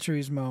watched Gran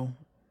Turismo,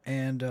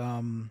 and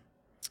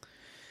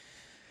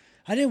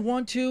I didn't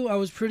want to. I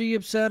was pretty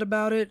upset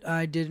about it.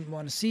 I didn't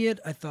want to see it.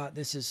 I thought,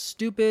 this is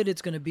stupid.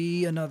 It's going to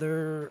be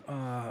another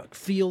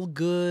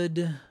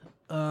feel-good,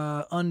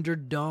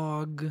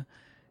 underdog,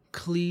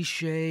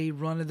 cliche,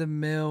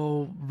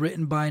 run-of-the-mill,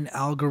 written by an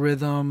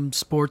algorithm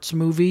sports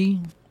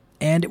movie.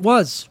 And it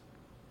was.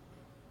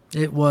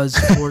 It was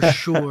for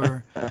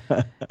sure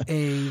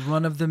a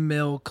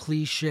run-of-the-mill,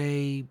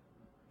 cliche,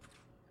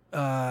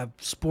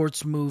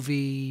 sports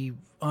movie,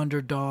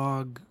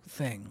 underdog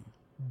thing.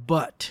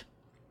 But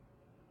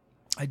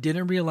I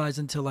didn't realize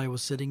until I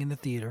was sitting in the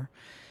theater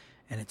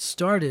and it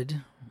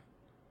started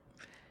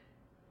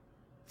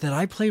that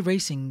I play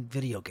racing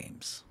video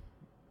games.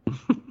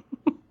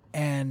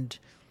 And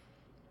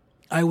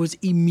I was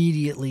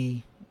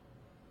immediately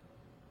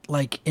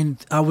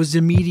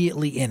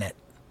in it.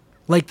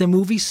 Like, the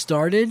movie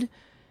started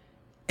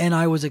and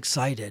I was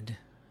excited.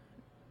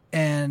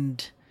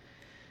 And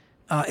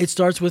it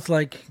starts with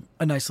like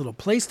a nice little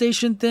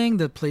PlayStation thing,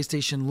 the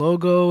PlayStation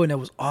logo, and it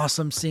was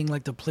awesome seeing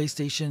like the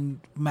PlayStation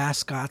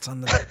mascots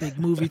on the big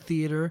movie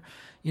theater.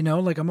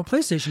 Like, I'm a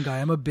PlayStation guy.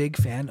 I'm a big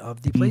fan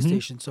of the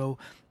PlayStation. So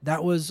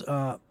that was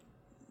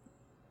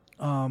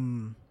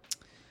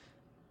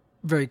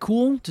very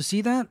cool to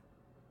see that.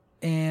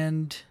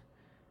 And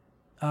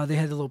they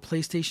had the little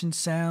PlayStation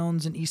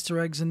sounds and Easter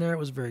eggs in there. It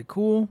was very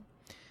cool.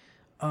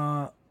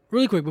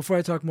 Really quick, before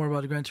I talk more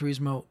about Gran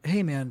Turismo,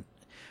 hey man,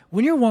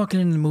 when you're walking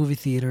in the movie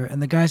theater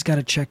and the guy's got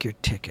to check your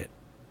ticket,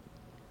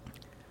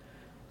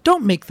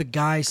 don't make the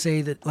guy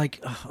say that,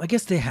 like, I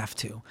guess they have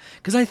to.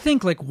 Because I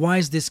think, like, why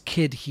is this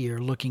kid here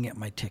looking at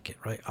my ticket,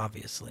 right?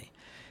 Obviously.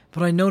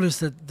 But I noticed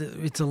that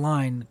it's a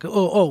line.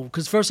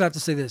 Because first I have to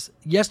say this.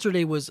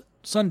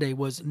 Sunday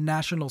was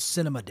National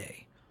Cinema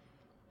Day.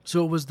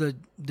 So it was the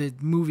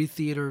movie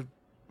theater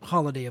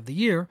holiday of the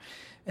year,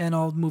 and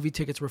all movie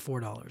tickets were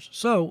 $4.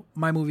 So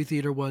my movie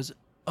theater was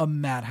a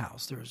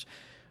madhouse. There's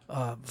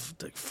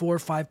 4 or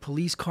 5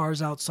 police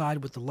cars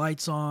outside with the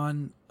lights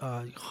on,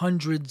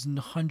 hundreds and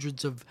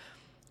hundreds of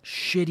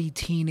shitty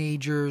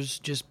teenagers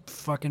just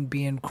fucking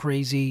being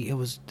crazy. It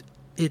was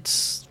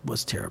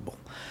terrible.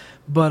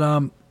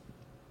 But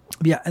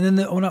yeah, and then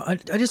I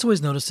just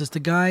always noticed this. The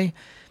guy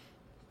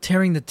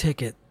tearing the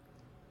ticket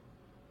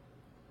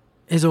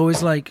is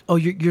always like, "Oh,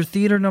 your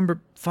theater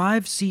number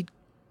 5, seat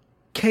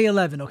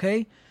K11,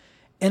 okay?"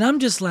 And I'm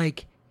just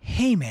like,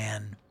 "Hey,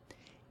 man,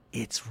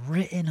 it's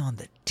written on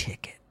the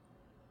ticket.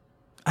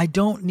 I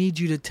don't need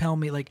you to tell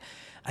me,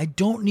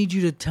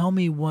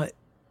 what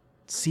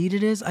seat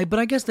it is." But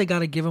I guess they got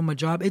to give him a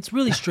job. It's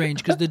really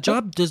strange because the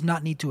job does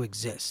not need to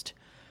exist.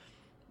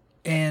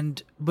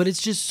 But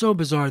it's just so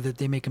bizarre that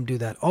they make him do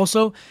that.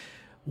 Also,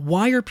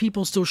 why are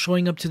people still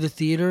showing up to the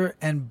theater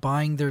and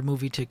buying their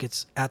movie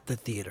tickets at the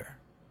theater?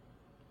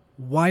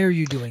 Why are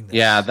you doing this?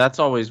 Yeah, that's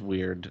always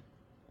weird.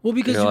 Well,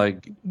 because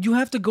you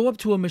have to go up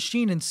to a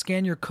machine and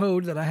scan your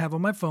code that I have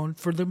on my phone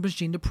for the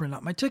machine to print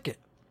out my ticket.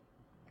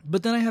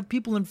 But then I have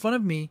people in front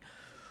of me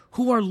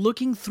who are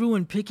looking through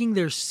and picking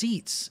their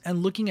seats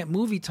and looking at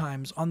movie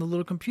times on the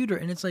little computer.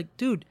 And it's like,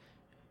 dude,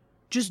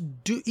 just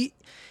do...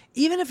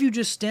 Even if you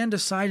just stand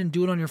aside and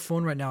do it on your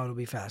phone right now, it'll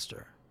be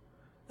faster.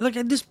 Like,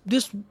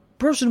 this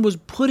person was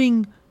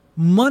putting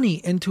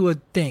money into a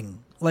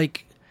thing.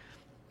 Like,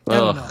 I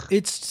don't know.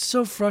 It's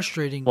so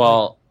frustrating.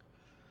 Well,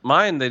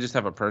 mine, they just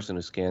have a person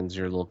who scans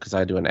your little... Because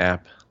I do an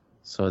app,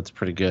 so it's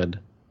pretty good.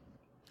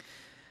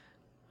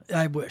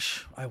 I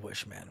wish,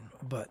 man.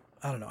 But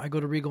I don't know. I go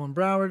to Regal and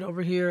Broward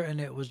over here, and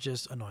it was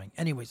just annoying.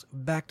 Anyways,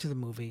 back to the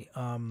movie.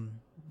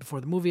 Before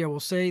the movie, I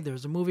will say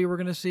there's a movie we're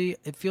going to see.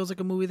 It feels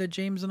like a movie that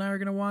James and I are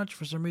going to watch.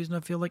 For some reason,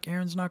 I feel like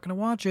Aaron's not going to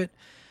watch it.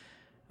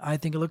 I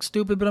think it looks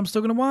stupid, but I'm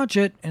still going to watch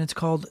it. And it's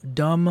called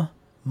Dumb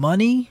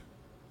Money.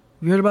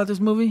 Have you heard about this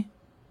movie?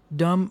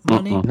 Dumb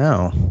Money?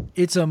 No.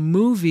 It's a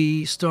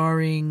movie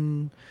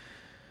starring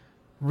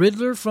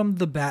Riddler from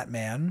The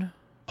Batman.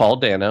 Paul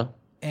Dano.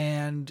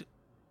 And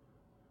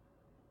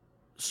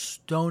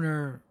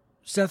Stoner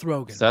Seth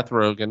Rogen. Seth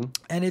Rogen.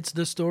 And it's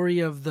the story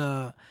of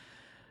the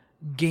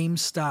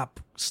GameStop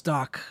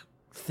stock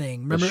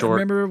thing.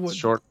 Remember what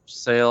short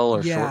sale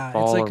or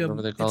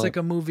shortfall? It's like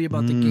a movie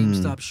about the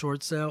GameStop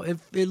short sale.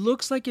 It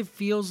looks like it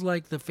feels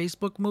like the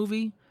Facebook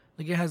movie.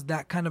 Like it has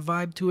that kind of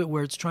vibe to it,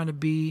 where it's trying to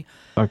be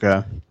like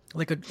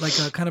a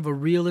kind of a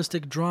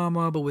realistic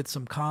drama, but with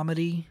some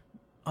comedy.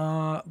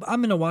 I'm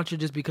gonna watch it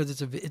just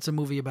because it's a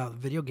movie about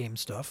video game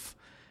stuff.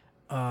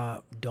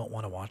 Don't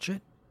want to watch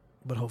it,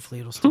 but hopefully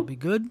it'll still be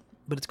good.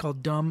 But it's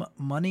called Dumb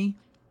Money.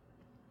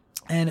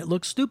 And it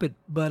looks stupid,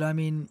 but I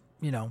mean,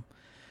 we do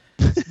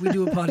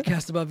a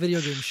podcast about video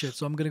game shit,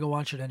 so I'm going to go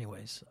watch it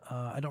anyways.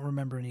 I don't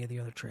remember any of the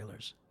other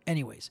trailers.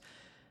 Anyways,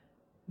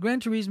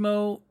 Gran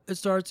Turismo, it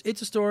starts.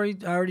 It's a story.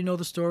 I already know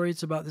the story.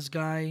 It's about this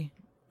guy,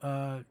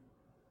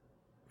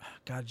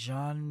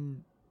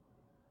 John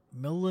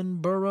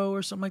Millenborough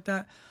or something like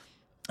that.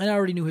 And I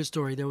already knew his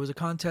story. There was a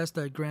contest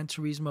that Gran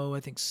Turismo,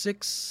 I think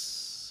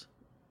 6,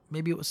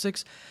 maybe it was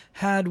 6,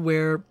 had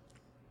where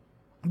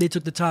they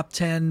took the top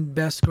 10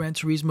 best Gran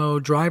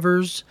Turismo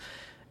drivers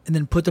and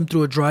then put them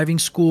through a driving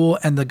school,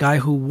 and the guy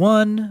who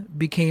won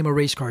became a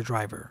race car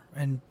driver.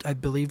 And I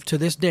believe to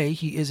this day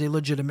he is a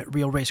legitimate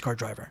real race car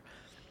driver.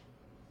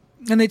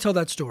 And they tell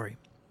that story.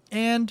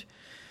 And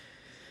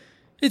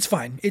it's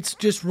fine. It's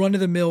just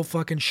run-of-the-mill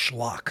fucking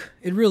schlock.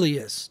 It really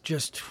is.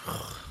 Just,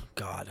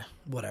 God,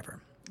 whatever.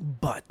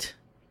 But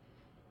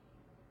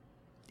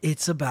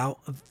it's about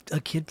a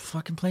kid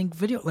fucking playing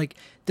video. Like,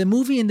 the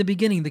movie in the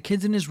beginning, the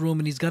kid's in his room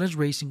and he's got his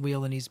racing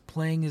wheel and he's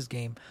playing his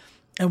game.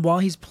 And while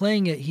he's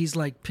playing it, he's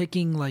like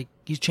picking, like,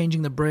 he's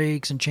changing the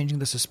brakes and changing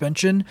the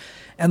suspension.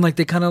 And like,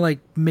 they kind of like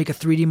make a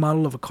 3D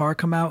model of a car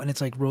come out and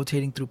it's like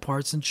rotating through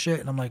parts and shit.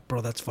 And I'm like,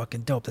 bro, that's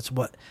fucking dope. That's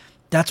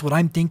what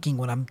I'm thinking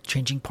when I'm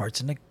changing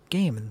parts in a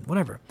game and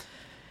whatever.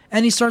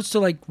 And he starts to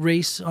like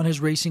race on his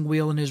racing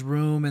wheel in his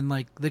room, and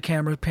like the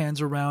camera pans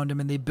around him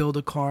and they build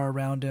a car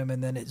around him,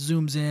 and then it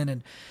zooms in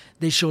and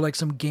they show like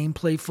some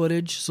gameplay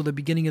footage. So the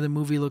beginning of the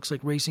movie looks like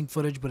racing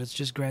footage, but it's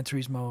just Gran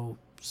Turismo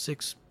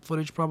 6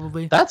 footage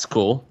probably. That's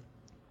cool.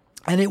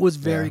 And it was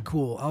very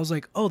cool. I was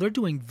like, oh, they're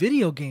doing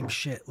video game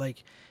shit.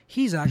 Like,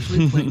 he's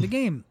actually playing the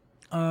game.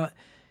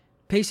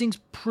 Pacing's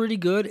pretty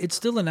good. It's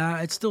still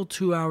it's still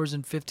 2 hours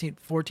and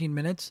 14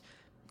 minutes.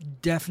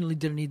 Definitely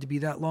didn't need to be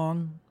that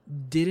long.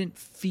 Didn't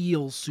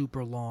feel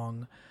super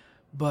long,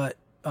 but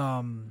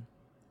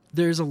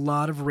there's a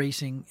lot of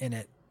racing in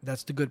it.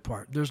 That's the good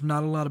part. There's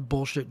not a lot of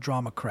bullshit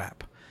drama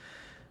crap,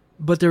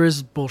 but there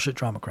is bullshit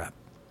drama crap.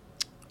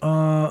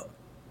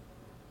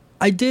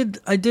 I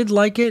did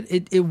like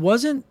it. It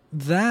wasn't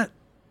that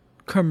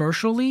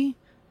commercially.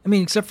 I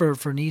mean, except for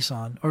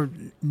Nissan or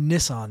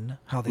Nissan,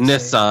 how they say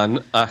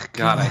Nissan.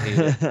 God, I hate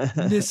it.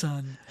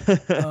 Nissan.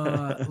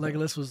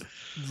 Legolas was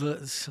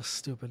so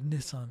stupid.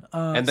 Nissan.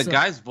 And the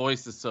guy's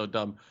voice is so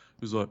dumb.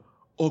 He's like,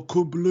 I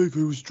couldn't believe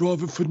he was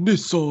driving for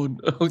Nissan.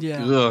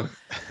 Yeah.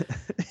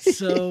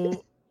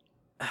 So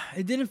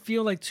it didn't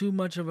feel like too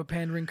much of a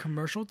pandering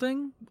commercial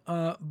thing,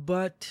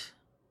 but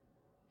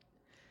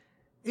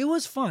it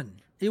was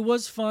fun. It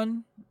was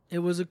fun. It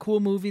was a cool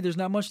movie. There's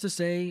not much to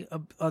say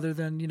other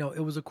than,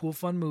 it was a cool,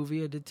 fun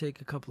movie. I did take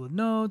a couple of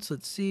notes.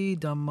 Let's see.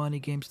 Dumb Money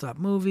GameStop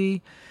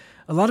movie.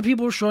 A lot of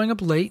people were showing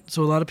up late,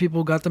 so a lot of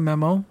people got the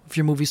memo. If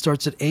your movie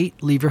starts at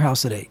 8, leave your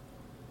house at 8.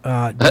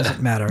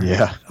 Doesn't matter.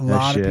 Yeah. A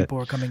lot of people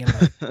were coming in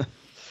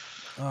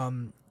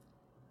late.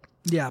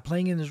 Yeah,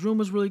 playing in his room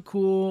was really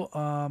cool.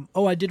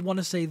 I did want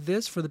to say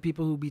this for the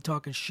people who be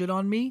talking shit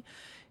on me.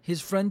 His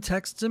friend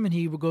texts him and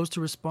he goes to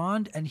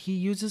respond and he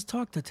uses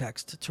talk to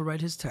text to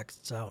write his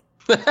texts out.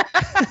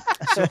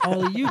 So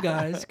all of you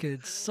guys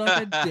could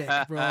suck a dick,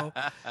 bro.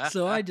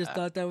 So I just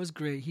thought that was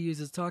great. He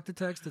uses talk to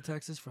text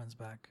his friends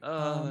back.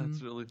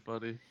 That's really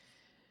funny.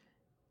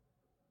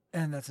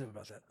 And that's it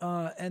about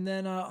that. And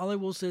then all I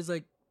will say is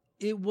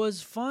it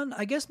was fun.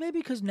 I guess maybe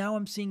because now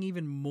I'm seeing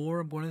even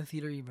more. I'm going to the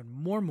theater even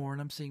more, and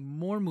I'm seeing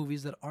more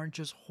movies that aren't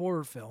just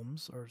horror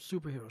films or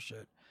superhero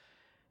shit.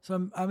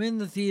 So I'm in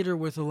the theater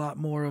with a lot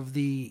more of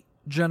the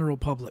general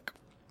public.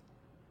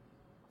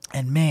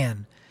 And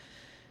man,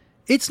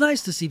 it's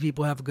nice to see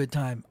people have a good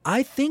time.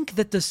 I think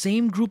that the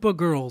same group of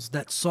girls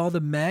that saw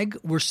the Meg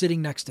were sitting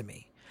next to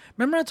me.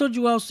 Remember I told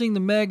you I was seeing the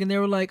Meg and they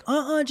were like,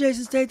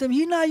 Jason Statham,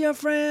 he's not your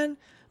friend.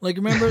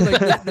 Remember,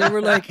 they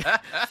were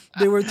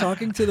they were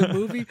talking to the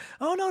movie.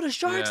 Oh no, the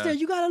shark's there.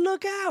 You gotta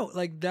look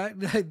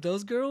out.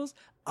 Those girls.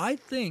 I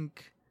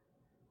think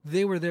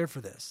they were there for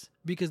this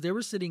because they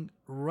were sitting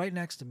right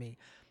next to me,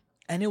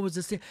 and it was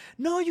the same.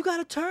 No, you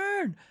gotta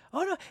turn.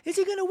 Oh no, is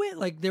he gonna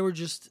win? They were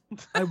just.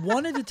 I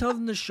wanted to tell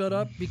them to shut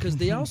up because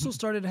they also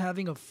started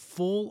having a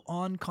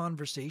full-on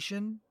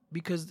conversation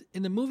because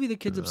in the movie the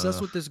kid's obsessed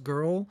with this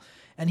girl,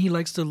 and he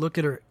likes to look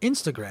at her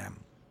Instagram.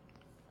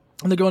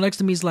 And the girl next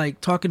to me is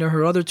talking to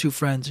her other two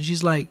friends. And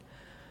she's like,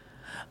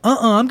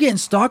 I'm getting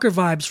stalker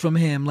vibes from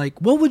him.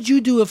 What would you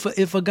do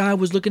if a guy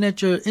was looking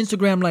at your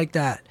Instagram like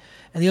that?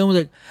 And the other one's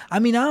like, I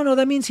mean, I don't know.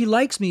 That means he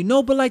likes me.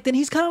 No, but then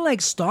he's kind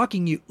of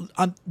stalking you.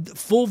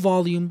 Full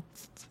volume.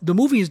 The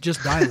movie is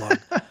just dialogue.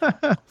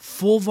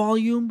 Full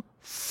volume,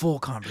 full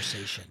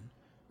conversation.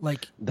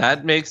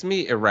 That makes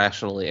me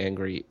irrationally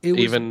angry.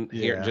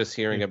 Just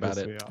hearing about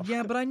it.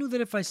 Yeah, but I knew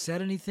that if I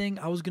said anything,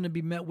 I was going to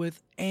be met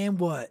with, and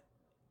what?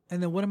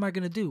 And then what am I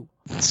going to do?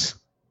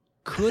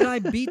 Could I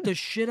beat the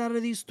shit out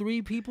of these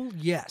 3 people?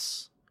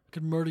 Yes. I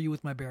could murder you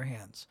with my bare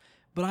hands.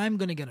 But I'm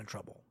going to get in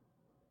trouble.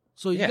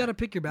 So you got to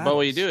pick your battles. But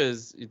what you do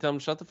is you tell them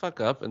shut the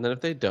fuck up, and then if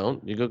they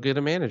don't, you go get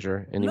a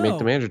manager, and you make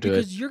the manager do it.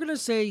 Because you're going to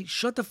say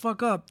shut the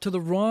fuck up to the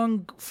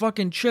wrong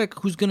fucking chick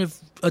who's going to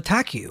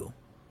attack you.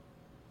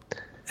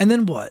 And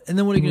then what? And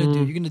then what are you going to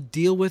do? You're going to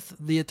deal with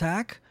the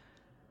attack?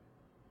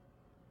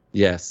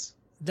 Yes.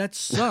 That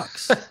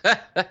sucks.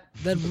 That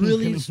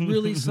really,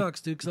 really sucks,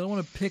 dude, because I don't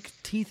want to pick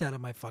teeth out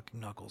of my fucking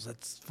knuckles.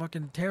 That's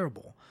fucking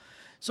terrible.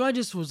 So I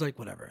just was like,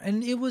 whatever.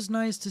 And it was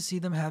nice to see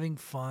them having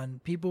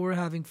fun. People were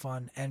having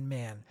fun. And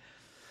man.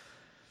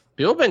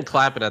 People have been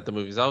clapping at the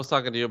movies. I was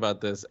talking to you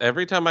about this.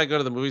 Every time I go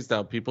to the movies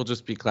now, people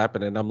just be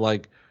clapping. And I'm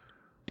like,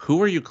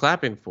 who are you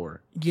clapping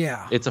for?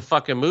 Yeah. It's a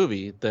fucking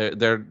movie.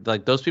 They're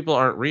those people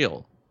aren't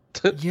real.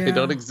 They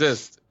don't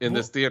exist in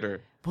this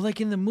theater. Well,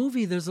 in the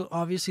movie, there's a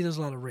lot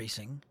of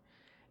racing.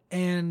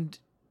 And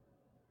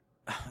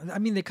I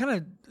mean, they kind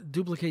of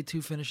duplicate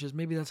 2 finishes.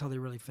 Maybe that's how they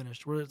really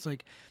finished, where it's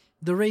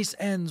the race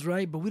ends,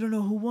 right? But we don't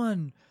know who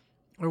won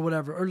or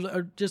whatever.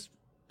 Or just,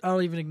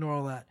 I'll even ignore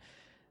all that.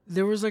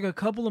 There was a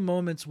couple of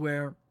moments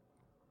where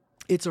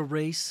it's a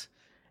race.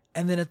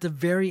 And then at the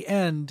very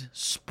end,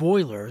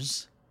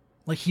 spoilers,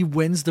 he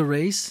wins the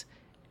race.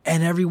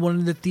 And everyone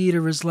in the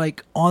theater is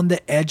on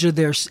the edge of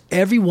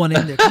everyone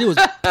in there. 'Cause it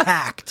was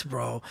packed,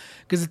 bro.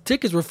 Because the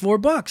tickets were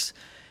 $4.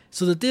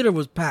 So the theater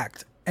was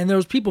packed. And there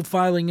was people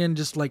filing in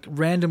just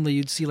randomly.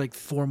 You'd see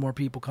 4 more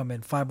people come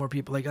in, 5 more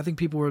people. I think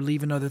people were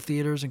leaving other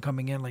theaters and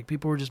coming in.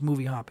 People were just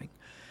movie hopping.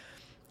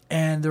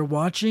 And they're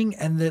watching,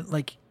 and then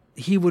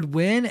he would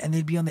win, and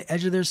they'd be on the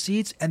edge of their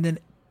seats, and then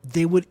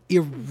they would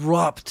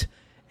erupt,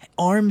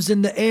 arms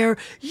in the air.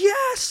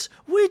 Yes,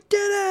 we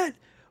did it!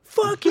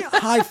 Fuck yeah!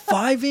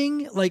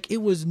 High-fiving.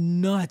 It was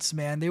nuts,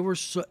 man. They were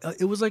so.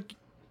 It was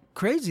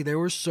crazy. They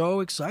were so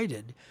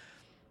excited,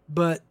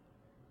 but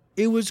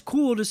it was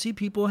cool to see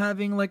people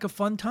having a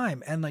fun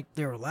time, and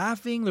they were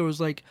laughing. There was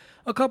a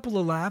couple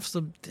of laughs.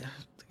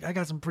 I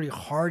got some pretty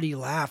hearty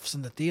laughs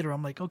in the theater.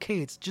 I'm okay,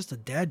 it's just a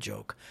dad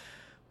joke,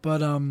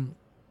 but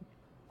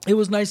it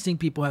was nice seeing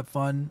people have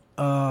fun.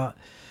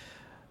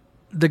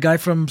 The guy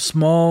from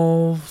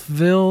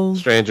Smallville,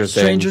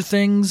 Stranger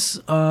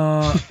Things,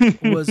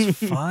 was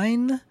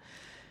fine,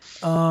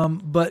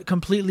 but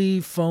completely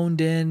phoned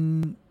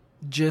in,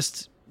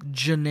 just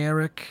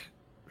generic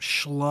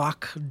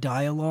schlock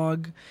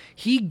dialogue.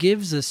 He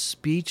gives a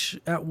speech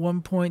at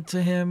one point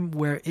to him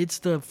where it's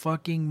the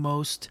fucking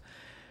most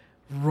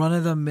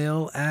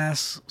run-of-the-mill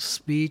ass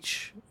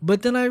speech.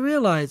 But then I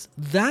realized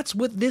that's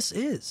what this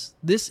is.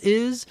 This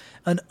is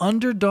an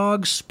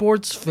underdog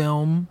sports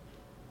film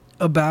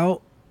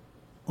about,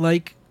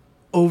 like,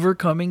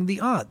 overcoming the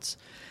odds.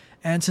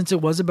 And since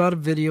it was about a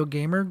video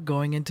gamer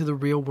going into the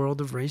real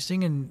world of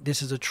racing, and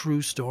this is a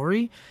true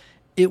story,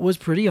 it was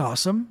pretty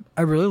awesome.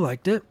 I really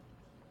liked it.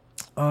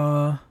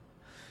 But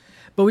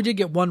we did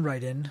get one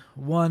write-in.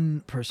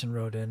 One person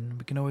wrote in.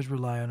 We can always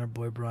rely on our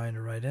boy Brian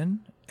to write in.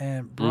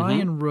 And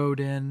Brian wrote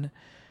in,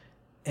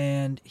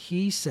 and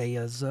he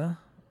says,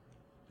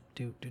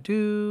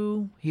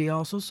 he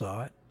also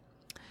saw it.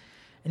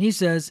 And he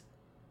says,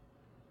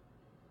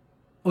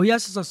 he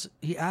asks us,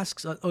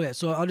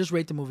 so I'll just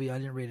rate the movie. I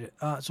didn't rate it.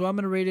 So I'm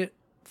going to rate it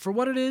for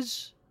what it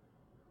is.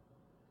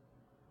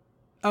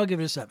 I'll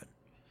give it a 7.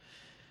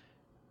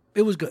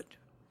 It was good.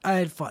 I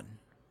had fun.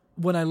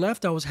 When I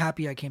left, I was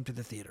happy I came to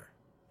the theater.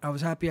 I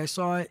was happy I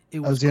saw it.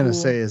 It was I was going to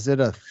cool. say, is it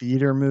a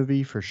theater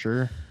movie for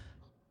sure?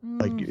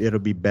 Like, it'll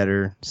be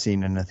better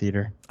seen in a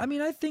theater? I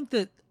mean, I think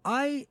that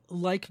I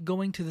like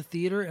going to the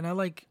theater, and I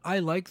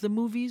like the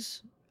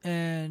movies,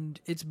 and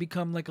it's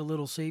become like a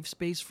little safe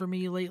space for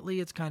me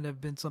lately. It's kind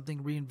of been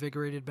something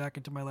reinvigorated back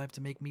into my life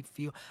to make me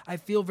I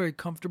feel very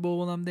comfortable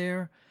when I'm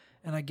there,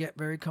 and I get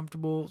very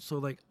comfortable. So,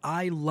 like,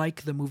 I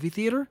like the movie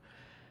theater.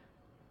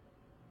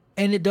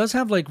 And it does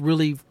have, like,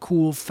 really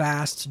cool,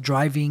 fast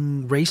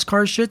driving race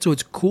car shit, so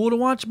it's cool to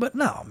watch. But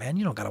no, man,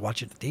 you don't got to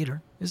watch it in the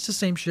theater. It's the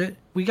same shit.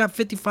 We got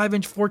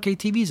 55-inch 4K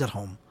TVs at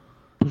home.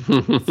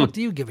 The fuck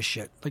do you give a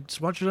shit? Like, just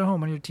watch it at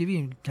home on your TV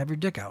and have your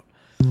dick out.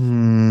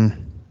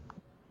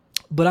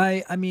 But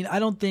I mean, I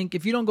don't think,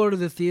 if you don't go to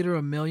the theater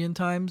a million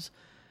times,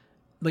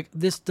 like,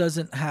 this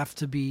doesn't have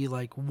to be,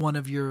 like, one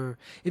of your...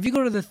 If you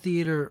go to the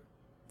theater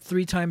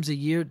 3 times a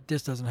year,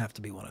 this doesn't have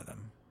to be one of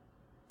them.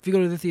 If you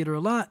go to the theater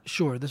a lot,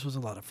 sure, this was a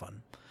lot of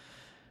fun.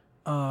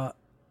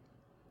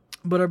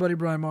 But our buddy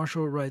Brian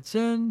Marshall writes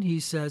in.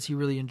 He says he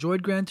really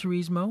enjoyed Gran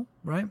Turismo,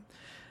 right?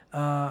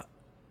 I'll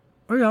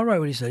write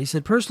what he said. He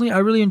said, personally, I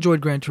really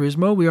enjoyed Gran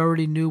Turismo. We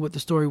already knew what the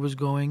story was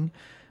going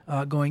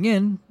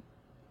in,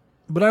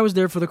 but I was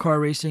there for the car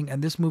racing,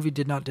 and this movie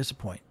did not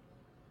disappoint.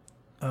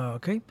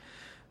 Okay?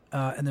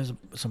 And there's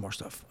some more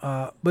stuff.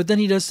 But then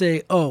he does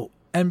say,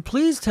 and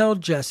please tell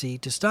Jesse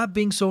to stop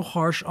being so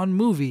harsh on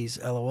movies,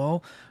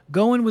 LOL.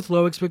 Go in with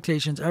low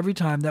expectations every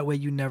time. That way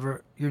you're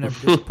never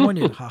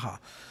disappointed. Haha.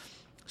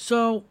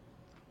 So,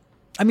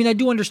 I mean, I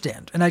do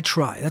understand, and I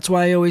try. That's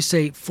why I always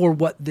say for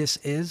what this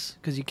is,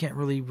 because you can't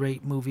really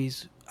rate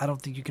movies. I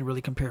don't think you can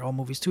really compare all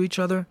movies to each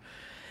other.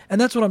 And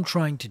that's what I'm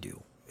trying to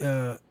do,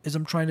 is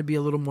I'm trying to be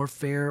a little more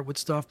fair with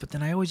stuff, but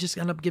then I always just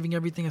end up giving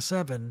everything a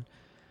 7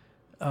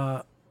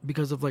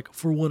 because of, like,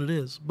 for what it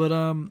is. But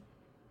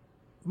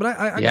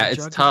I yeah,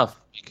 it's tough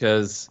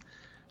because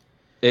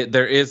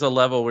there is a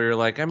level where you're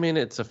like, I mean,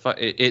 it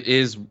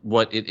is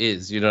what it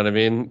is. You know what I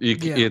mean?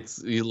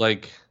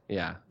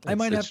 I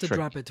might have to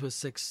drop it to a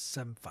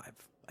 6.75.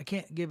 I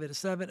can't give it a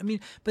 7. I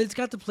mean, but it's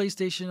got the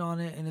PlayStation on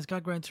it, and it's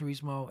got Gran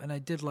Turismo, and I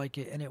did like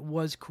it, and it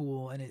was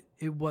cool, and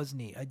it was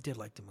neat. I did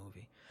like the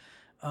movie.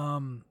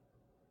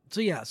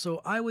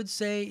 So I would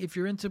say if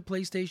you're into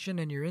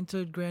PlayStation and you're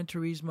into Gran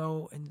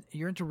Turismo and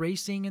you're into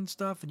racing and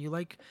stuff, and you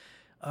like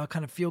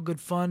kind of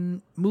feel-good,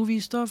 fun movie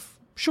stuff,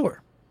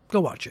 sure, go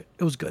watch it.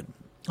 It was good.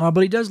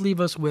 But he does leave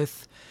us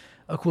with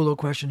a cool little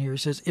question here. He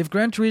says, if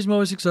Gran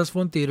Turismo is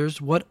successful in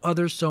theaters, what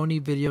other Sony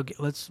video game...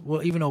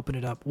 We'll even open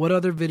it up. What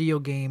other video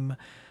game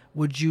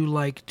would you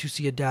like to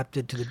see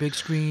adapted to the big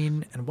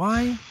screen, and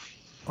why?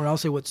 Or I'll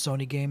say what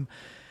Sony game.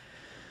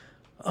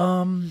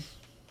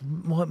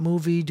 What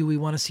movie do we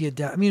want to see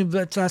adapted? I mean,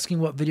 that's asking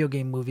what video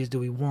game movies do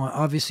we want.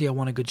 Obviously, I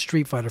want a good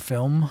Street Fighter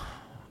film.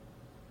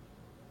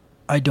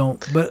 I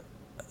don't, but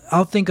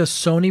I'll think a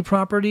Sony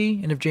property,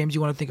 and if James,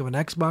 you want to think of an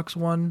Xbox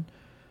one,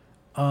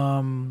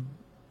 and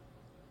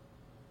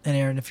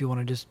Aaron, if you want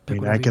to just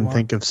pick I can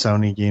think of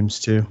Sony games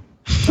too.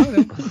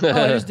 Okay.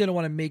 I just didn't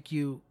want to make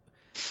you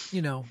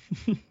know.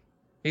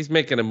 He's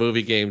making a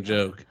movie game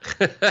joke.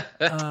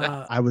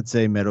 I would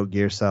say Metal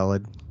Gear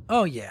Solid.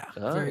 Oh yeah,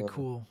 very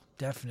cool,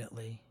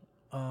 definitely.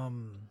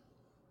 Damn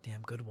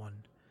good one.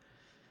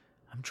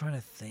 I'm trying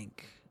to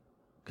think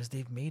because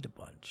they've made a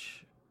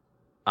bunch.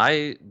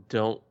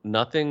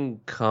 Nothing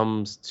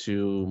comes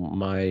to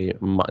my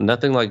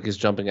nothing like is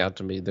jumping out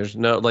to me. There's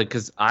no, like,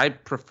 because I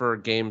prefer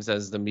games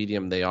as the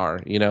medium they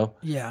are, you know?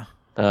 Yeah.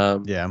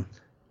 Yeah.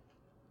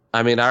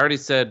 I mean, I already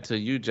said to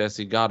you,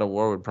 Jesse, God of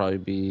War would probably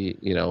be,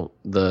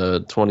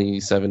 the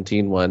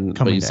 2017 one.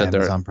 Coming but you to said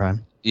Amazon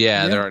Prime.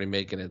 Yeah, they're already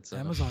making it. So.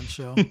 Amazon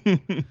show.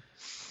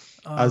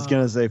 I was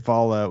going to say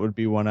Fallout would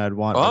be one I'd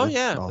want. Oh,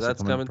 yeah.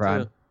 That's coming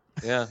Prime.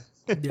 too. Yeah.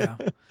 Yeah.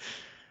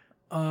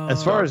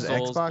 As far as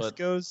Souls, Xbox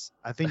goes,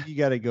 I think you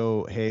got to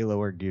go Halo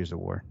or Gears of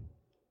War.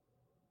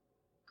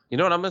 You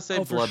know what? I'm going to say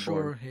Bloodborne. For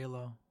sure,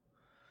 Halo.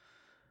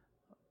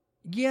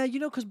 Yeah,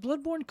 because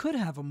Bloodborne could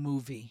have a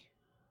movie.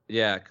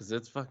 Yeah, because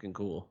it's fucking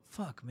cool.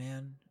 Fuck,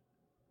 man.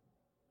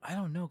 I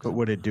don't know. But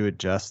would it do it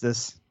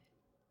justice?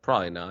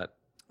 Probably not.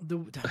 The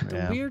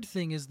weird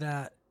thing is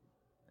that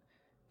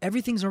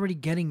everything's already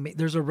getting made.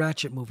 There's a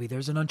Ratchet movie.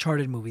 There's an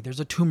Uncharted movie. There's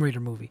a Tomb Raider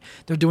movie.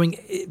 They're doing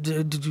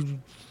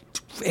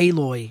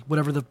Aloy,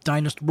 whatever the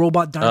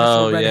robot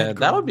dinosaur. Oh redhead yeah, girl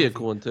that would be a movie.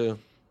 cool one too.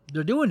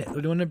 They're doing it.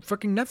 They're doing a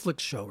freaking Netflix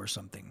show or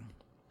something.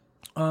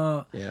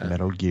 Yeah.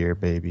 Metal Gear,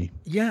 baby.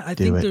 Yeah, I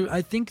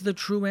think the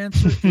true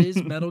answer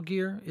is Metal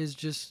Gear. Is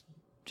just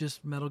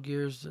Metal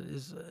Gear's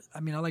is. I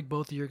mean, I like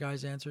both of your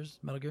guys' answers.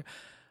 Metal Gear.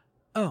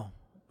 Oh,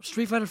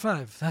 Street Fighter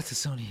 5. That's a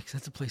Sony.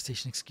 That's a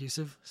PlayStation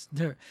exclusive.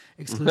 They're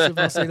exclusive.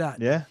 I'll say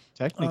that. Yeah,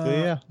 technically,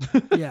 yeah.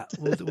 Yeah,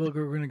 we're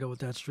gonna go with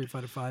that Street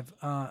Fighter 5,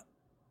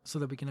 so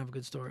that we can have a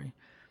good story.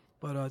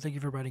 But thank you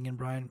for writing in,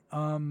 Brian.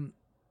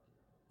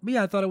 But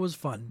yeah, I thought it was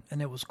fun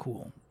and it was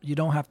cool. You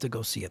don't have to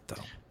go see it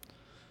though.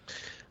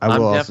 I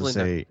will also definitely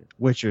say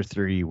Witcher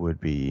 3 would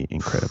be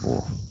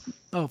incredible.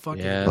 Oh fuck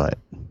Yeah.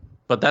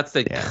 But that's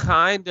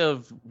kind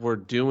of we're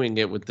doing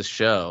it with the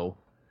show.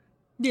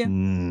 yeah.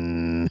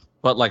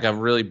 But like a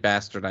really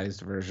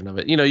bastardized version of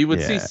it. You know, you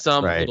would see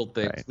some right, little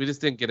things. right. We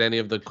just didn't get any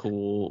of the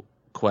cool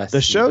quests. The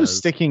he show's does.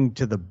 sticking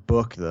to the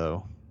book,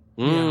 though.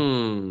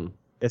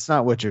 It's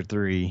not Witcher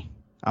 3.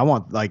 I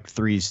want like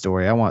 3's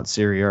story. I want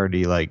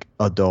Ciriardi like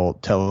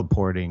adult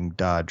teleporting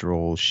dodge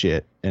roll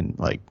shit, and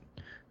like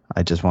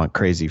I just want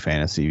crazy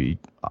fantasy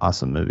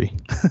awesome movie.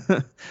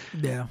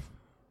 Yeah,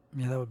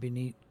 that would be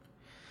neat.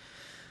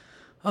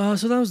 So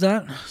that was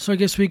that. So I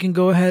guess we can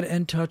go ahead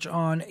and touch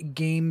on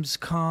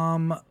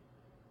Gamescom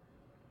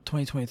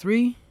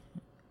 2023,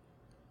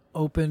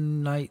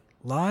 Open Night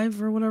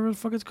Live or whatever the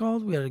fuck it's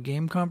called. We had a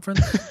game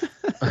conference.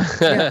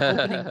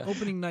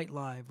 Opening Night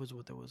Live was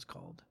what that was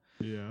called.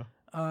 Yeah.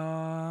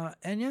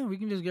 And yeah, we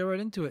can just get right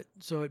into it.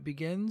 So it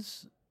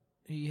begins.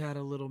 He had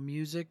a little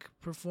music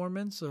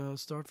performance, a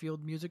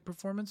Starfield music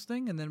performance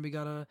thing, and then we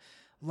got a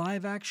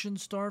live action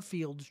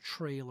Starfield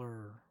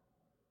trailer.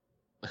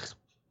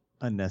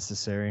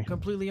 Unnecessary.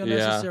 Completely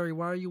unnecessary.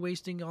 Why are you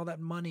wasting all that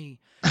money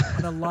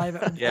on a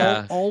live?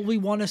 Yeah. All we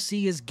want to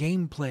see is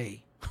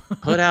gameplay.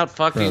 Put out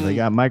fucking. Bro, they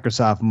got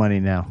Microsoft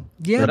money now.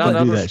 Yeah, Put out do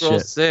Elder that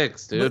Scrolls shit.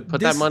 6, dude. But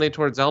Put this- that money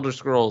towards Elder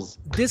Scrolls.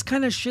 this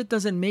kind of shit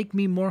doesn't make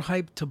me more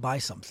hyped to buy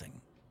something.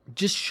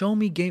 Just show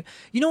me game.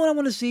 You know what I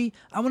want to see?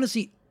 I want to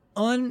see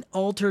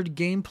unaltered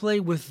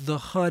gameplay with the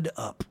HUD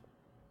up.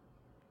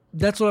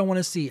 That's what I want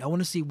to see. I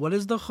want to see what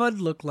does the HUD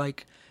look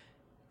like,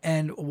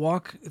 and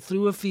walk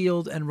through a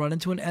field and run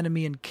into an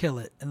enemy and kill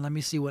it, and let me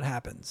see what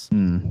happens.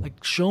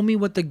 Like, show me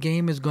what the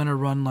game is gonna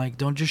run like.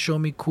 Don't just show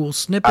me cool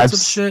snippets of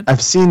shit.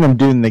 I've seen them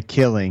doing the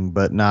killing,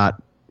 but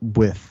not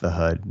with the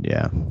HUD.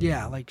 Yeah.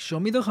 Yeah, like show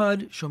me the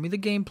HUD, show me the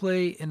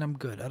gameplay, and I'm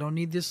good. I don't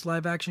need this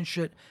live action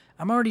shit.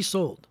 I'm already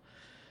sold.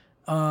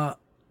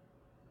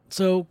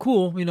 So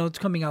cool. You know, it's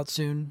coming out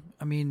soon.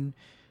 I mean,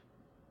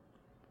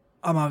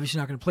 I'm obviously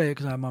not going to play it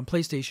because I'm on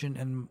PlayStation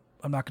and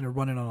I'm not going to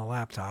run it on a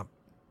laptop.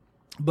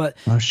 But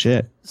Oh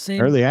shit. same.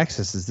 Early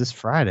access is this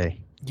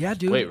Friday. Yeah,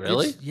 dude. Wait,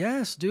 really?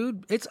 Yes,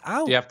 dude. It's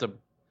out. Do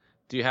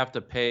you have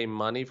to pay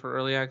money for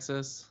early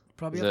access?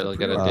 Probably Is have it to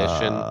like an pre-order.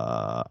 edition?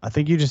 I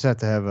think you just have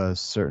to have a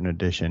certain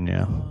edition.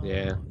 Yeah.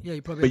 Yeah. Yeah,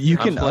 you probably. But have you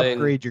to- can playing-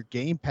 upgrade your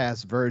Game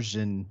Pass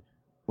version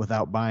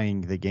without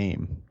buying the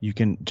game. You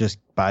can just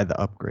buy the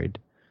upgrade.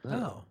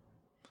 Oh,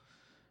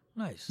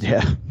 nice.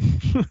 Yeah.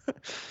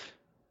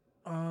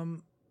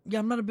 Yeah,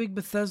 I'm not a big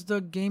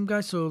Bethesda game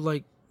guy, so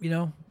like, you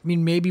know, I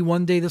mean, maybe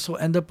one day this will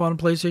end up on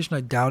PlayStation.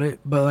 I doubt it,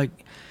 but like,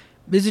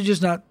 this is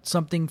just not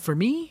something for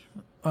me.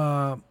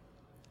 I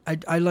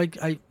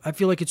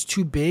feel like it's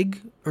too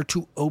big or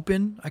too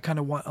open. I kind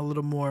of want a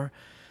little more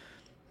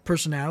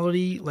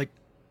personality, like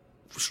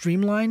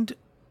streamlined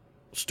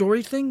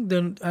story thing.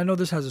 Then I know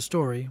this has a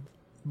story,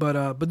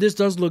 but this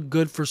does look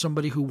good for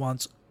somebody who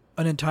wants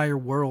an entire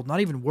world,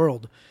 not even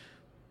world,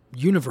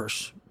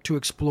 universe to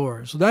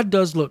explore. So that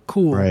does look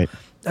cool. Right.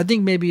 I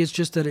think maybe it's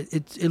just that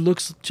it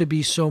looks to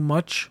be so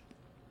much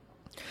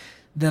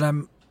that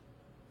I'm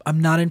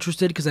not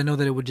interested, because I know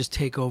that it would just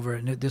take over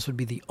and this would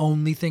be the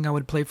only thing I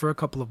would play for a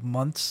couple of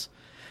months.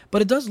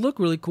 But it does look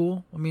really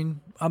cool. I mean,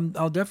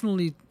 I'll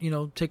definitely, you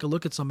know, take a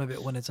look at some of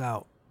it when it's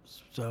out.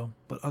 So,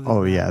 but other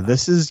Oh than yeah, that,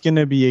 this is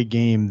gonna be a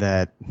game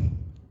that,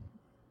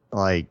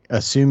 like,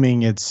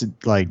 assuming it's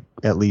like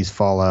at least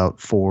Fallout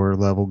 4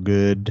 level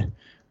good.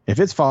 If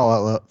it's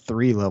Fallout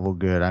 3 level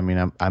good, I mean,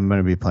 I'm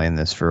gonna be playing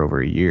this for over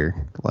a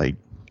year. Like,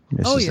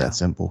 it's Oh, just yeah. that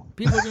simple.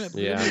 people are gonna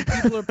Yeah.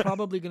 people are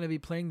probably gonna be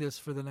playing this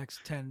for the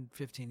next 10,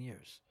 15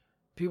 years.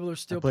 People are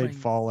still I played playing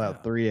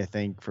Fallout 3, I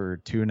think, for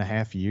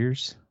 2.5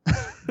 years.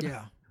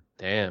 Yeah.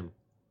 Damn.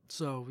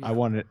 So yeah. I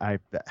wanted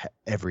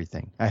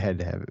everything. I had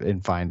to have it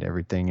and find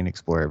everything and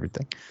explore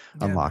everything,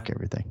 Yeah, unlock man.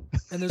 everything.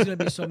 And there's going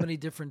to be so many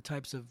different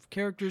types of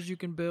characters you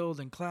can build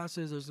and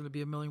classes. There's going to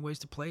be a million ways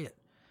to play it.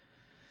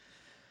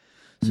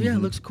 So yeah, it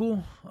looks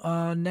cool.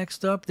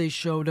 Next up, they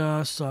showed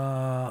us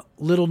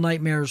Little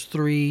Nightmares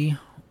 3,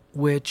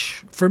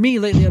 which for me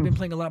lately I've been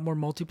playing a lot more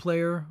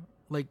multiplayer,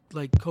 like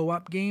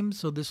co-op games.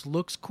 So this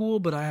looks cool,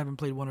 but I haven't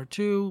played 1 or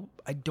 2.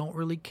 I don't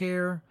really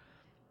care.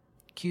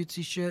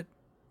 Cutesy shit.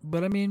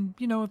 But I mean,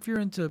 you know, if you're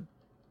into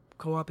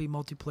co-op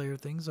multiplayer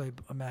things, I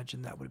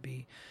imagine that would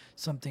be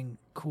something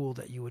cool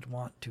that you would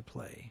want to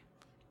play.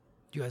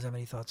 Do you guys have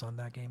any thoughts on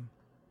that game?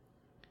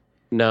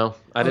 No,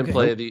 I didn't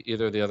Okay. play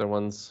either of the other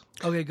ones.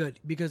 Okay, good.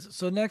 Because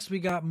so next we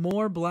got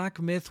more Black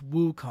Myth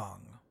Wukong.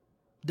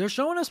 They're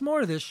showing us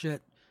more of this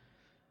shit.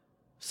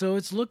 So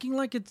it's looking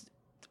like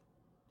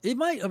it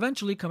might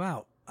eventually come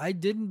out. I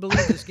didn't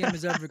believe this game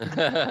is ever going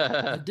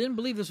to I didn't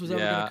believe this was ever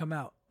going to come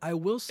out. I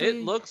will say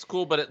it looks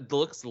cool, but it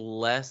looks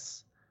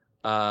less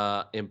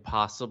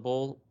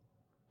impossible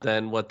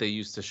than what they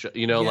used to show.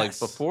 You know, like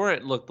before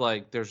it looked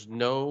like there's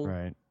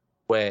no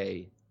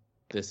way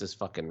this is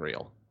fucking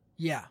real.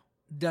 Yeah,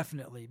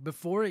 definitely.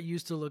 Before it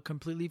used to look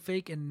completely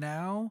fake, and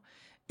now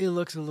it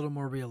looks a little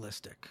more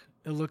realistic.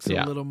 It looks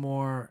a little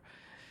more...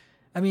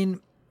 I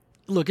mean,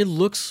 look, it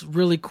looks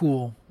really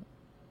cool.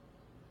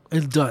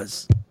 It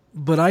does.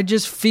 But I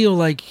just feel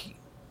like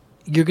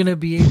you're going to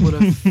be able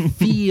to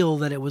feel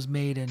that it was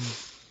made in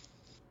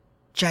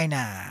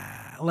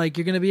China. Like,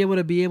 you're going to be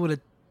able to...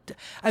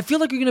 I feel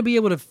like you're going to be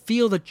able to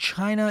feel the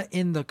China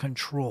in the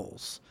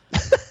controls.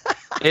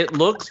 It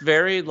looks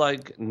very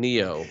like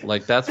Neo.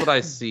 Like, that's what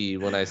I see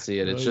when I see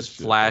it. It's just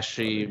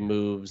flashy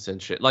moves and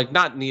shit. Like,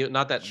 not Neo,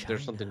 not that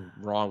there's something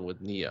wrong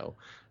with Neo.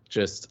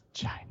 Just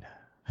China.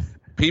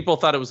 People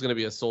thought it was going to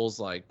be a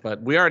Souls-like,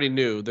 but we already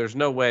knew there's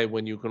no way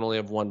when you can only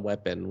have one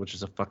weapon, which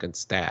is a fucking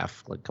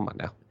staff. Like, come on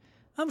now.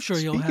 I'm sure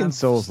you'll have Speaking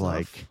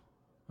Souls-like.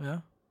 Yeah.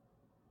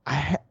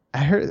 I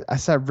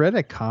read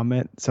a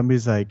comment.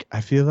 Somebody's like,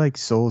 I feel like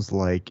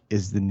Souls-like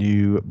is the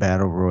new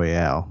Battle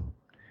Royale.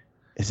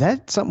 Is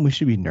that something we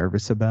should be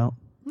nervous about?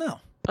 No.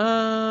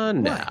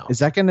 No. Is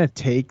that going to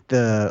take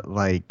the,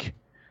 like,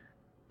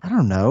 I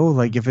don't know,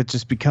 like if it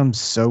just becomes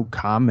so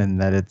common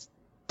that it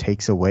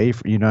takes away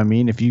from, you know what I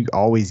mean? If you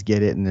always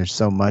get it and there's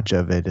so much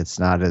of it, it's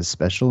not as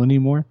special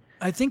anymore.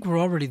 I think we're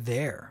already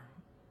there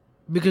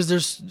because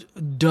there's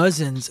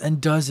dozens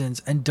and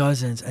dozens and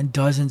dozens and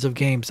dozens of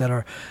games that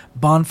are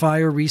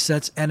bonfire,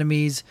 resets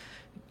enemies,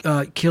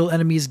 kill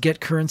enemies, get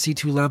currency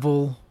to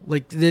level.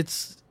 Like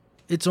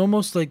it's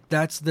almost like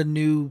that's the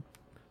new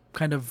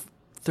kind of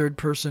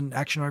third-person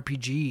action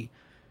RPG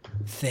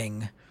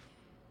thing.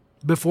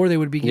 Before they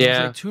would be games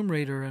like Tomb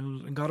Raider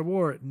and God of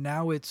War.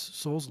 Now it's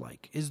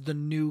Souls-like is the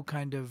new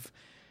kind of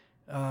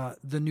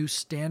the new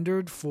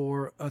standard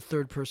for a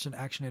third-person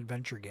action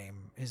adventure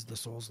game is the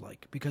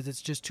Souls-like because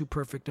it's just too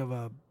perfect of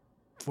a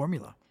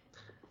formula.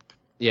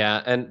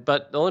 Yeah,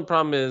 but the only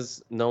problem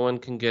is no one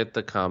can get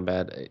the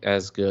combat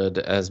as good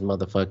as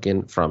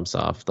motherfucking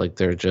FromSoft. Like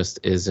there just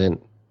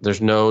isn't. There's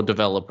no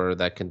developer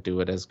that can do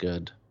it as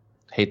good.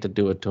 Hate to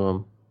do it to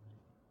them.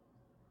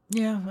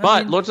 Yeah,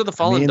 but Lords of the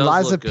Fallen does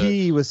Liza look good.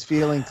 P was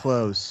feeling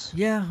close.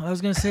 Yeah, I was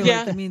gonna say,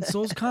 like, I mean,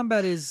 Souls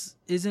combat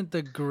isn't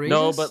the greatest.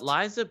 No, but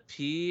Liza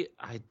P,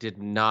 I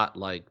did not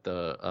like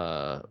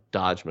the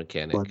dodge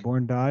mechanic.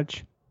 Bloodborne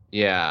dodge.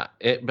 Yeah,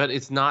 but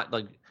it's not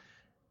like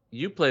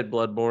you played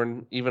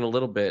Bloodborne even a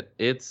little bit.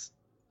 It's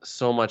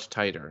so much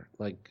tighter.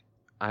 Like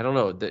I don't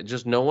know,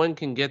 just no one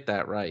can get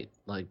that right.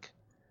 Like.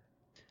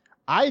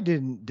 I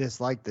didn't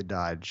dislike the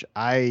dodge.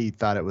 I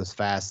thought it was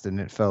fast and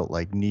it felt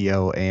like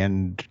Neo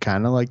and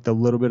kind of like the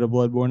little bit of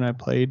Bloodborne I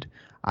played.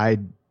 I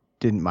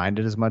didn't mind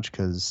it as much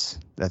because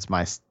that's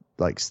my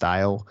like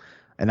style.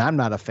 And I'm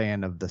not a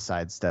fan of the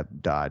sidestep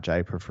dodge.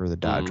 I prefer the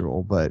dodge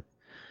roll. But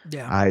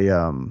yeah,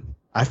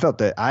 I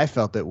felt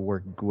it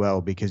worked well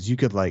because you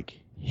could like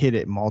hit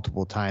it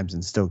multiple times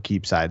and still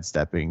keep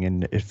sidestepping,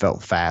 and it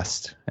felt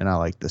fast. And I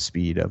like the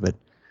speed of it.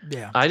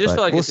 Yeah, I just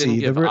feel like it didn't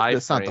give iframes.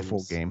 It's not the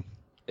full game.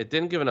 It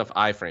didn't give enough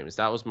iframes.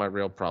 That was my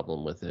real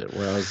problem with it.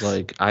 Where I was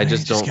like, I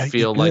just don't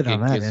feel like it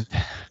gives.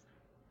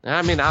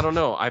 I mean, I don't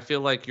know. I feel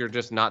like you're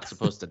just not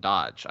supposed to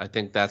dodge. I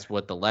think that's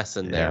what the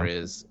lesson there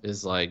is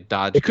like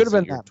dodge. It could have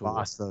been that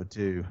boss though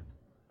too.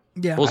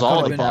 Yeah, it was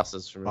all the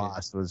bosses for me.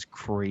 Boss was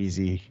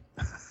crazy.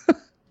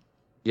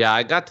 Yeah,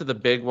 I got to the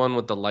big one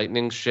with the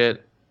lightning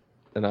shit,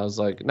 and I was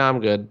like, nah,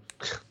 I'm good.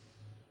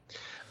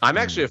 I'm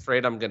actually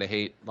afraid I'm gonna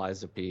hate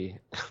Liza P.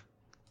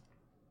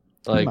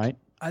 Like,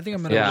 I think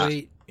I'm gonna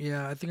wait.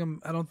 Yeah,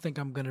 I don't think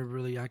I'm gonna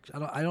really I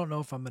don't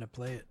know if I'm gonna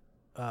play it.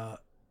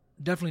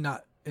 Definitely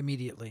not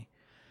immediately,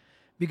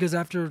 because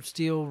after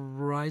Steel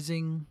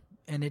Rising,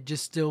 and it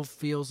just still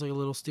feels like a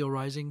little Steel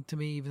Rising to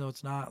me, even though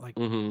it's not. Like,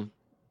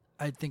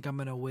 I think I'm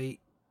gonna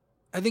wait.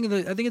 I think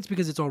it's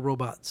because it's all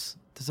robots.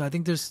 So I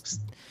think there's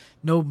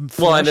no.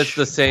 Well, and it's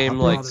the same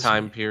like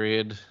time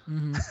period.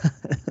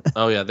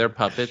 Oh yeah, they're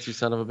puppets, you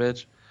son of a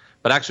bitch.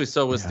 But actually,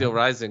 so was Steel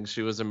Rising.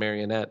 She was a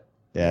marionette.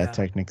 Yeah,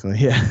 technically,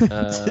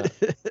 yeah.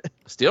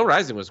 Steel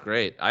Rising was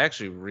great. I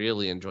actually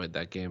really enjoyed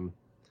that game.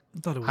 I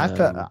thought it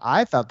was.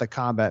 I thought the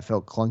combat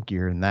felt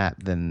clunkier in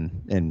that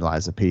than in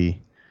Liza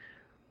P.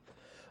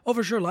 Oh,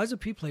 for sure, Liza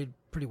P played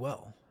pretty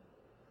well.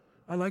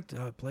 I liked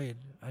how it played.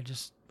 I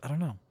don't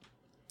know.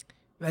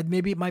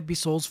 Maybe it might be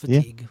Souls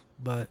fatigue,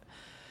 but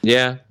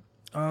yeah.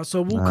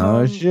 So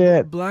Wukong, oh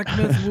shit, Black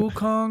Myth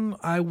Wukong.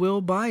 I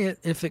will buy it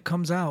if it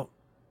comes out.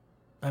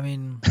 I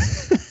mean.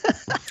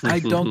 I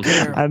don't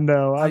care. I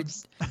know. I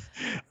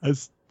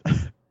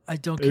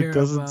don't care. It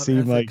doesn't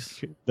seem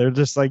ethics. like they're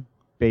just like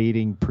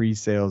baiting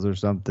pre-sales or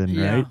something,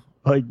 Yeah. right?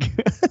 Like,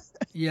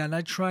 Yeah, and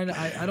I try to.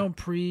 I don't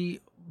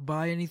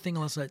pre-buy anything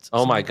unless it's.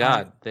 Oh my something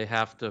God, they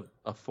have to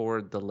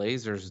afford the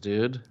lasers,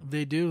 dude.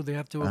 They do. They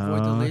have to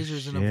avoid the Oh,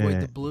 lasers and avoid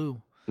the shit.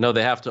 blue. No,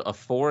 they have to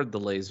afford the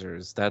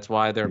lasers. That's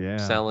why they're Yeah,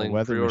 the selling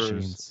weather pre-orders.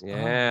 machines. Oh,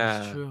 Yeah.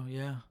 that's true.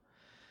 Yeah.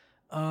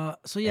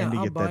 So yeah, and to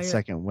I'll get buy that it.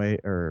 second wave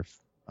or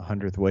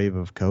 100th wave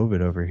of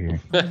COVID over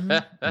here. Mhm.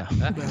 No.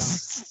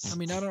 Yeah. I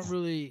mean, I don't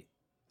really.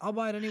 I'll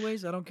buy it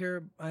anyways. I don't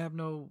care. I have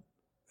no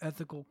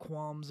ethical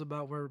qualms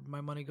about where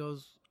my money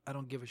goes. I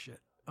don't give a shit.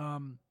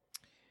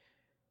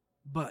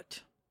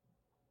 But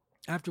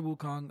after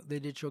Wukong, they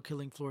did show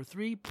Killing Floor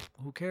 3.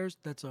 Who cares?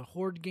 That's a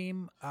horde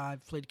game.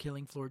 I've played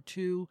Killing Floor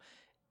 2.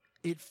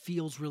 It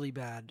feels really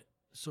bad,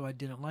 so I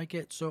didn't like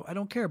it. So I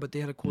don't care, but they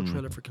had a cool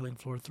trailer for Killing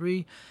Floor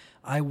 3.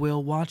 I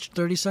will watch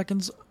 30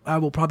 seconds. I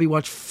will probably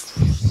watch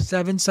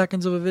 7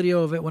 seconds of a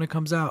video of it when it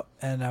comes out,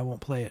 and I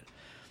won't play it.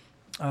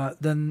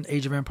 Then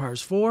Age of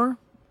Empires 4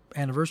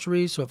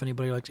 anniversary. So if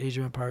anybody likes Age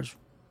of Empires,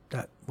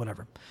 that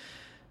whatever.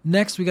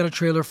 Next, we got a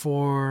trailer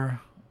for.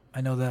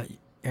 I know that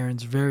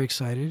Aaron's very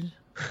excited.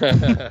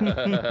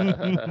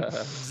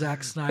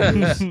 Zack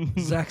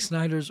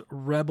Snyder's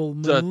Rebel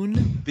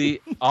Moon.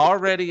 The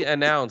already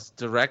announced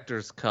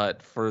director's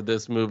cut for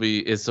this movie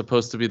is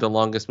supposed to be the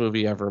longest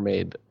movie ever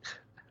made.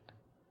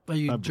 Are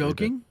you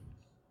joking?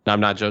 No, I'm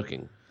not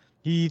joking.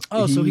 He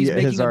so he's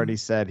has making already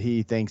said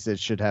he thinks it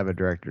should have a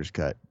director's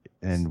cut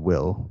and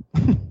will.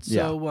 So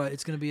Yeah. what?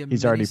 It's going to be a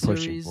He's already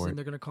pushing miniseries, for it. and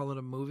they're going to call it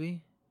a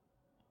movie.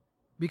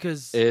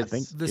 Because It's,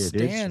 think the it is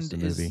stand just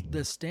a is movie,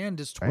 the stand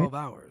is 12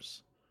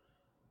 hours.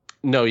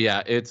 no,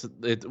 yeah, it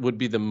would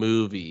be the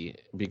movie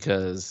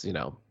because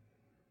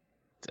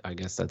I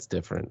guess that's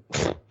different.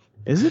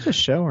 Is it a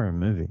show or a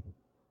movie?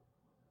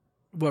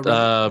 What,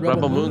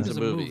 Rebel Moon's is a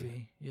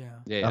movie. Yeah.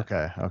 Yeah.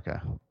 Okay.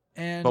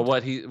 And But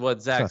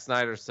what Zack Sure.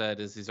 Snyder said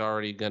is he's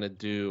already gonna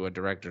do a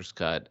director's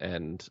cut,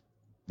 and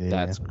Yeah.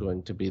 that's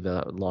going to be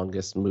the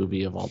longest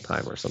movie of all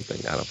time or something.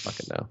 I don't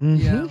fucking know.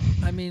 yeah,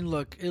 I mean,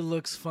 look, it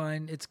looks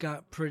fine. It's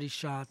got pretty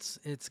shots.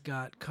 It's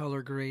got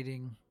color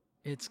grading.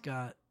 It's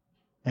got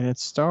And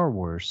it's Star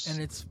Wars.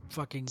 and it's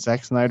fucking.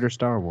 Zack Snyder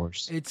Star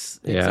Wars. It's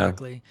Yeah.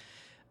 exactly.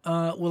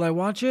 Will I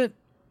watch it?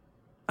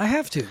 I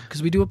have to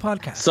because we do a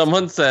podcast.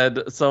 Someone said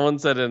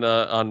in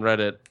on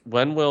Reddit,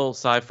 when will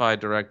sci-fi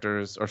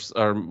directors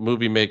or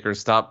movie makers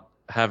stop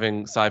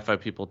having sci-fi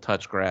people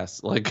touch grass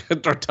or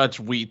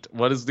touch wheat?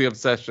 What is the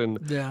obsession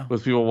Yeah.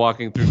 with people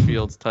walking through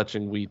fields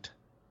touching wheat?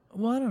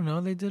 Well, I don't know.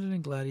 They did it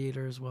in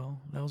Gladiator as well.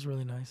 That was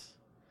really nice.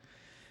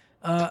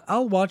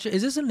 I'll watch it.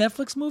 Is this a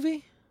Netflix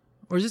movie?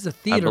 Or is this a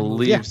theater I movie?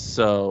 believe Yeah.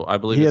 so. I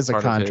believe He it's has a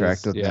part of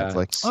contract his- with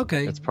Netflix.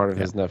 Okay. It's part of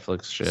his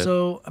Netflix shit.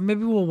 So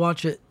maybe we'll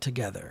watch it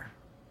together.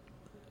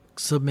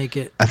 So make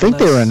it. I think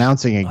they were less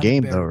announcing a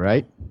game though, unbearable.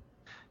 right?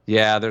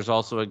 Yeah, there's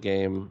also a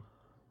game.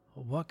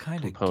 What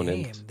kind Component.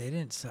 of game? They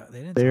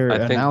didn't. They're I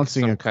think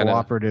announcing some a kinda-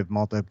 cooperative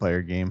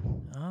multiplayer game,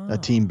 Oh, a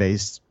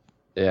team-based.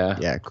 Yeah.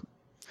 Yeah,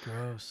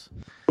 Gross.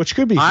 which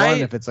could be fun I-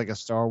 if it's like a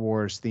Star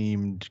Wars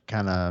themed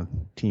kind of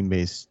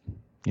team-based,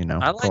 I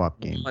like co-op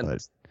game. want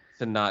But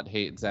to not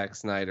hate Zack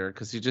Snyder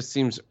because he just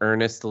seems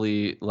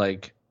earnestly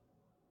like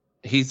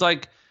he's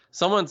like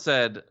someone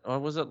said. Oh,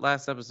 was it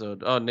last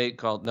episode? Oh, Nate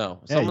called. No,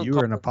 yeah, someone you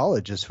were an called-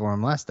 apologist for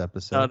him last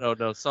episode.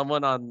 No.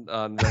 Someone on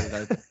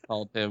Reddit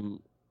called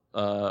him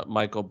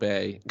Michael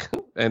Bay,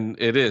 and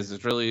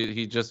it's really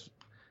he just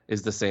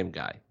is the same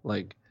guy.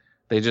 Like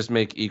they just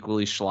make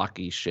equally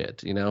schlocky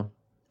shit,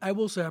 I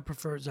will say I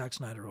prefer Zack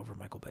Snyder over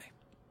Michael Bay.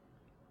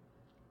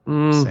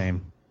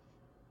 Same.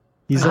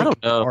 He's I like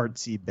don't know.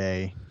 artsy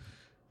Bay.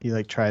 He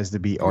like tries to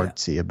be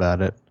artsy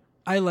about it.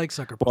 I like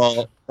Sucker Punch.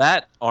 Well,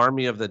 that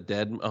Army of the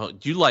Dead. Oh,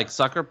 do you like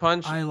Sucker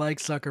Punch? I like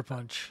Sucker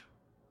Punch.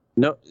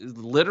 No,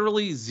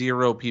 literally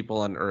 0 people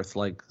on Earth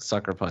like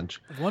Sucker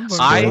Punch. One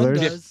I one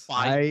def- does.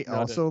 I No, no.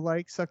 also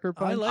like Sucker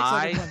Punch. I like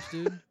I- Sucker Punch,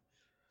 dude.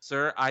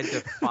 Sir, I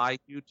defy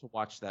you to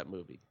watch that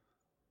movie.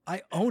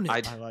 I own it.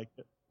 I- like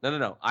it.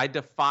 No. I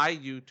defy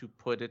you to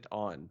put it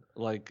on.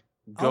 Like,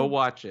 go Oh.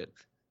 watch it.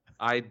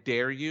 I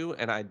dare you,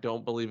 and I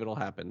don't believe it'll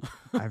happen.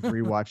 I've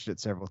rewatched it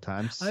several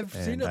times. I've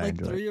seen and it I like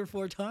enjoy 3 or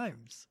 4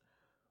 times.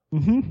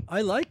 Mhm.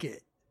 I like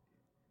it.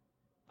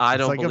 I It's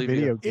don't like a believe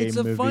video you. game It's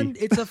a movie.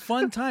 it's a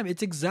fun time.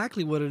 It's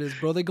exactly what it is,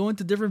 bro. They go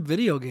into different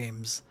video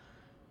games.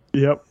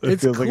 Yep, it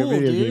It's feels cool, like a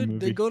video dude. game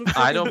movie. They go to I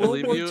fucking don't World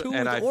believe War you, II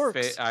and with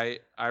orcs.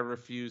 I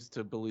refuse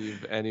to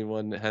believe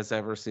anyone has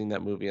ever seen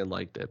that movie and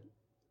liked it.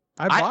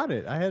 I bought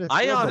it. I had a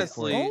I steelbook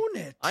honestly- for it. own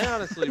it. I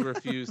honestly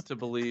refuse to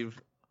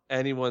believe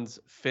anyone's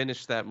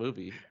finished that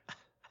movie.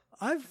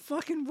 I've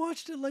fucking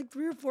watched it like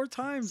 3 or 4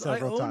 times.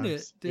 Several I own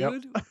times. it, Yep.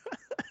 dude. I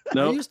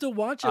Nope. used to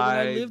watch it when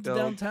I I lived don't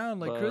downtown.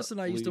 Like Chris and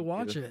I used to believe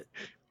watch you. it.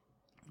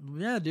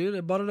 Yeah, dude.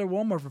 I bought it at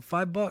Walmart for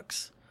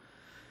 $5.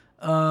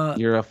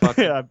 You're a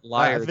fucking Yeah,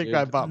 liar, I think dude.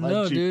 I bought mine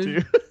No, cheap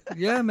dude. too.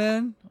 Yeah,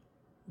 man.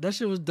 That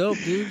shit was dope,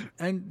 dude.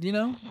 And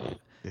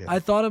Yeah. I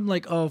thought I'm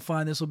like, oh,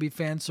 fine, this will be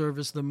fan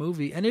service, the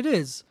movie, and it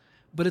is.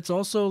 But it's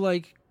also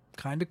like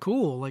kind of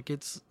cool. Like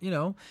it's,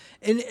 and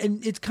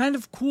it's kind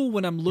of cool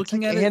when I'm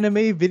looking at it.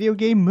 Anime video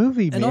game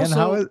movie, And man.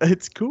 also,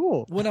 It's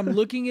cool. When I'm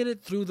looking at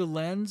it through the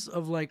lens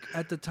of like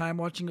at the time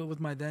watching it with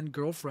my then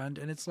girlfriend,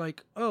 and it's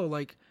like, oh,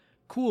 like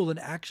cool, an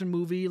action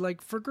movie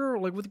like for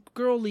with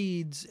girl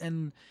leads,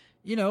 and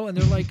and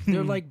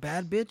they're like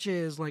bad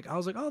bitches. Like I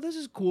was like, oh, this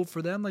is cool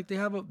for them. Like they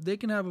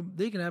can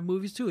have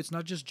movies too. It's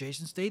not just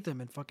Jason Statham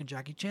and fucking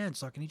Jackie Chan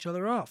sucking each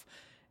other off.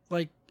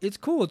 Like it's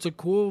cool.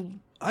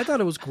 I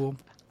thought it was cool.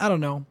 I don't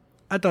know.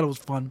 I thought it was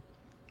fun.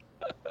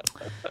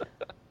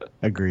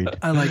 Agreed.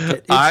 I liked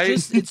it.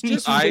 It's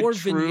just more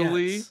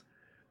truly vignettes.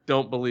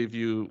 Don't believe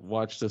you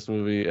watched this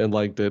movie and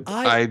liked it.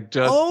 I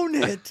just own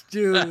it,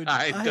 dude.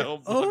 I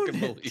don't fucking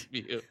believe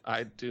you.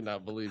 I do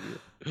not believe you.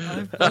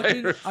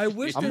 I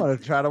wish I'm gonna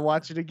try to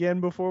watch it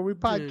again before we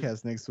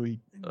podcast next week.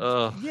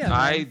 Yeah, man,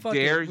 I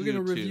dare We're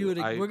gonna review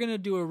to. it. We're gonna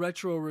do a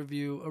retro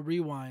review, a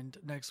rewind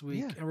next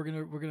week, and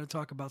we're gonna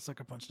talk about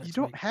Sucker Punch next week.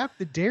 You don't have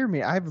to dare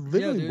me. I've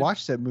literally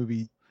watched that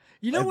movie.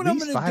 You know what I'm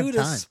gonna do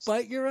to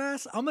spite your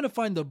ass? I'm gonna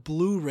find the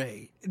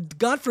Blu-ray.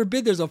 God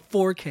forbid there's a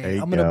 4K.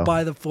 I'm gonna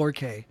buy the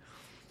 4K.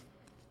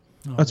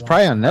 Oh, it's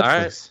probably on Netflix.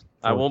 Right.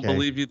 I won't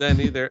believe you then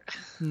either.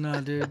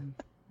 No, dude.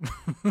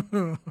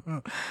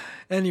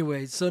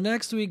 Anyway, so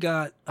next we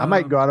got. I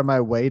might go out of my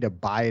way to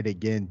buy it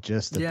again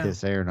just to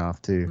piss Aaron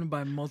off too. I'm gonna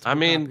buy multiple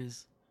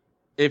copies.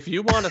 If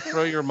you want to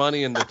throw your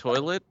money in the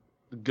toilet,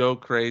 go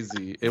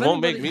crazy. It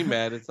won't make me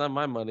mad. It's not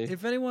my money.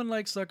 If anyone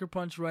likes Sucker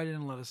Punch, write in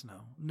and let us know.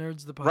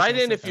 Nerds the podcast. Write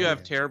in if you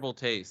have terrible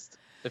taste.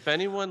 If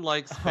anyone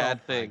likes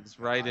bad things,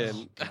 write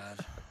in.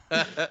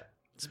 God.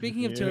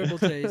 Speaking of terrible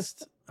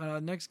taste,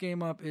 next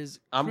game up is.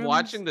 I'm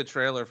watching the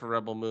trailer for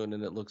Rebel Moon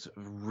and it looks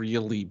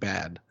really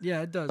bad.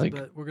 Yeah, it does,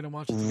 but we're gonna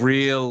watch it.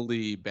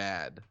 Really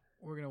bad.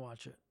 We're gonna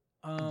watch it.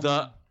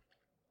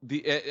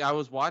 I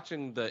was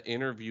watching the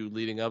interview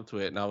leading up to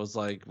it, and I was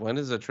like, "When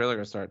is the trailer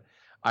gonna start?"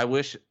 I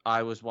wish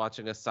I was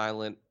watching a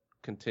silent,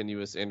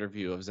 continuous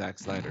interview of Zack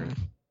Snyder.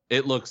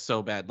 It looks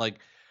so bad. Like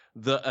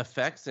the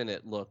effects in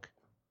it look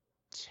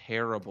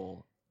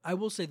terrible. I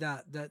will say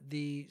that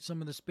some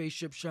of the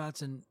spaceship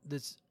shots and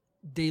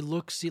they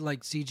look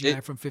like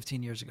CGI from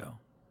 15 years ago.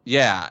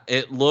 Yeah,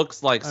 it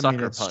looks like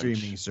Sucker it's Punch.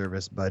 Streaming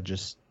service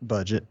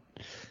budget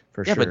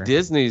for sure. Yeah, but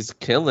Disney's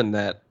killing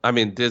that. I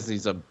mean,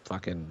 Disney's a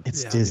fucking.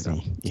 It's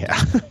Disney.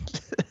 Yeah.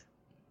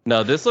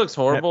 No, this looks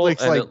horrible.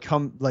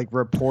 Netflix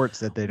reports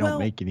that they don't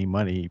make any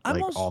money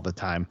all the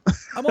time.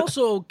 I'm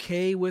also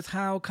okay with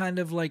how kind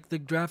of like the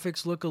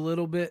graphics look a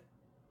little bit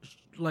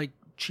like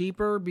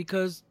cheaper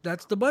because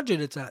that's the budget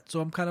it's at.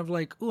 So I'm kind of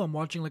like, ooh, I'm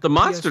watching like the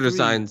monster PS3.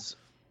 Designs.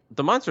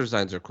 The monster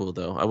designs are cool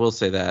though. I will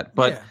say that,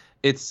 but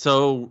it's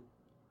so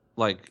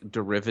like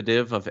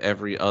derivative of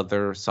every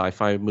other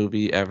sci-fi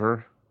movie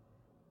ever.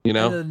 You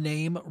know, and the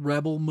name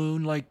Rebel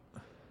Moon, like.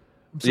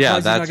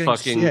 That's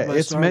fucking. Yeah,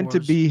 it's meant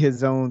to be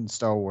his own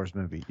Star Wars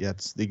movie.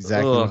 That's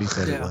exactly what he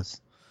said it was.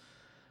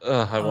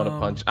 I want to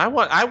punch.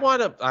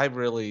 I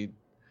really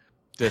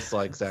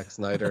dislike Zack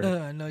Snyder.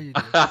 I know you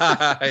do.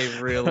 I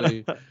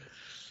really.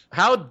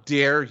 How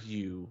dare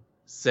you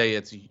say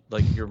it's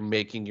like you're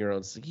making your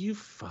own? You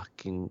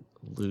fucking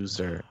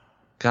loser!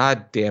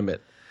 God damn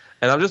it!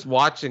 And I'm just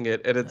watching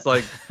it, and it's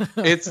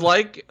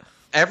like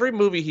every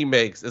movie he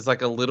makes is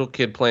like a little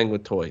kid playing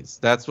with toys.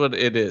 That's what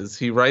it is.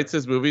 He writes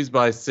his movies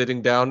by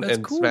sitting down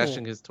and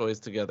smashing his toys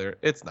together.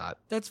 It's not.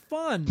 That's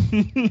fun.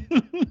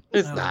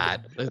 It's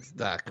not. It's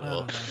not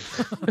cool.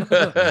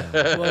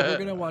 Well, we're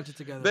gonna watch it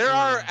together. There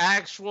are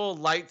actual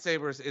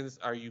lightsabers in this.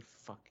 Are you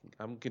fucking?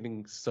 I'm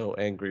getting so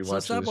angry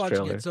watching this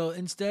trailer. It. So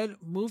instead,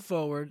 move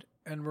forward,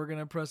 and we're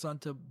gonna press on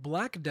to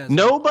Black Desert.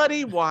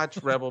 Nobody watch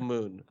Rebel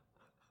Moon,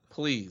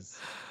 please.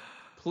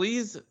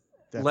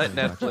 Let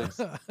Netflix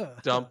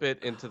dump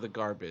it into the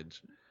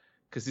garbage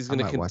because he's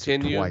going to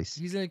continue.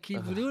 He's going to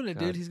keep doing it,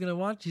 dude. He's going to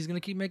watch. He's going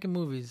to keep making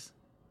movies.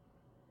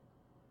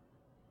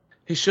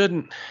 He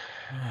shouldn't.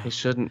 He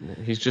shouldn't.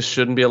 He just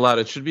shouldn't be allowed.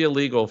 It should be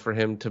illegal for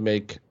him to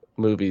make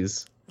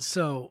movies.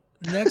 So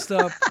next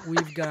up,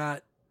 we've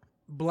got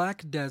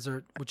Black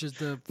Desert, which is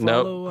the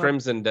follow-up.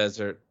 Crimson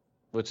Desert,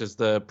 which is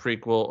the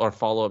prequel or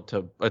follow-up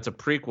to. It's a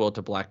prequel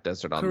to Black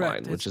Desert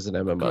Online, which is an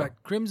MMO.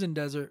 Correct. Crimson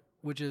Desert,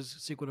 which is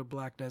sequel to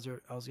Black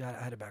Desert. I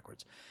had it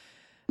backwards.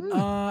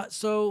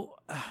 So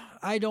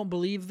I don't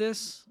believe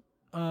this.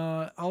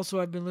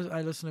 Also,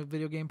 I listen to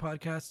video game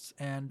podcasts,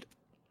 and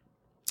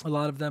a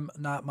lot of them,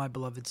 not my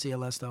beloved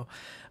CLS though,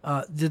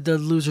 the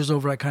losers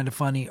over at Kind of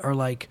Funny are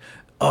like,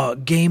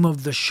 game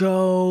of the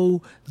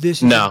show.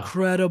 This is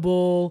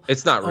incredible.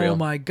 It's not real. Oh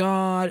my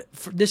God.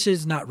 This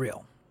is not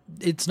real.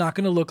 It's not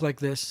going to look like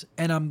this.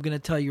 And I'm going to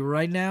tell you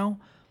right now,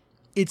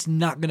 it's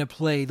not going to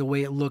play the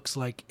way it looks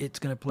like it's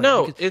going to play.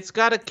 No, it's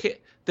got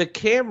the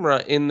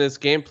camera in this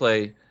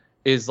gameplay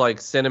is like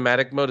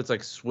cinematic mode. It's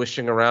like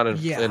swishing around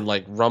and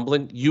like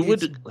rumbling. You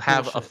would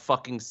have a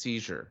fucking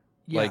seizure.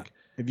 Yeah. Like,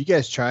 have you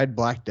guys tried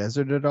Black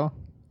Desert at all?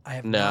 I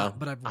have not,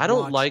 but I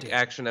don't like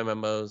action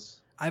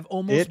MMOs. I've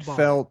almost bought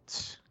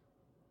felt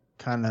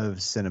kind of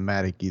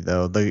cinematic-y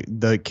though.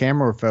 The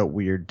camera felt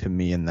weird to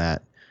me in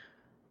that.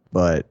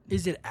 but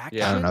Is it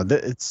action? I don't know.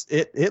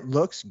 It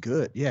looks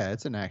good. Yeah,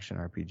 it's an action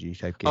RPG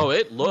type game. Oh,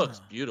 it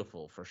looks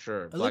beautiful for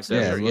sure. It looks yeah,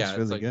 it amazing. looks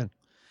really good.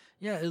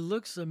 Yeah, it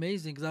looks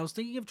amazing because I was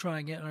thinking of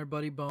trying it, and our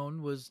buddy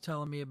Bone was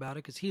telling me about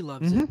it because he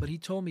loves it, but he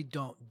told me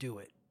don't do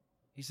it.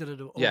 He said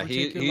it'll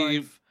overtake your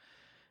life.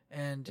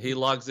 And he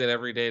logs in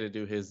every day to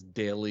do his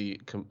daily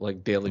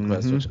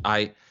quest, which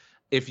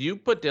if you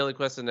put daily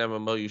quests in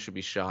MMO, you should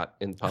be shot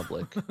in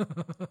public.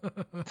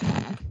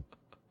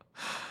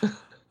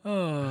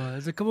 Oh,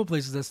 there's a couple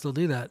places that still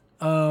do that.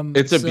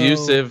 It's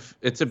abusive.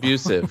 It's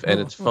abusive, and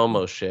it's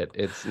FOMO shit.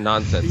 It's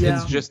nonsense.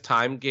 Yeah. It's just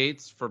time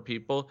gates for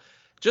people.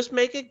 Just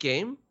make a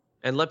game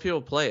and let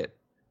people play it.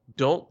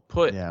 Don't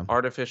put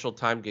artificial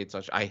time gates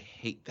on. I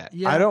hate that.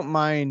 Yeah. I don't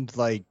mind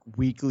like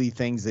weekly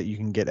things that you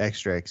can get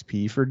extra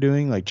XP for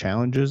doing, like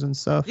challenges and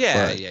stuff.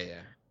 Yeah.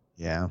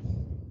 Yeah.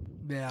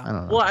 I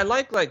don't know. Well, I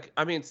like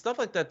stuff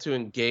like that to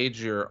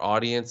engage your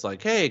audience.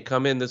 Like, hey,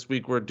 come in this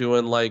week. We're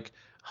doing like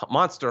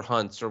monster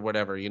hunts or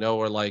whatever,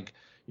 or like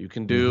you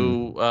can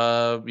do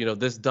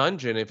this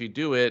dungeon. If you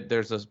do it,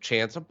 there's a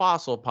chance a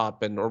boss will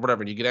pop in or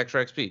whatever, and you get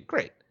extra XP.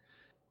 Great.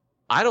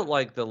 I don't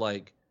like the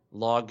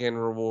login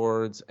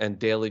rewards and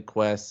daily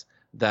quests.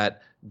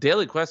 That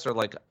daily quests are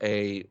like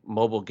a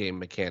mobile game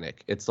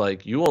mechanic. It's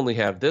like you only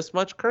have this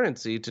much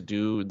currency to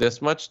do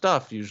this much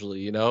stuff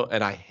usually,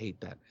 and I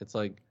hate that. It's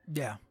like,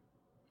 yeah,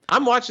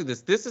 I'm watching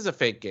this. This is a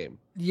fake game.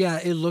 Yeah,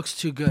 it looks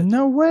too good.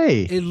 No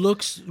way. It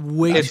looks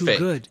way too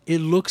good. It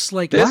looks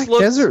like Black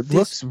Desert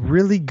looks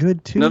really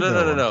good too.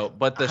 No.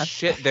 But the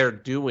shit they're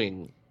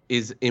doing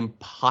is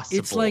impossible.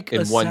 It's like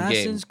in one game.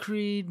 Assassin's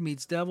Creed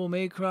meets Devil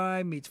May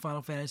Cry meets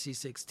Final Fantasy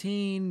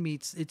 16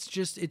 meets.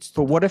 It's.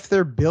 But what if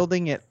they're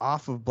building it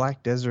off of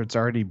Black Desert's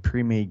already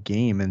pre-made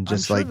game and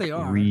just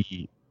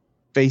refacing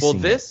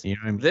this, it? You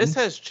know what I mean? This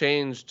has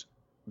changed.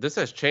 This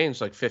has changed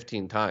like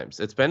 15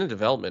 times. It's been in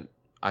development,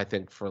 I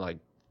think, for like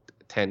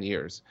 10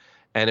 years,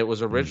 and it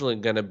was originally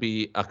going to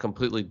be a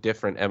completely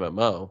different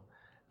MMO,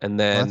 and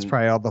then that's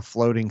probably all the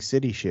floating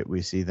city shit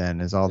we see.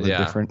 Then is all the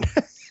different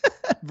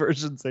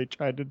versions they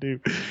tried to do.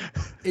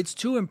 It's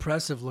too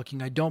impressive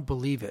looking. I don't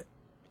believe it.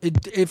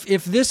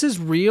 If this is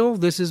real,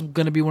 this is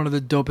going to be one of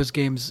the dopest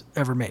games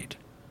ever made,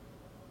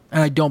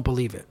 and I don't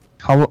believe it.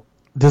 How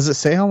does it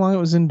say how long it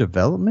was in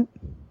development?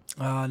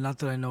 Not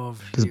that I know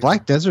of. Because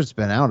Black Desert's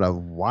been out a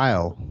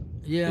while.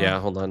 Yeah,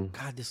 hold on.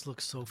 God, this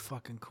looks so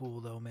fucking cool,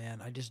 though,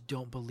 man. I just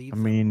don't believe. I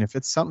mean, if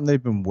it's something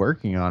they've been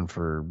working on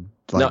for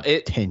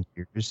 10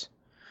 years,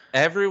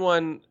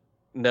 everyone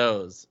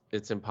knows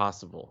it's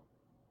impossible.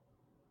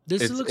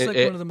 This looks like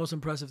one of the most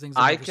impressive things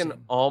I've ever seen.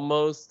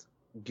 Almost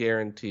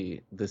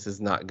guarantee this is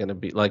not going to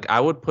be like.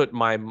 I would put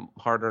my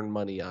hard-earned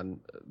money on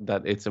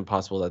that. It's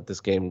impossible that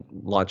this game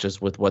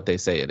launches with what they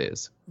say it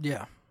is.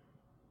 Yeah.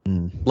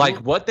 Like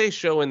what they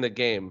show in the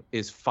game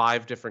is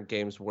 5 different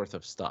games worth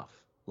of stuff.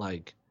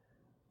 Like.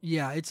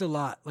 Yeah, it's a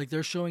lot. Like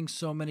they're showing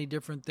so many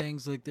different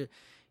things. Like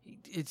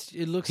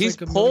it looks he's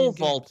like pole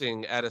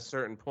vaulting at a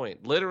certain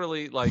point.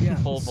 Literally, like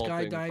pole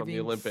vaulting skydiving, from the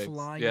Olympics.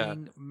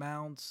 Flying,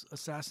 mounts,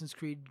 Assassin's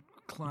Creed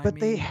climbing. But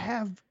they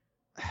have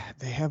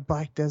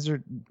Black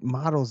Desert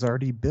models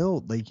already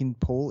built. They can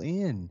pull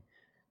in.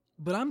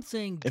 But I'm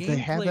saying if they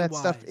have that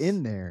stuff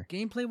in there,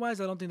 gameplay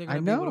wise, I don't think they're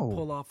going to be able to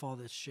pull off all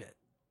this shit.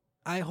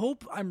 I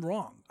hope I'm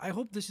wrong. I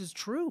hope this is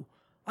true.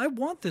 I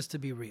want this to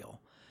be real.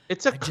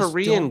 It's a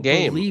Korean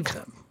game. Believe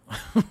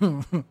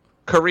them.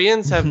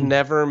 Koreans have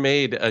never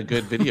made a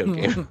good video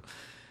game.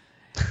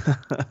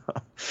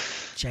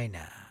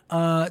 China.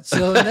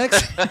 So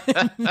next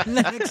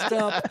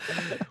up.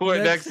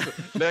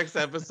 Next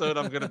episode,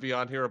 I'm going to be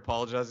on here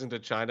apologizing to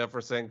China for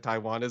saying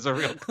Taiwan is a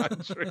real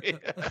country.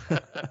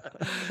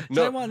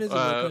 Taiwan is a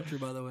real country,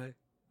 by the way.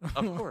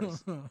 Of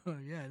course.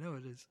 Yeah, I know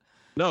it is.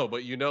 No,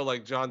 but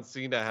like John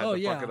Cena had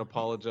to fucking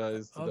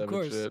apologize to them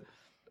and shit.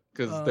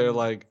 Because they're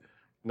like,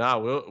 nah,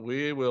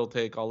 we will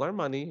take all our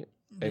money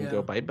and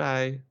go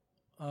bye-bye.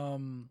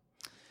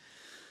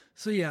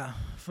 So yeah,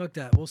 fuck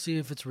that. We'll see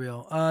if it's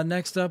real.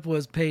 Next up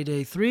was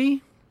Payday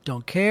 3.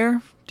 Don't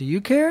care. Do you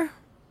care?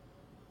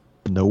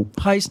 Nope.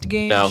 Heist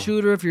game,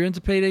 shooter. If you're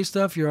into Payday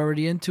stuff, you're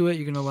already into it.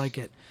 You're going to like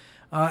it.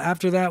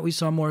 After that, we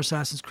saw more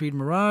Assassin's Creed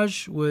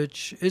Mirage,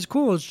 which is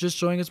cool. It's just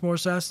showing us more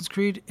Assassin's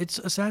Creed. It's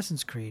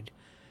Assassin's Creed.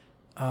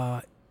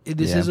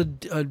 This is a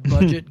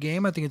budget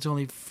game. I think it's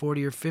only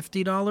 $40 or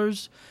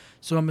 $50.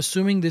 So I'm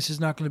assuming this is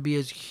not going to be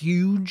as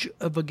huge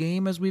of a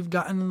game as we've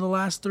gotten in the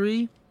last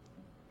 3.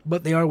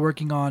 But they are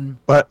working on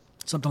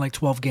something like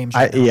 12 games.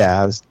 Right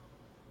now.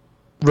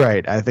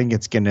 Right. I think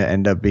it's going to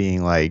end up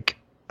being like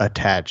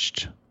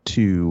attached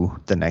to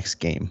the next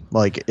game.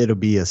 Like it'll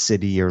be a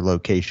city or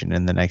location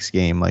in the next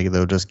game. Like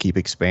they'll just keep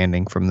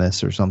expanding from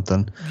this or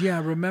something.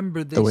 Yeah,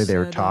 remember the way they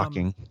were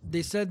talking.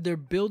 They said they're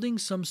building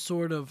some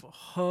sort of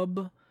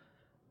hub.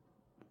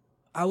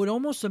 I would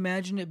almost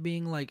imagine it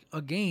being like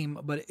a game,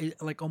 but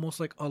like almost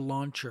like a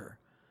launcher.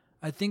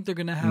 I think they're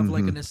going to have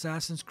like an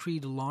Assassin's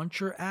Creed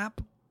launcher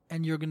app,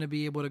 and you're going to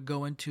be able to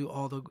go into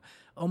all the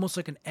almost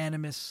like an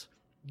Animus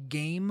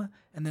game,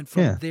 and then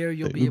from there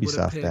you'll be able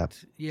to pick. App.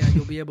 Yeah,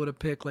 you'll be able to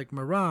pick like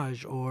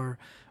Mirage or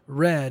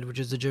Red, which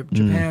is the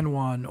Japan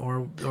one,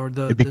 or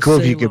the. It'd be the cool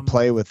Salem. if you could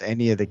play with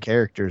any of the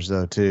characters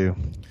though too.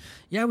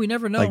 Yeah, we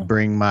never know. Like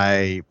bring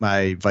my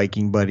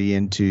Viking buddy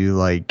into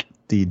like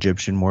the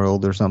Egyptian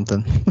world or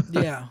something.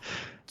 Yeah.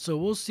 So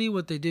we'll see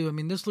what they do. I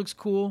mean, this looks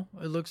cool.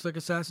 It looks like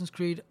Assassin's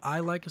Creed. I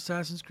like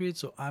Assassin's Creed,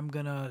 so I'm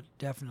gonna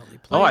definitely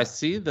play. Oh, it. I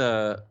see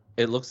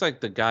it looks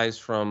like the guys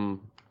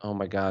from. Oh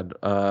my God.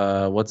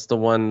 What's the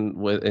one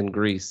in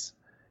Greece?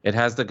 It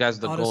has the guys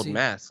with the gold Odyssey.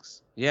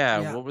 masks.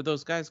 Yeah. Yeah. What were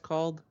those guys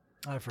called?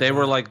 I forgot. They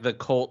were like the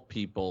cult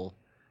people,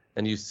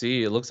 and you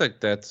see, it looks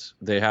like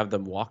they have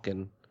them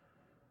walking.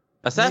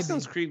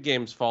 Assassin's Creed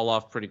games fall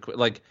off pretty quick.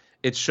 Like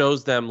it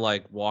shows them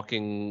like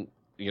walking,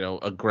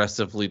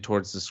 aggressively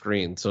towards the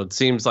screen. So it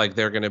seems like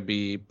they're going to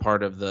be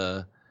part of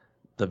the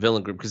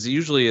villain group, because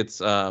usually it's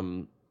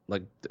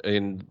like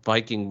in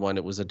Viking one,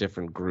 it was a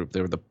different group. They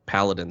were the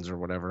paladins or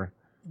whatever.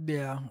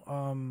 Yeah.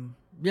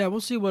 Yeah,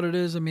 we'll see what it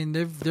is. I mean,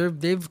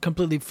 they've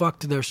completely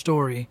fucked their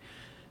story.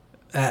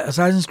 At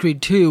Assassin's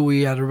Creed 2,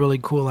 we had a really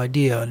cool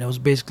idea, and it was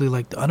basically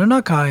like the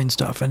Anunnaki and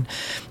stuff. And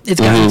it's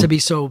gotten to be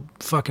so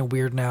fucking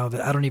weird now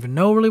that I don't even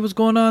know really what's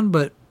going on,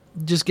 but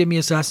just give me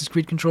Assassin's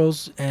Creed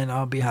controls, and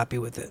I'll be happy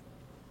with it.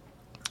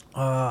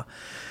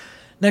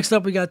 Next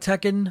up, we got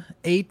Tekken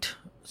 8.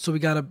 So we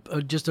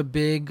got just a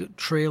big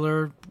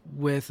trailer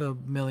with 1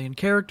 million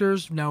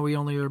characters. Now we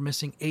only are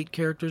missing 8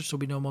 characters, so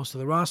we know most of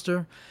the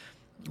roster.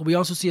 We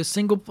also see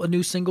a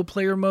new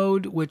single-player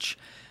mode, which...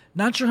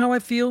 Not sure how I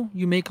feel.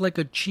 You make like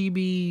a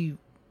chibi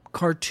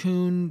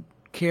cartoon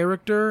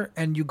character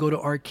and you go to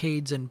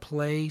arcades and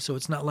play. So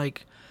it's not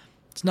like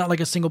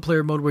a single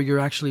player mode where you're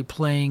actually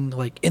playing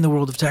like in the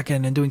world of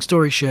Tekken and doing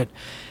story shit.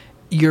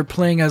 You're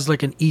playing as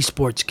like an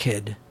esports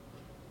kid,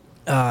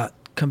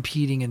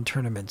 competing in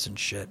tournaments and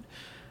shit.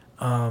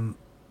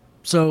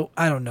 So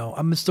I don't know.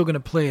 I'm still gonna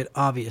play it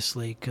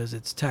obviously because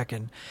it's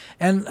Tekken,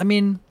 and I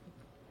mean,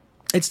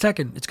 it's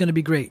Tekken. It's gonna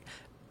be great.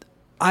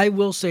 I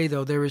will say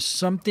though, there is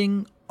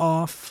something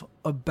off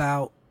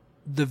about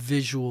the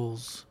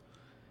visuals.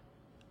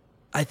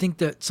 I think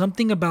that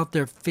something about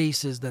their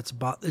faces it's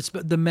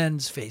the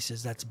men's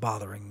faces that's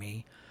bothering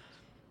me.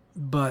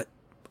 But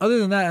other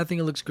than that, I think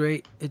it looks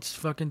great. It's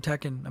fucking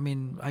Tekken. I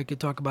mean, I could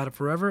talk about it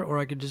forever, or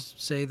I could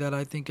just say that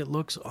I think it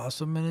looks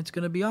awesome and it's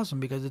going to be awesome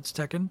because it's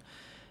Tekken,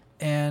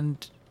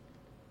 and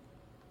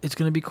it's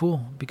going to be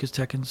cool because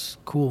Tekken's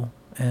cool,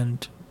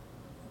 and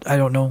I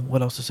don't know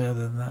what else to say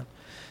other than that.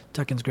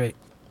 Tekken's great.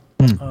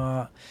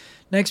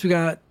 Next, we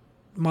got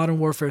Modern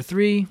Warfare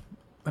 3.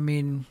 I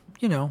mean,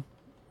 and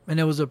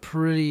it was a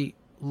pretty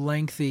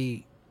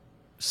lengthy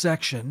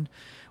section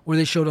where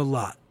they showed a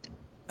lot.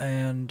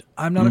 And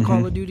I'm not a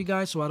Call of Duty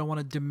guy, so I don't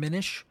want to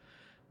diminish,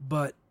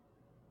 but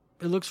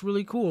it looks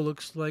really cool. It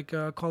looks like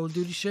Call of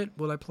Duty shit.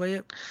 Will I play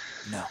it?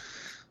 No.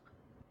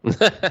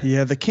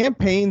 Yeah, the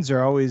campaigns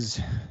are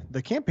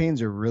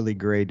really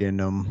great in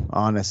them,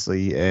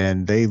 honestly,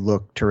 and they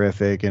look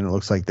terrific, and it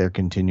looks like they're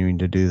continuing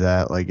to do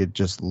that. Like it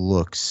just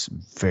looks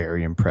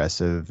very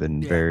impressive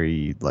and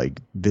very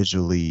like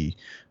visually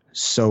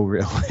so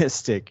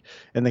realistic,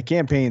 and the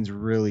campaigns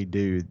really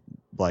do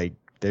like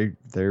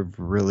they're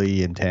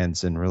really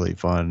intense and really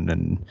fun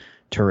and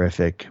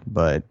terrific,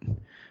 but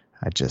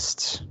I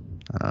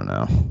don't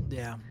know.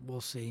 Yeah,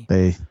 we'll see.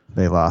 They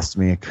lost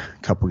me a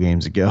couple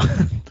games ago.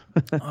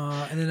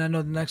 And then I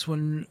know the next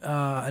one,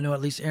 I know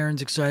at least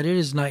Aaron's excited,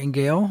 is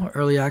Nightingale,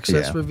 early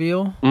access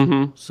reveal.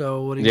 Mm-hmm.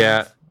 So what do you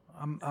think?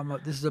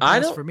 This is a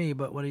pass for me,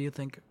 but what do you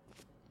think?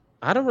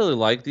 I don't really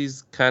like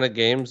these kind of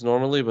games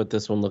normally, but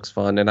this one looks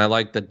fun. And I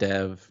like the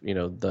dev,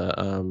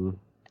 the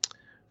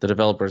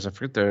developers. I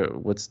forget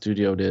what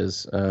studio it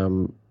is.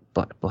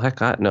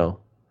 Black Eye? No.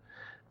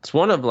 It's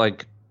one of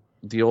like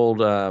the old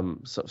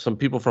some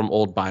people from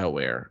old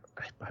BioWare,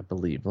 I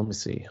believe. Let me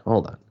see.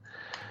 Hold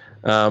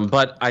on.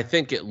 But I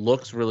think it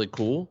looks really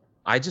cool.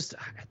 I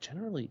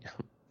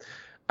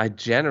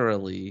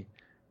generally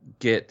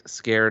get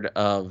scared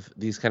of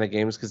these kind of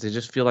games because they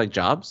just feel like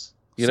jobs.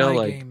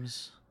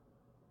 Games.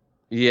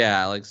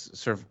 Yeah, like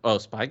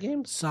spy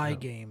games?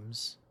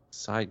 Games.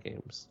 Psy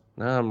games.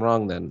 No, I'm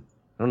wrong then.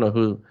 I don't know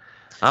who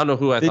I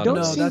they thought don't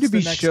it was. seem that's to be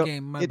the next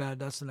game. My bad.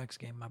 That's the next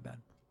game. My bad.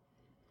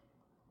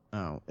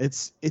 Oh, it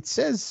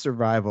says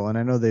survival, and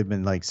I know they've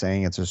been like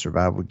saying it's a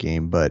survival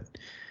game, but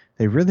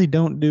they really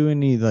don't do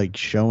any like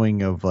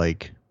showing of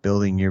like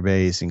building your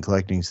base and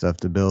collecting stuff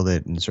to build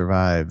it and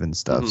survive and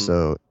stuff.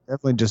 So it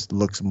definitely just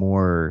looks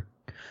more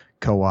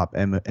co-op.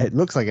 It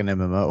looks like an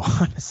MMO,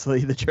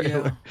 honestly. The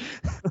trailer.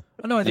 Yeah.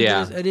 No, I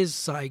think it is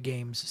Psy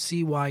Games.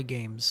 CY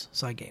Games.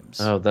 Psy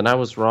Games. Oh, then I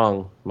was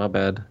wrong. My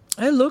bad.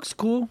 It looks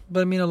cool,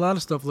 but I mean, a lot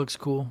of stuff looks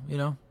cool,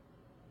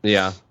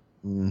 Yeah.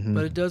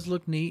 But it does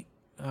look neat.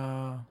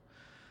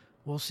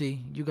 We'll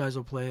see. You guys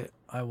will play it.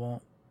 I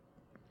won't.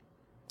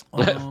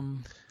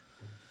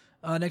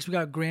 Next, we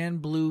got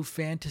Grand Blue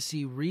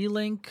Fantasy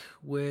Relink,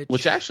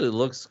 which actually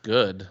looks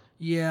good.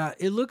 Yeah,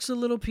 it looks a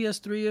little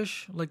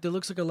PS3-ish. Like, there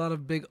looks like a lot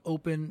of big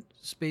open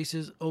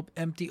spaces,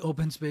 empty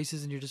open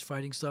spaces, and you're just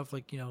fighting stuff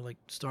like, like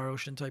Star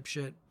Ocean type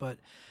shit. But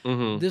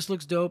this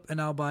looks dope,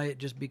 and I'll buy it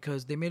just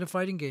because they made a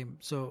fighting game.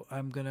 So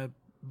I'm going to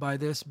buy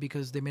this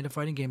because they made a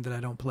fighting game that I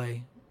don't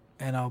play,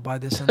 and I'll buy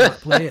this and not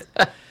play it.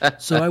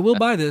 So I will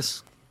buy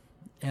this,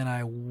 and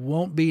I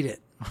won't beat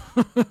it.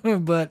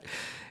 But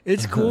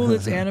it's cool.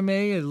 It's anime.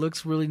 It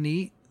looks really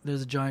neat.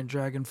 There's a giant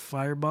dragon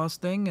fire boss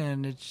thing,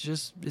 and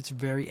it's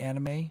very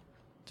anime.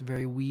 It's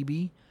very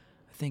weeby.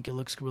 I think it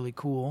looks really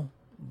cool,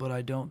 but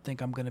I don't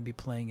think I'm going to be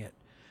playing it.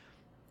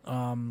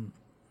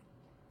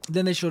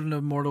 Then they showed an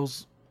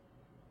Immortals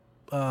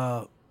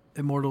of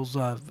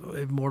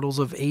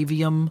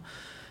Avium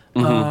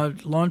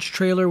launch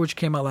trailer, which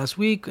came out last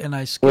week, and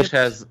I skipped. Which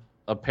has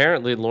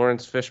apparently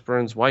Lawrence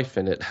Fishburne's wife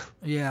in it.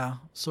 Yeah,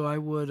 so I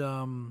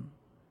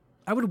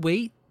would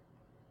wait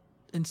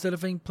instead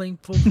of playing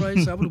full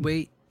price. I would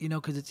wait,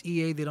 because it's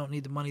EA. They don't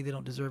need the money. They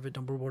don't deserve it.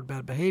 Don't reward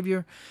bad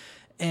behavior.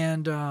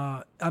 And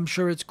I'm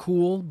sure it's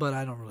cool, but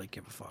I don't really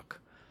give a fuck.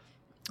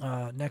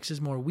 Next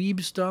is more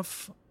weeb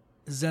stuff.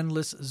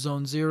 Zenless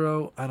Zone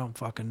Zero. I don't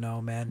fucking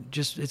know, man.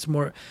 Just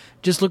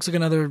looks like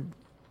another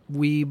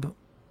weeb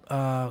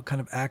kind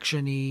of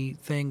action-y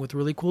thing with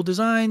really cool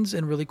designs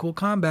and really cool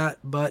combat.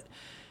 But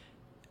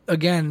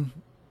again,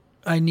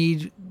 I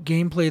need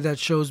gameplay that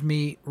shows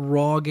me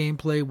raw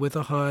gameplay with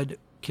a HUD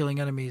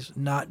killing enemies,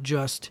 not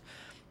just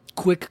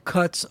quick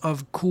cuts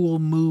of cool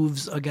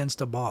moves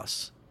against a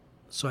boss.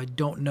 So I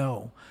don't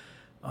know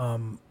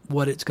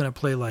what it's going to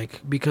play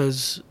like,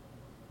 because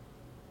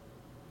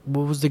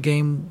what was the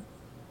game?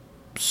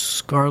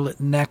 Scarlet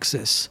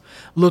Nexus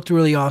looked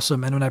really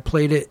awesome, and when I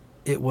played it,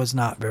 it was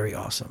not very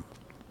awesome.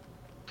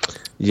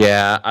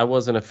 Yeah, I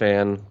wasn't a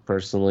fan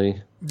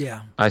personally.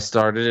 Yeah, I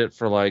started it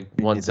for like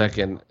 1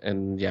 second,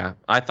 and yeah,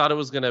 I thought it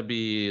was gonna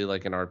be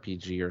like an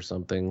RPG or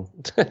something.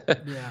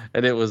 Yeah,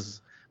 and it was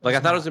like, I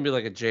thought it was gonna be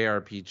like a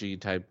JRPG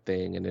type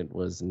thing, and it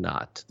was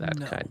not that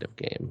kind of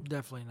game.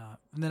 Definitely not.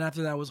 And then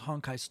after that was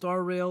Honkai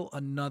Star Rail.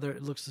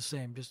 It looks the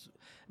same.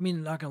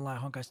 Not gonna lie,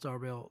 Honkai Star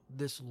Rail,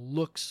 this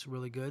looks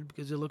really good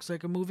because it looks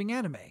like a moving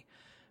anime,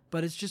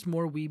 but it's just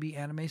more weeby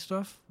anime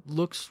stuff.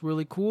 Looks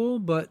really cool,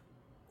 but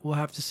we'll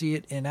have to see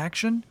it in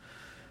action.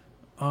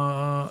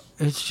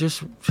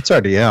 It's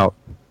already out.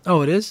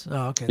 Oh, it is?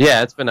 Oh, okay.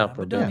 Yeah, it's been out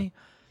for a bit.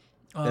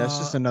 Yeah, it's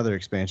just another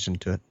expansion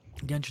to it.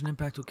 Genshin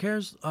Impact, who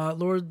cares?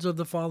 Lords of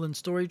the Fallen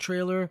story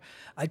trailer.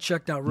 I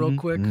checked out real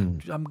quick.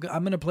 I'm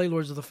going to play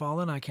Lords of the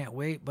Fallen. I can't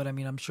wait, but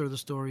I'm sure the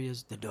story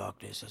is the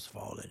darkness has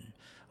fallen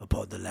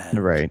upon the land.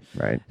 Right.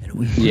 And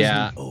we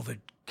overkill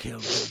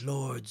the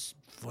lords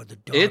for the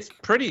dark. It's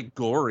pretty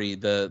gory,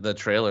 the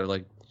trailer.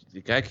 Like,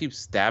 the guy keeps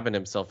stabbing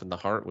himself in the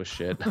heart with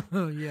shit.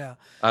 Yeah.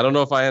 I don't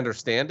know if I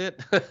understand it.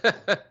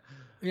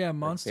 Yeah,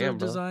 monster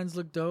designs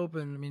look dope,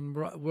 and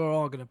we're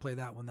all gonna play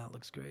that one. That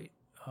looks great.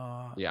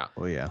 Yeah.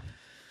 Oh yeah.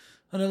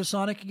 Another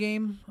Sonic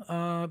game.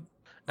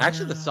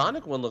 Actually, the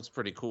Sonic one looks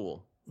pretty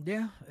cool.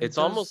 Yeah. It's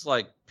almost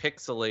like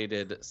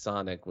pixelated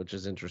Sonic, which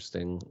is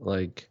interesting.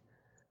 Like,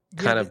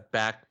 kind of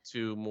back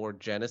to more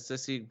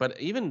Genesis-y, but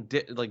even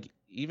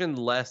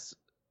less.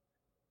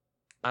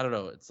 I don't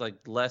know. It's like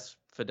less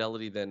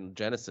fidelity than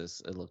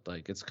Genesis. It looked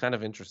like it's kind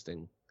of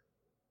interesting.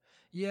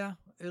 Yeah,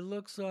 it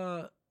looks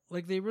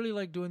like they really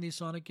like doing these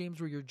Sonic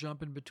games where you're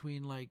jumping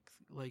between like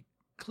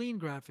clean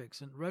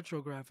graphics and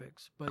retro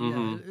graphics. But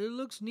yeah, it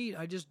looks neat.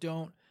 I just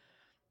don't.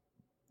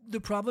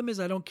 The problem is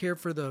I don't care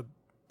for the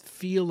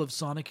feel of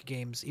Sonic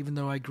games, even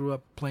though I grew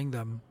up playing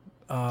them.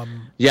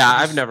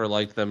 I've never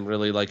liked them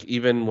really. Like,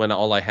 even when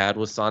all I had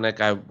was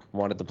Sonic, I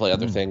wanted to play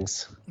other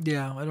things.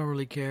 Yeah, I don't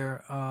really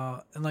care.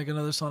 And like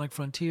another Sonic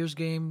Frontiers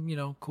game,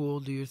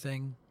 cool, do your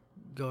thing,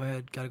 go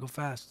ahead, gotta go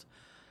fast.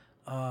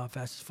 Fast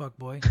as fuck,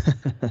 boy.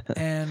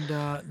 And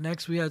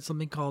next we had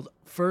something called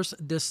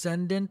First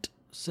Descendant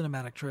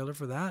cinematic trailer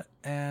for that,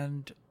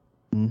 and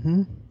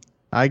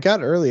I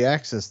got early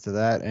access to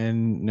that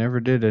and never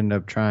did end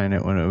up trying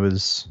it when it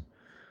was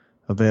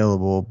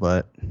available,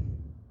 but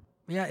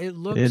yeah, it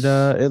looks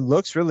it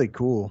looks really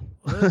cool.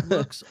 It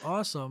looks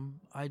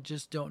awesome. I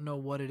just don't know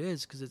what it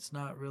is because it's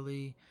not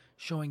really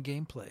showing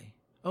gameplay.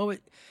 Oh,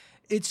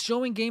 it's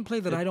showing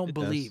gameplay that I don't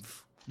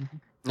believe.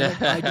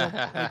 I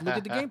don't look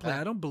at the gameplay.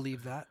 I don't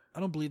believe that. I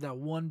don't believe that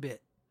one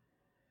bit.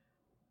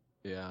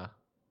 Yeah.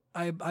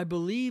 I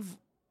believe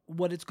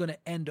what it's going to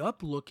end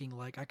up looking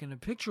like. I can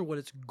picture what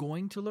it's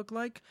going to look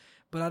like,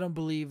 but I don't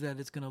believe that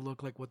it's going to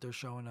look like what they're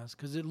showing us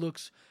because it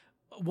looks,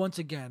 once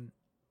again,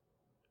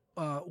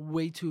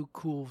 way too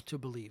cool to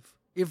believe.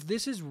 If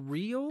this is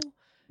real,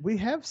 we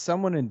have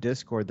someone in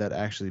Discord that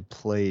actually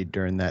played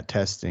during that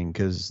testing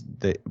because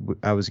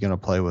I was gonna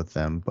play with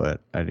them,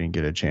 but I didn't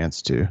get a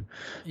chance to.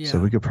 Yeah. So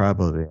we could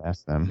probably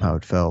ask them how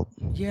it felt.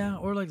 Yeah,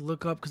 or like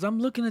look up because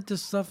I'm looking at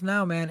this stuff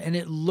now, man, and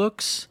it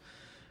looks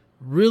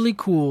really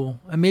cool.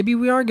 And maybe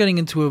we are getting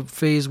into a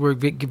phase where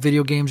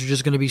video games are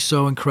just going to be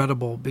so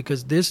incredible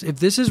because if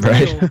this is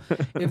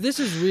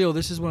real,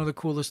 this is one of the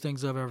coolest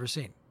things I've ever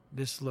seen.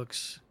 This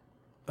looks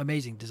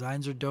amazing.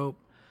 Designs are dope.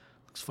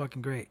 Looks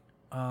fucking great.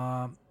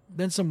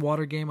 Then some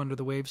water game, Under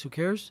the Waves. Who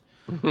cares?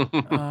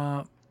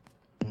 Then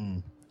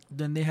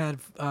they had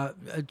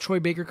Troy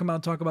Baker come out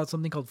and talk about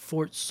something called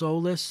Fort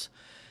Solis,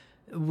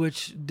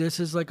 which this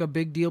is like a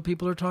big deal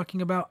people are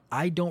talking about.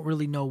 I don't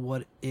really know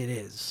what it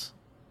is.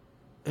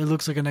 It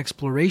looks like an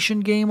exploration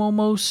game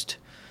almost.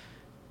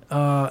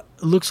 It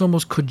looks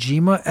almost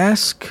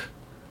Kojima-esque,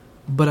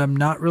 but I'm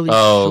not really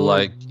sure.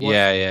 Like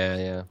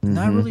yeah.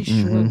 Not really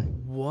sure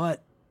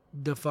what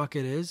the fuck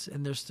it is,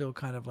 and they're still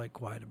kind of like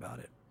quiet about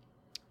it.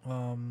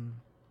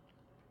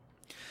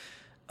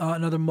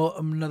 Another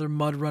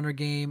Mud Runner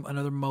game,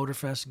 another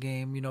Motorfest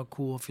game. You know,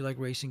 cool. If you like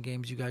racing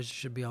games, you guys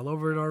should be all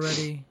over it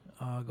already.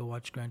 Go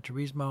watch Gran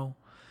Turismo.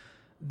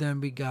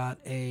 Then we got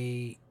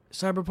a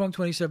Cyberpunk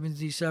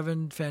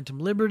 2077 Phantom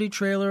Liberty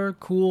trailer.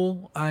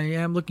 Cool. I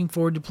am looking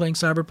forward to playing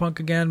Cyberpunk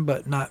again,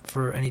 but not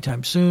for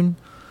anytime soon.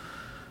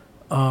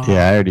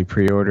 Yeah, I already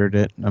pre-ordered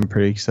it. I'm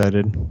pretty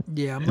excited.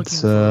 Yeah, I'm looking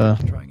forward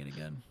to trying it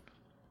again.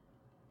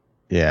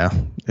 Yeah,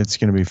 it's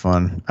gonna be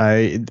fun.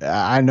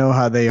 I know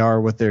how they are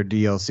with their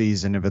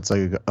DLCs, and if it's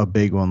like a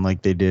big one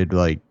like they did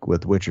like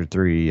with Witcher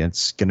 3,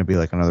 it's gonna be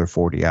like another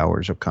 40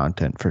 hours of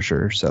content for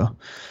sure. So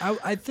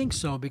I think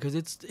so, because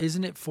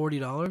isn't it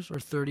 $40 or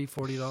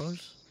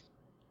 $40?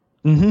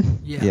 Mm-hmm.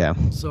 Yeah.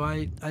 So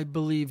I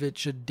believe it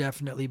should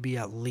definitely be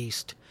at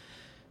least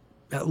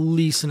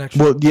an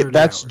extra. Well, yeah, 30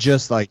 that's hours.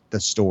 just like the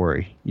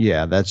story.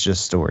 Yeah, that's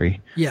just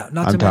story. Yeah,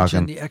 not to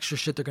mention the extra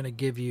shit they're gonna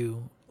give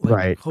you.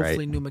 Like,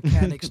 hopefully new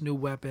mechanics, new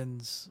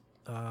weapons.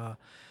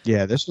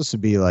 Yeah, there's supposed to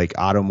be like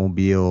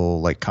automobile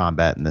like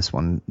combat in this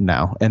one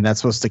now, and that's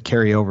supposed to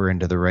carry over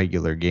into the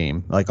regular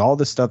game. Like all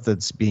the stuff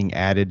that's being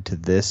added to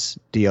this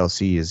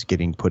DLC is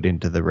getting put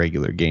into the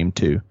regular game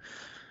too.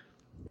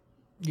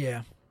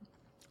 Yeah.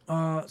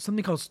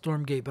 Something called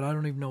Stormgate, but I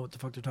don't even know what the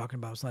fuck they're talking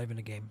about. It's not even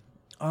a game.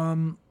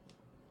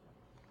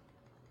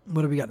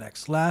 What do we got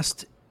next?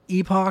 Last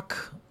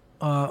Epoch,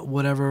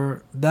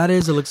 whatever that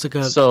is. It looks like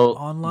a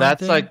online that's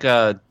thing. like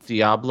a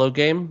Diablo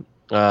game.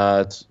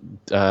 It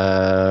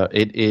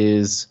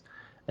is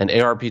an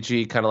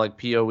ARPG, kind of like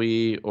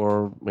PoE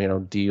or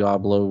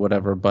Diablo,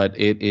 whatever. But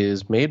it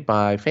is made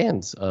by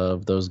fans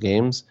of those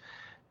games,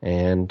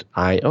 and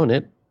I own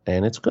it,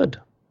 and it's good.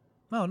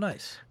 Oh,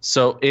 nice.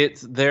 So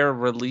they're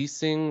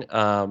releasing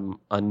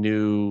a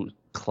new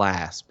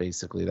class,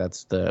 basically.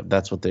 That's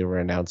what they were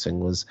announcing.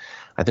 Was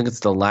I think it's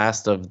the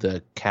last of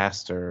the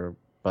caster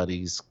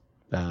buddies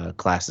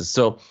classes.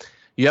 So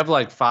you have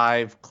like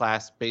 5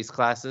 base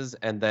classes,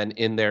 and then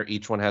in there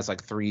each one has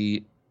like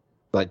 3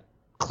 like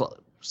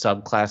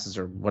subclasses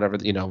or whatever,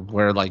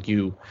 where like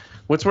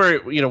what's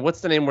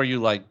the name where you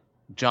like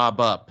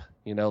job up,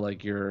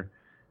 like your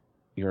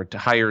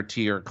higher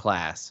tier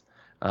class.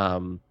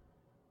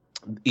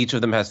 Each of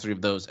them has 3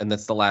 of those, and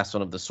that's the last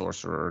one of the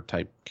sorcerer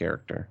type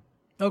character.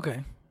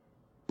 Okay.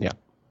 Yeah.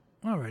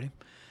 Alrighty.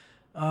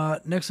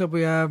 Next up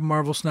we have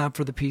Marvel Snap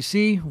for the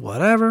PC.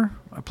 Whatever.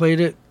 I played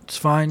it. It's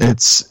fine.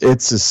 It's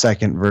a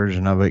second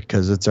version of it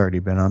because it's already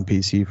been on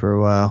PC for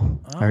a while.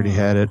 I already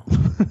had it.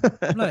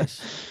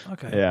 Nice.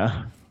 Okay.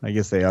 Yeah. I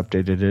guess they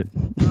updated it.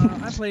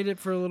 I played it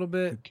for a little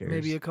bit,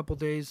 maybe a couple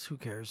days. Who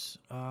cares?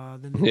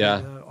 Then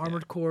the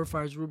Armored Core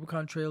Fires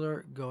Rubicon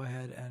trailer. Go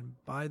ahead and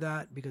buy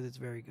that because it's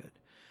very good.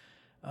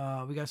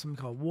 We got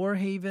something called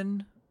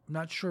Warhaven.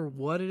 Not sure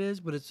what it is,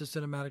 but it's a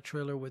cinematic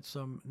trailer with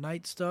some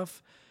night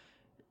stuff.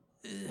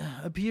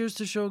 Appears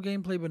to show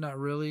gameplay, but not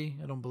really.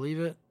 I don't believe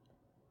it.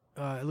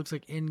 It looks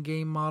like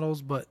in-game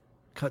models, but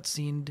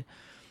cutscened.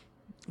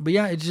 But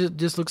yeah, it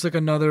just looks like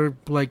another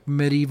like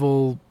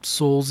medieval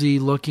Soulsy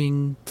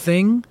looking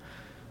thing.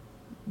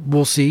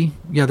 We'll see.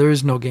 Yeah, there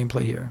is no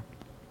gameplay here,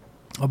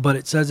 but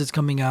it says it's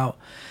coming out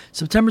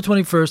September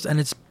 21st, and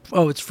it's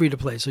free to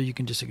play, so you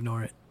can just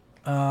ignore it.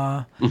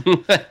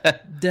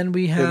 Then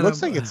we have. It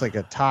looks like it's like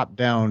a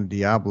top-down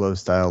Diablo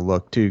style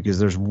look too, because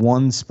there's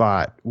one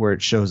spot where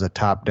it shows a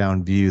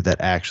top-down view that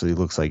actually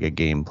looks like a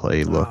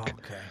gameplay look.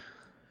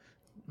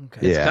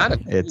 Okay. Yeah, it's kind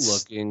of cool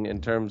looking in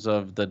terms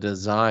of the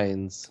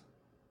designs.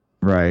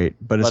 Right,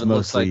 but it's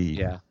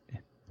mostly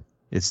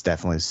it's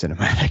definitely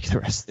cinematic. The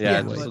rest of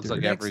it looks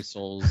like every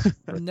Souls.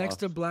 Next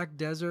to Black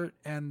Desert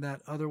and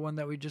that other one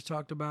that we just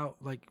talked about,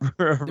 like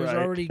there's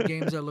already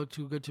games that look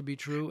too good to be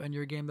true, and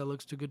your game that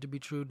looks too good to be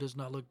true does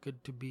not look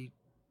good to be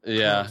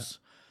close.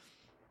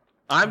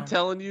 I'm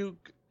telling you,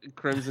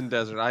 Crimson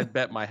Desert, I'd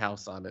bet my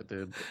house on it,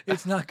 dude.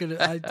 It's not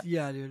gonna.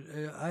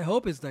 Dude. I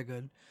hope it's that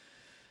good.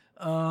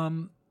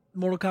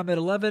 Mortal Kombat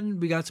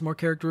 11. We got some more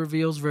character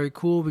reveals. Very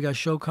cool. We got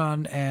Shao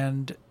Kahn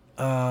and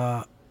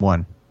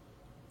 1.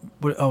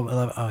 Mortal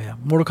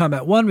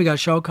Kombat 1. We got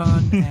Shao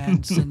Kahn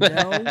and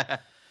Sindel.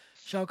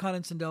 Shao Kahn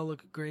and Sindel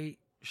look great.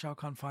 Shao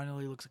Kahn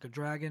finally looks like a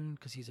dragon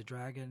because he's a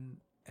dragon,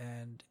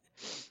 and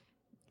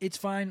it's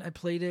fine. I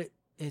played it.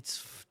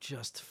 It's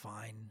just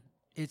fine.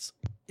 It's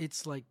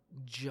like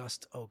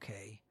just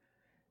okay.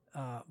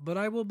 But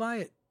I will buy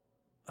it.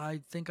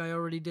 I think I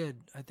already did.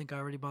 I think I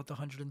already bought the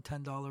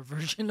 $110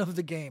 version of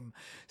the game.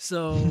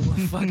 So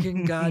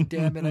fucking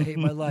goddamn it, I hate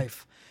my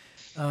life.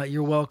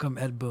 You're welcome,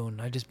 Ed Boon.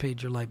 I just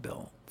paid your light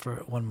bill for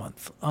 1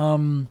 month.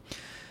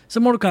 So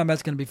Mortal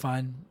Kombat's gonna be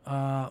fine.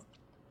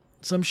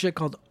 Some shit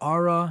called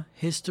Ara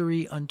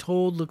History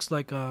Untold looks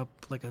like a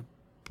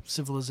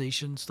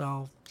Civilization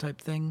style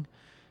type thing.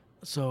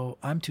 So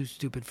I'm too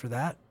stupid for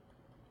that.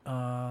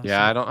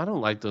 I don't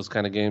like those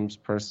kind of games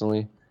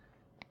personally.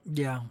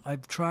 Yeah,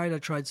 I've tried. I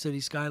tried City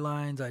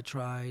Skylines. I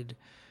tried.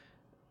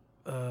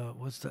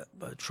 What's that?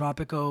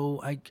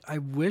 Tropico. I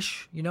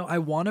wish, I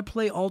want to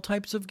play all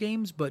types of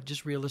games, but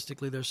just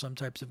realistically, there's some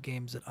types of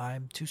games that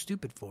I'm too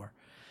stupid for,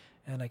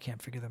 and I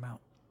can't figure them out.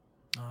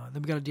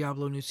 Then we got a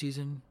Diablo new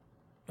season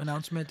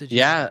announcement. Did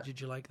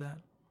you like that?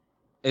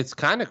 It's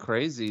kind of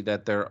crazy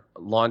that they're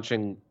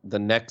launching the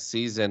next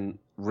season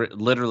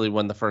literally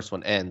when the first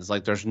one ends.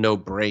 Like, there's no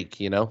break,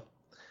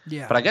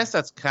 Yeah. But I guess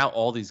that's how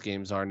all these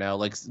games are now.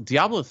 Like,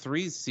 Diablo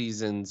 3's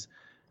seasons,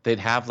 they'd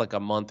have like a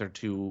month or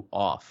two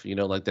off.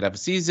 Like they'd have a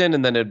season,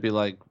 and then it'd be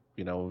like,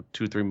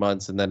 2-3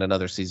 months, and then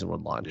another season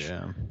would launch.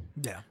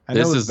 Yeah. I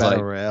know with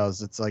Battle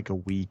Royales, it's like a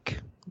week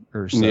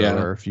or so.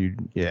 Yeah. Or if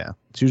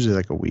it's usually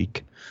like a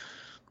week.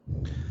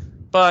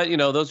 But,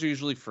 those are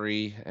usually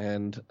free,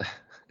 and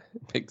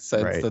it makes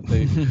sense that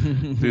they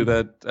do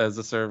that as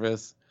a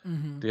service.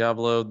 Mm-hmm.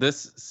 Diablo,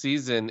 this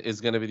season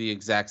is going to be the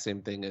exact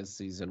same thing as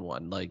season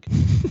 1. Like,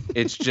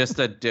 it's just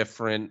a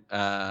different,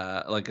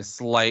 like a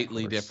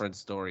slightly different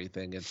story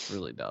thing. It's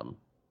really dumb.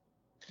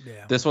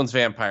 Yeah. This one's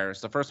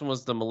vampires. The first one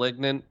was the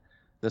Malignant.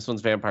 This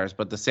one's vampires.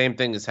 But the same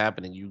thing is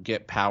happening. You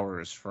get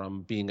powers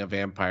from being a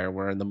vampire,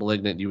 where in the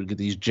Malignant you would get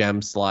these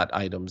gem slot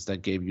items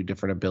that gave you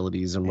different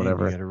abilities and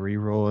whatever. You got to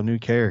re-roll a new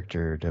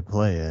character to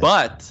play it.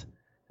 But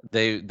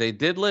they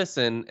did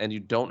listen, and you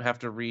don't have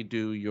to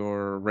redo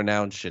your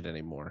renowned shit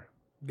anymore.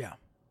 Yeah.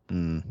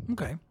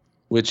 Okay.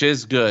 Which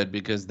is good,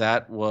 because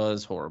that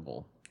was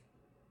horrible.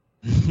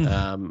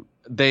 You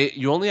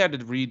only had to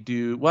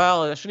redo.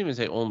 Well, I shouldn't even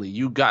say only.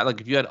 You got,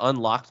 like, if you had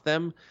unlocked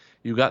them,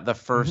 you got the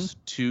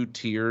first 2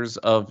 tiers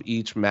of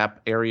each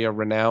map area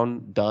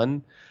renown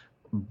done,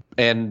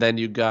 and then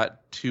you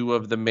got 2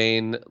 of the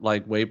main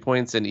like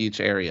waypoints in each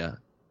area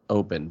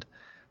opened.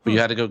 But you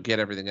had to go get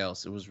everything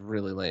else. It was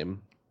really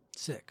lame.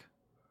 Sick.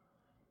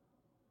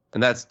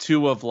 And that's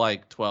 2 of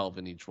like 12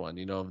 in each one,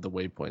 of the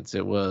waypoints.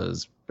 It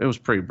was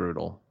pretty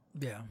brutal.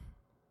 Yeah.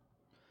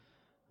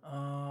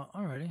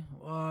 Alrighty.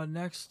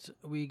 Next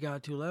we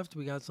got 2 left.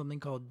 We got something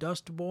called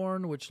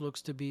Dustborn, which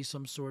looks to be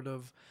some sort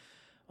of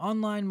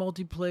online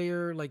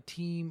multiplayer, like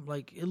team.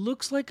 Like, it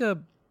looks like a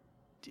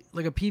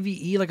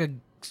PvE,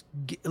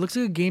 it looks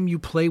like a game you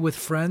play with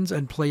friends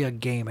and play a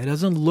game. It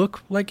doesn't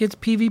look like it's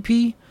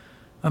PvP.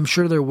 I'm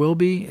sure there will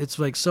be. It's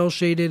like cel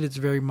shaded. It's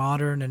very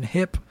modern and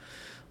hip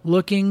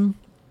looking.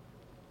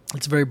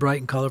 It's very bright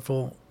and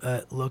colorful.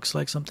 It looks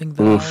like something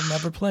that I'll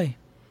never play.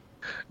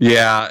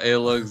 Yeah, it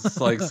looks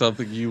like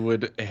something you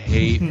would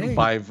hate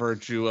by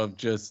virtue of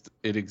just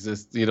it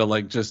exists,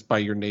 like just by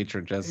your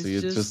nature, Jesse.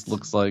 It just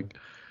looks like,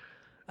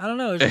 I don't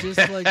know. It's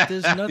just like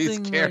there's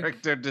nothing. These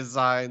character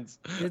designs.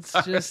 It's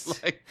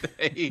just like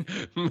they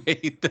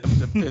made them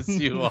to piss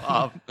you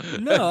off.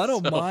 No, I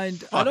don't mind.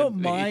 Funny.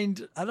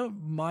 I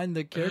don't mind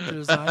the character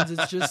designs.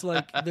 It's just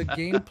like the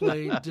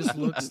gameplay just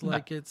looks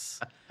like it's.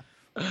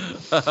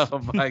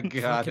 Oh my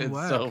god! It's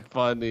whack. So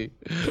funny.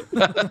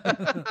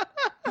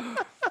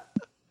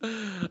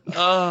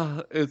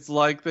 It's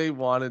like they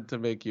wanted to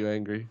make you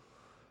angry.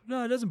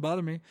 No, it doesn't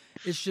bother me.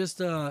 It's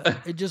just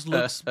it just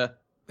looks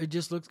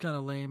kind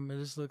of lame. It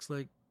just looks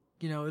like,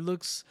 it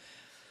looks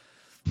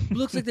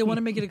like they want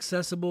to make it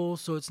accessible,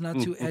 so it's not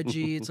too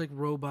edgy. It's like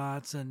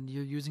robots, and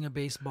you're using a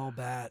baseball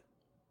bat,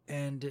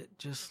 and it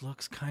just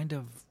looks kind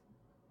of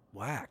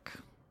whack.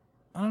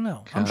 I don't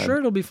know. God. I'm sure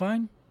it'll be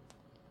fine.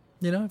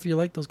 If you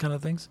like those kind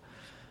of things.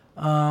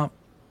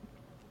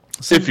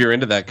 If you're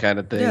into that kind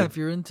of thing. Yeah, if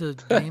you're into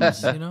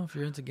games, if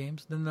you're into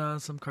games. Then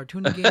some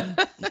cartoony game.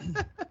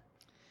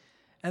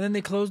 And then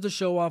they closed the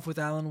show off with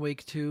Alan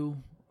Wake 2.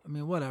 I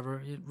mean,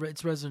 whatever.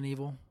 It's Resident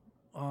Evil.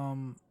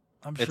 I'm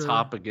sure. It's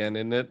Hop again,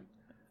 isn't it?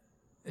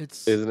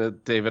 Isn't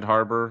it David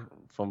Harbour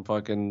from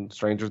fucking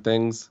Stranger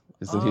Things?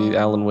 Isn't he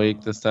Alan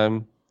Wake this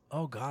time?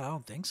 Oh, God, I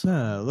don't think so.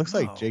 No, it looks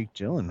like Jake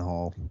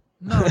Gyllenhaal.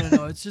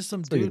 No. It's just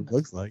some dude. It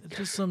looks like. It's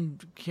just some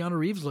Keanu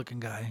Reeves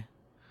looking guy.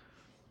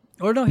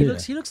 Or no, he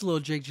looks a little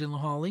Jake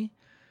Gyllenhaal-y.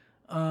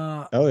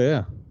 Oh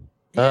yeah.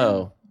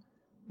 Oh.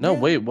 No,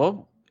 wait,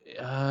 what?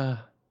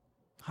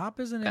 Hop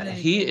isn't in any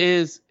he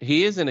game.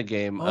 He is in a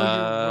game. Oh, you're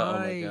right. Oh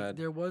my god.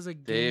 There was a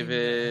game.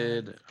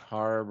 David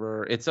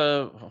Harbour. It's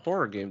a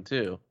horror game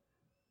too.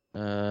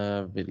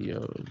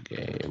 Video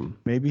game.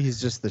 Maybe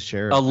he's just the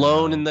sheriff.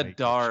 Alone in the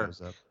Dark.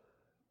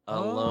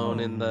 Alone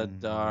in the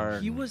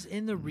Dark. He was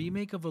in the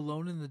remake of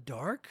Alone in the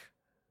Dark?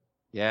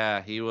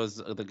 Yeah, he was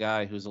the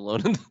guy who's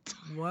alone in the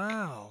dark.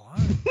 Wow.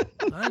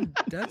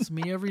 That's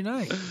me every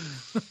night.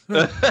 Me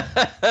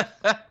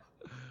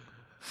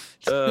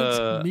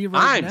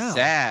right now. I'm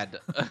sad.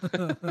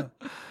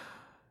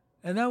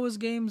 And that was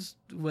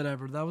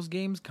whatever. That was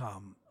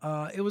Gamescom.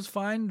 It was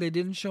fine. They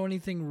didn't show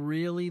anything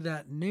really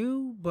that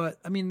new, but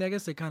I mean, I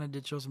guess they kind of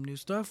did show some new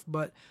stuff,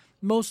 but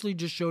mostly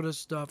just showed us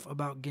stuff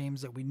about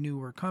games that we knew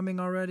were coming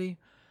already.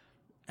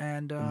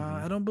 And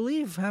I don't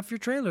believe half your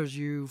trailers.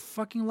 You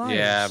fucking liars.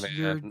 Yeah, man.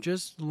 You're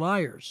just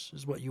liars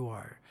is what you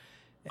are.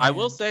 And I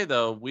will say,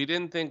 though, we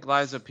didn't think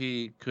Liza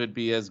P could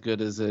be as good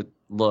as it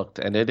looked,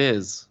 and it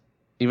is.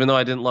 Even though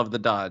I didn't love the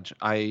dodge,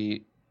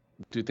 I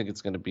do think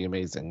it's going to be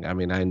amazing. I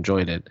mean, I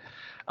enjoyed it.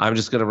 I'm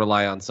just gonna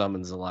rely on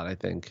summons a lot, I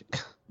think.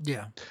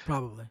 Yeah,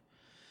 probably.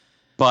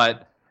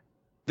 But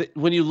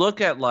when you look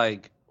at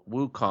like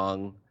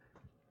Wukong,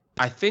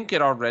 I think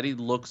it already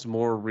looks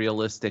more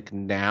realistic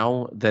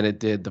now than it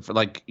did.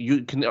 Like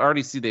you can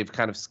already see they've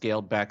kind of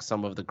scaled back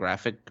some of the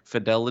graphic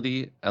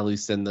fidelity, at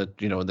least in the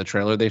in the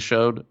trailer they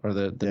showed, or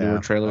the newer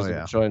trailers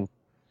they're showing.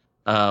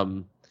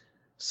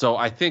 So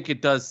I think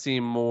it does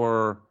seem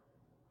more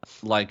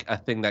like a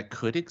thing that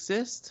could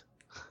exist.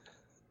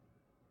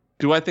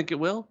 Do I think it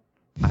will?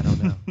 I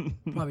don't know.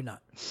 Probably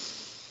not.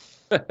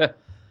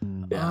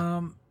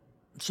 Yeah.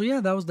 So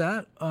yeah, that was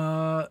that.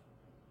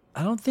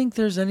 I don't think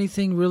there's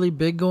anything really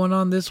big going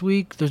on this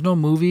week. There's no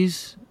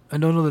movies. I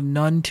don't know. The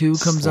Nun 2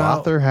 comes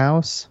out.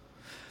 Slaughterhouse?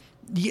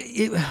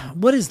 Yeah,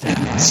 what is that?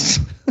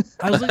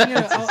 I was looking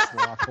at a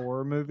sloth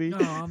horror movie.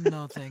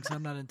 No, thanks.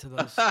 I'm not into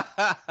those.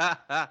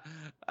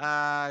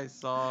 I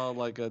saw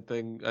like a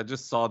thing. I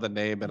just saw the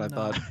name and I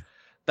thought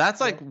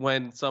that's like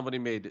when somebody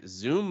made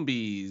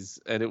Zombies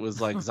and it was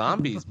like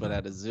zombies but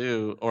at a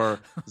zoo, or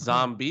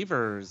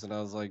Zombievers, and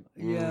I was like,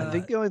 yeah. I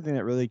think the only thing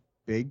that really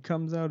big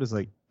comes out is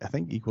like I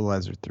think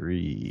Equalizer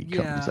 3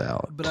 comes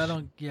out. But I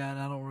don't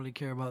really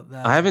care about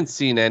that. I haven't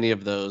seen any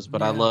of those,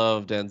 but I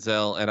love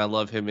Denzel and I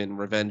love him in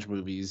revenge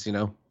movies,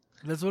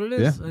 That's what it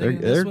is. Yeah, I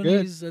think they're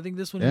good. I think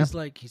this one he's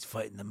like he's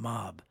fighting the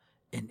mob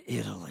in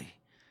Italy.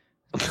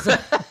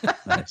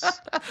 Nice.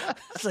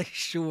 It's like,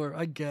 sure,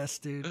 I guess,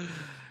 dude.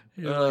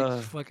 You're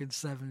like fucking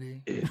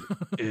 70. In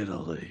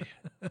Italy.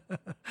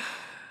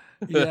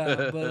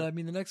 Yeah, but I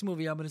mean the next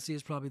movie I'm gonna see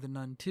is probably The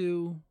Nun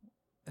 2.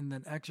 And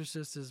then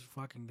Exorcist is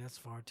that's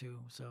far too.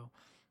 So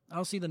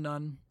I'll see The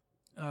Nun,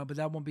 but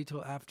that won't be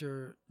till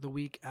after the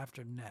week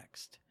after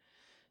next.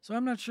 So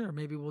I'm not sure.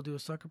 Maybe we'll do a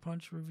Sucker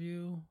Punch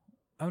review.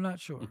 I'm not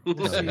sure.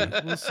 We'll see.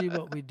 We'll see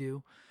what we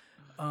do.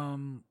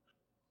 I'm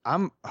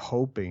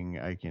hoping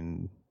I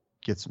can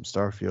get some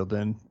Starfield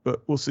in,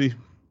 but we'll see.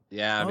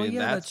 Yeah, I mean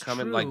that's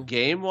coming. True. Like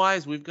game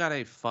wise, we've got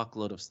a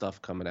fuckload of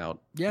stuff coming out.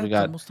 Yeah, we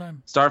got almost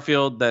time.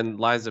 Starfield, then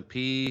Liza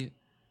P.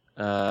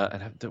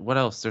 And what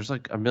else? There's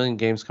like a million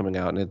games coming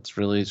out, and it's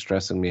really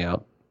stressing me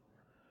out.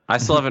 I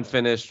still haven't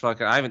finished.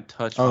 I haven't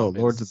touched.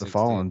 Lords of the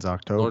Fallen's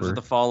October. Lords of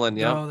the Fallen,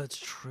 yeah. Oh, that's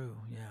true.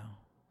 Yeah.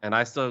 And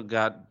I still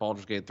got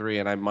Baldur's Gate 3,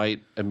 and I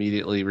might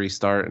immediately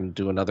restart and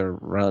do another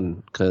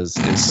run because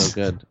it's so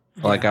good.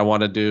 Like I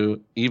want to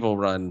do Evil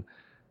Run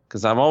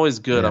because I'm always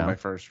good on my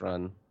first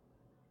run.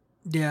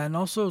 Yeah, and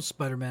also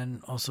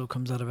Spider-Man also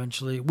comes out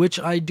eventually, which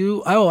I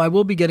do. Oh, I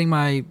will be getting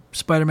my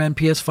Spider-Man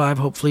PS5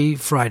 hopefully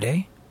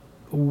Friday.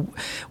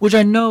 Which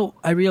I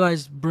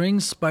realized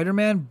brings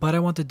Spider-Man, but I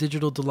want the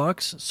digital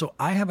deluxe, so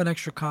I have an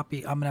extra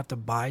copy. I'm gonna have to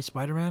buy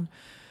Spider-Man,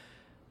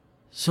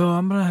 so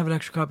I'm gonna have an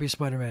extra copy of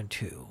Spider-Man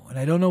 2, and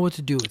I don't know what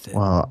to do with it.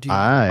 Well,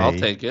 I'll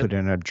take it. Put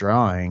in a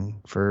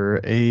drawing for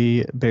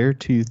a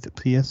Beartooth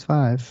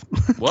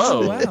PS5. Whoa!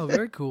 Oh, wow,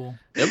 very cool.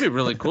 It'd be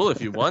really cool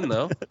if you won,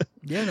 though.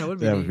 Yeah, that would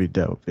be. That would be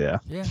dope. Yeah.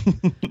 Yeah.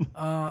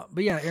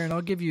 But yeah, Aaron,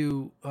 I'll give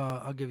you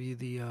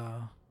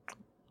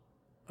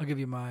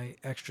my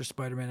extra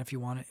Spider-Man if you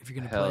want it. If you're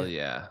gonna play it. Hell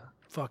yeah!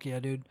 Fuck yeah,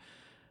 dude.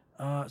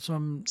 So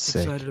I'm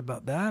excited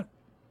about that.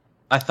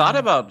 I thought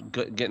about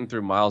getting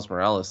through Miles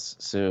Morales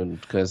soon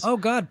because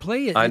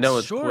play it. I know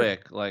it's short.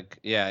 Quick. Like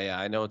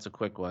I know it's a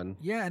quick one.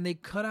 Yeah, and they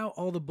cut out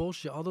all the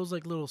bullshit, all those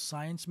like little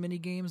science mini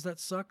games that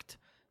sucked.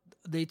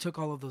 They took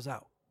all of those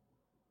out.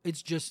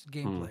 It's just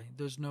gameplay.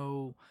 There's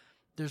no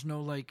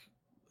like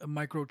a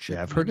microchip.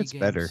 Yeah, I've heard it's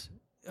better.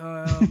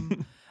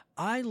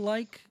 I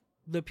like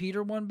the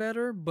Peter one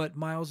better, but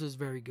Miles is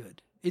very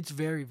good. It's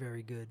very,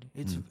 very good.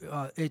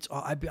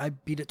 I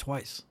beat it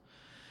twice.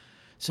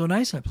 So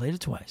nice. I played it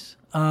twice.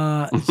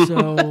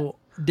 So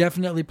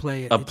definitely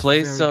play it. A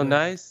place so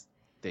nice,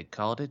 they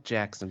called it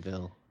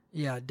Jacksonville.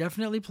 Yeah,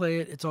 definitely play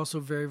it. It's also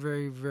very,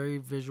 very, very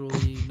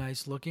visually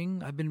nice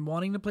looking. I've been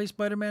wanting to play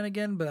Spider-Man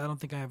again, but I don't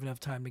think I have enough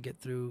time to get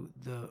through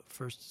the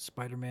first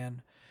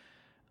Spider-Man.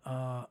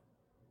 So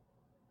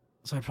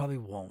I probably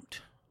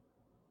won't.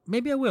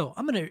 Maybe I will.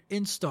 I'm going to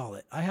install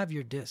it. I have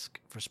your disc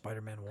for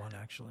Spider-Man 1,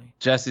 actually.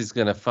 Jesse's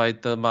going to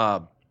fight the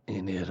mob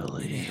in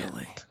Italy.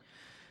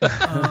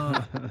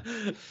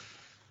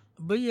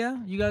 But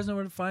yeah, you guys know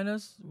where to find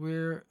us.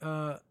 We're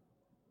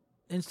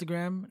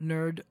Instagram,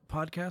 Nerd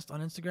Podcast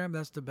on Instagram.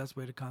 That's the best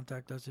way to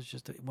contact us. It's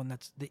just the one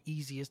that's the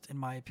easiest, in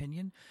my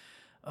opinion.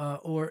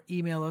 Or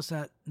email us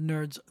at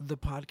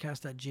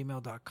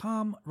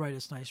nerdsthepodcast@gmail.com. Write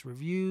us nice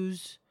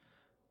reviews.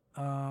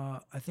 I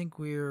think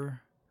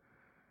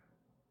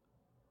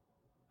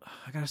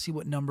I gotta see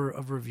what number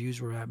of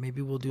reviews we're at.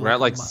 Maybe we'll do. We're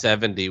at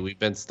 70. We've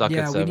been stuck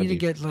at 70. Yeah, we need to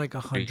get like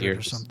 100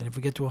 or something. If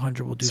we get to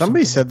 100, we'll do.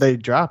 Somebody said they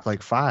dropped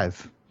like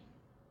 5.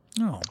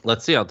 No.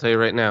 Let's see. I'll tell you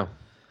right now.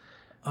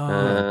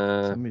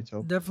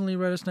 Definitely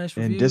write us nice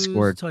reviews. In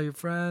Discord. Tell your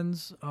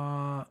friends.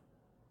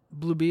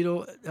 Blue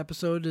Beetle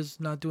episode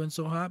is not doing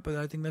so hot, but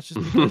I think that's just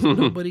because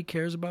nobody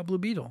cares about Blue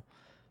Beetle.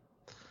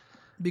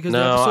 Because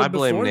I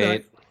blame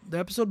Nate. The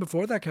episode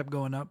before that kept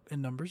going up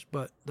in numbers,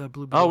 but the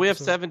Blue Beetle. Oh, we have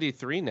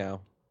 73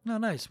 now. No,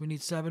 nice. We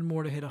need 7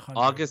 more to hit 100.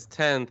 August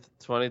 10th,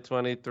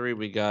 2023.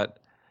 We got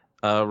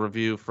a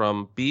review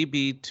from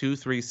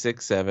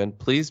BB2367.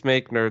 Please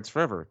make nerds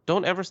forever.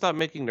 Don't ever stop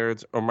making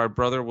nerds, or my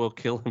brother will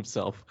kill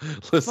himself.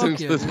 Listening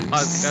to this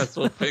podcast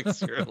will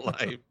fix your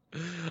life.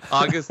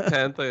 August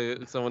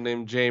 10th, someone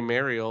named Jay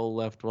Mariel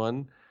left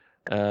one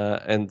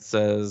and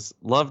says,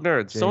 "Love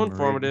nerds. So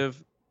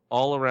informative,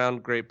 all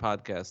around great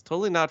podcast.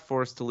 Totally not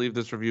forced to leave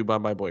this review by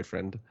my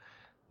boyfriend."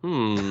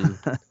 That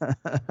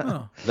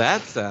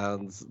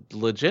sounds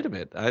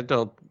legitimate. I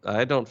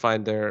don't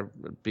find there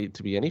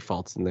to be any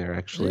faults in there,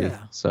 actually. Yeah.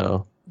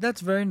 So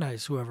that's very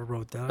nice. Whoever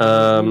wrote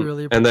that,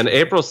 really and then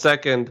April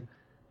 2nd.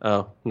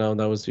 Oh no,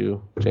 that was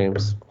you,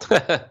 James.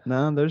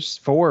 No, there's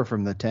 4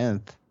 from the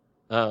 10th.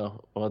 Oh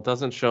well, it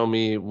doesn't show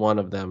me one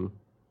of them.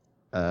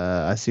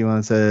 I see one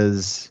that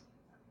says,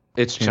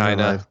 "It's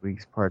China. Life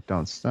weeks part.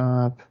 Don't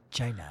stop.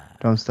 China.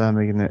 Don't stop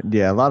making it."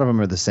 Yeah, a lot of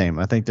them are the same.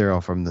 I think they're all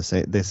from the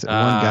same. This one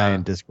guy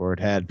in Discord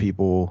had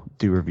people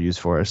do reviews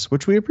for us,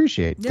 which we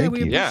appreciate. Yeah, Thank we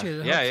you. appreciate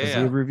it.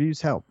 Yeah. The reviews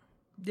help.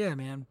 Yeah,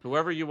 man.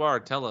 Whoever you are,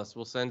 tell us.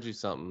 We'll send you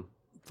something.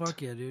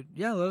 Fuck yeah, dude.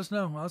 Yeah, let us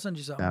know. I'll send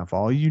you something. Now, if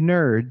all you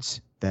nerds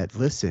that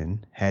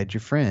listen had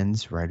your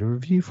friends write a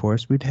review for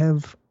us, we'd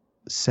have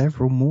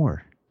several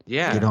more.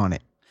 Yeah. Get on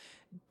it.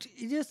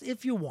 Just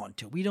if you want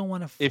to. We don't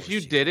want to force If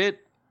you did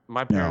it,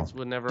 my parents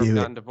would never have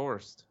gotten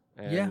divorced.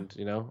 And,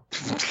 you know,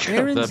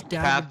 Aaron's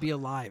dad would be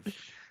alive.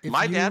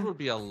 My dad would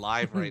be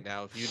alive right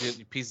now if you didn't,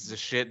 you pieces of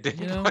shit,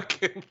 didn't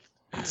fucking.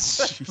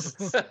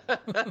 Jesus.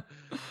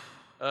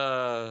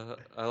 I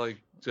like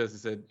Jesse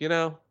said, you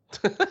know.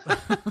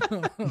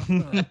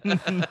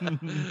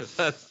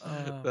 that's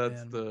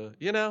the,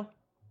 you know.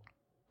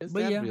 His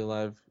dad would be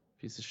alive,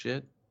 piece of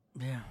shit.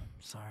 Yeah,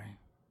 sorry.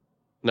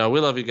 No,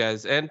 we love you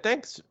guys, and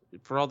thanks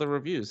for all the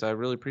reviews. I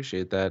really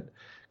appreciate that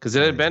because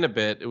it had been a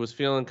bit. It was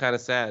feeling kind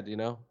of sad, you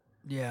know.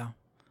 Yeah,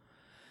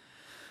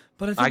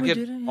 but I get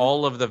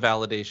all of the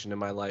validation in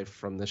my life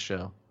from this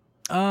show.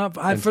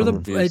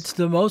 It's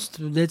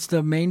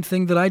the main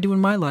thing that I do in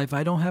my life.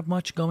 I don't have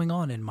much going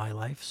on in my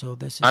life, so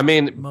this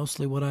is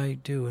mostly what I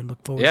do and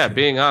look forward to. Yeah,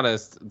 being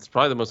honest, it's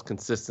probably the most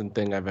consistent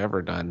thing I've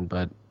ever done.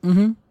 But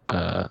you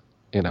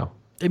know,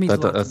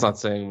 that's not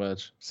saying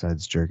much.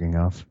 Besides jerking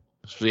off.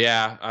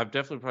 Yeah, I've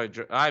definitely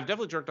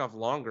jerked off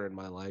longer in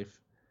my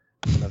life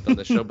than I've done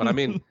this show. But I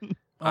mean,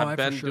 I've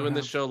been doing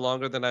this show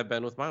longer than I've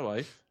been with my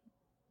wife.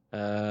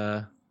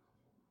 Longer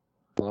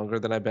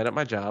than I've been at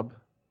my job.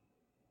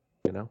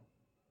 You know,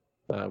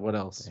 what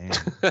else?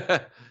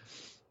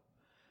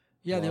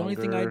 Yeah, the only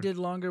thing I did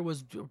longer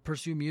was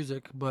pursue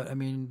music. But I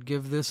mean,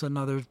 give this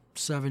another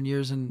 7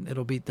 years and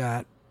it'll beat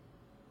that.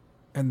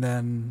 And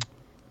then,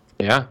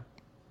 yeah,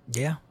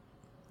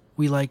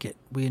 we like it.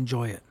 We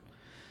enjoy it.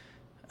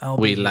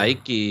 We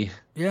like it.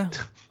 Yeah,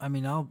 I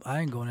mean,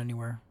 I ain't going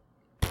anywhere.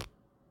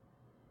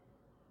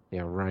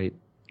 Yeah, right.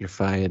 You're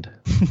fired.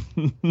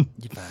 You're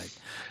fired.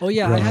 Oh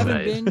yeah, right. I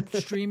haven't been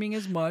streaming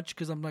as much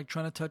because I'm like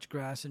trying to touch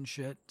grass and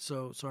shit.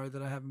 So sorry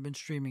that I haven't been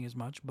streaming as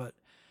much, but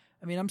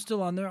I mean, I'm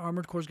still on there.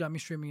 Armored Core's got me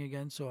streaming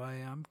again, so I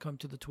am. Come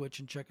to the Twitch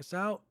and check us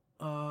out.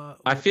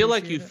 I feel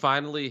like you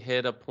finally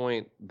hit a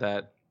point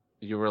that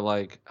you were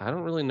like, I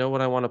don't really know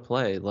what I want to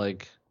play.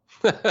 Like.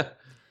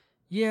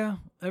 Yeah,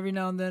 every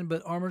now and then,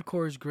 but Armored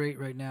Core is great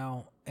right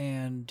now,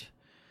 and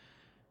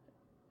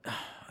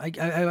I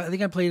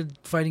think I played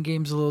fighting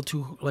games a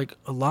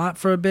lot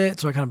for a bit,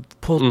 so I kind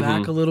of pulled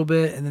back a little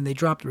bit, and then they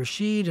dropped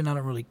Rashid, and I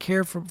don't really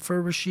care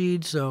for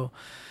Rashid, so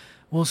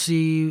we'll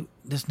see.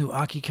 This new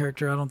Aki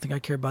character, I don't think I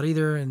care about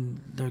either,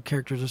 and their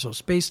characters are so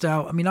spaced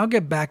out. I mean, I'll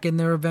get back in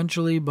there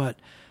eventually, but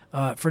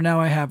for now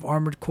I have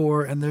Armored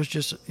Core, and there's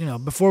just,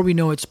 before we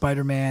know it,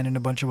 Spider-Man and a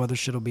bunch of other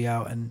shit will be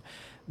out, and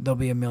there'll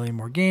be a million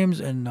more games,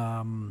 and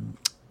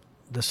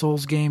the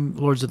Souls game,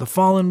 Lords of the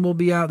Fallen, will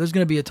be out. There's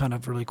going to be a ton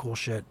of really cool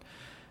shit.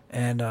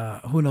 And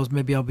who knows,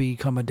 maybe I'll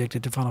become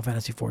addicted to Final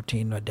Fantasy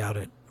 14. I doubt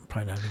it. I'm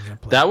probably not even going to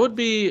play that. Would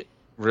be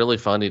really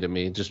funny to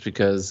me, just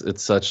because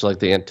it's such like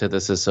the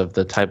antithesis of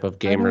the type of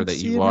gamer that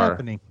you are.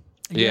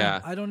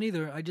 Yeah, I don't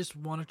either. I just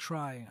want to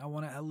try. I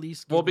want to at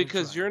least give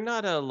because you're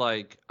not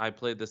I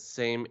play the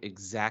same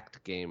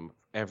exact game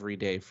every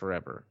day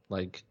forever.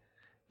 Like,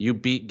 you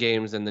beat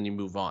games and then you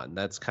move on.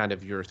 That's kind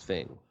of your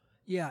thing.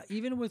 Yeah,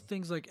 even with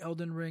things like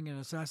Elden Ring and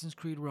Assassin's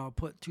Creed where I'll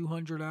put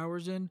 200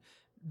 hours in,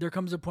 there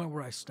comes a point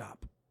where I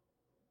stop.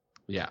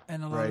 Yeah.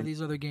 And a lot of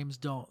these other games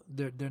don't.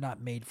 They're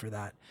not made for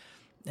that.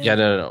 And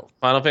no.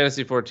 Final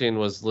Fantasy 14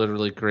 was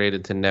literally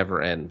created to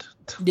never end.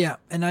 Yeah,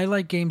 and I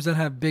like games that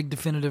have big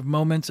definitive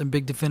moments and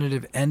big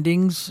definitive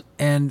endings,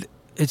 and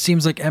it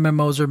seems like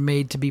MMOs are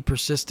made to be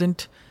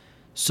persistent.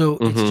 So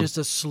it's just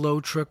a slow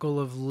trickle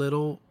of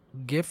little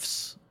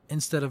gifts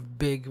instead of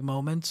big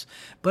moments.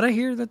 But I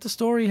hear that the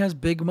story has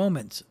big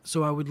moments,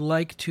 so I would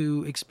like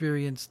to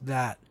experience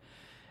that.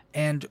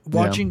 And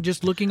watching,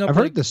 just looking up. I've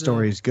heard the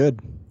story is good.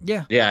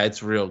 Yeah. Yeah,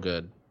 it's real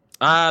good.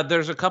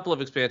 There's a couple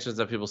of expansions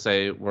that people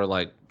say were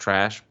like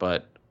trash,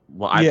 but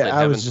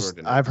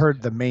I've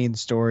heard the main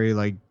story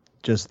like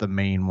just the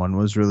main one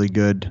was really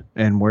good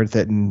and worth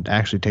it, and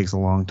actually takes a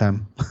long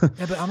time.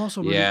 Yeah, but I'm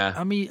also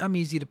really, I'm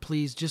easy to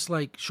please. Just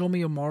like show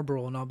me a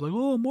Marlboro and I'll be like,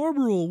 oh,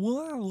 Marlboro,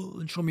 wow,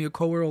 and show me a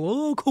Coeurl,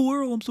 oh,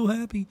 Coeurl, I'm so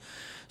happy.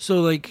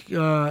 So like,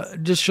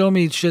 just show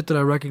me shit that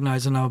I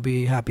recognize and I'll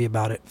be happy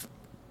about it.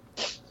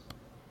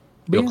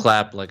 You'll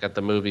clap like at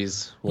the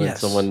movies when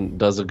someone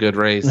does a good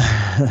race.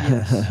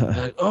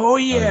 Like, oh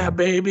yeah,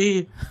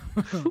 baby.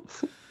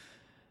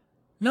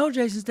 No,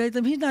 Jason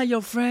Statham, he's not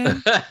your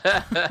friend.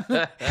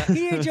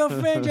 He ain't your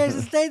friend,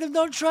 Jason Statham.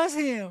 Don't trust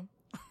him.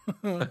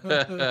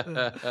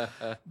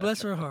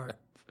 Bless her heart.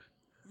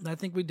 I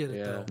think we did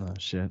it, though. Oh,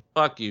 shit.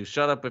 Fuck you.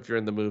 Shut up if you're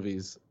in the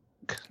movies.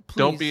 Please.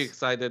 Don't be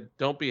excited.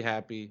 Don't be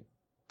happy.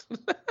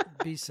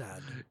 Be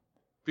sad.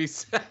 Be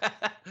sad.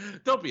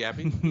 Don't be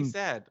happy. Be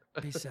sad.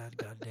 Be sad,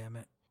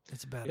 goddammit.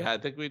 It's bad. Yeah, I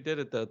think we did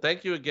it, though.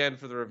 Thank you again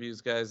for the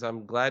reviews, guys.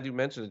 I'm glad you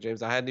mentioned it,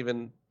 James. I hadn't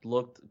even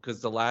looked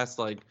because the last,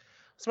 I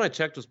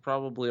checked was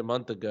probably a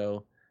month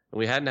ago, and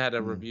we hadn't had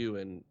a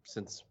review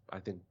since I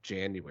think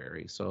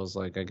January. So I was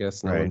like, I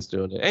guess no one's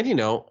doing it.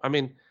 And I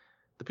mean,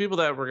 the people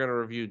that we're gonna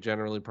review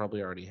generally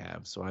probably already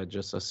have. So I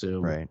just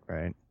assume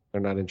they're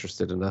not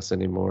interested in us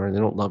anymore. They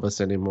don't love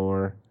us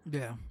anymore.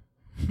 Yeah,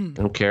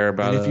 don't care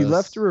about us. If you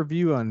left a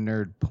review on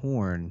nerd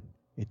porn,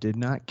 it did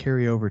not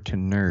carry over to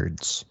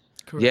nerds.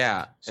 Correct.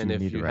 Yeah, so and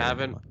if you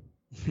haven't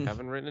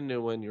written a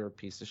new one, you're a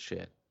piece of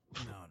shit.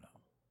 No.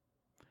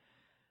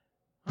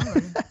 All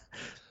right.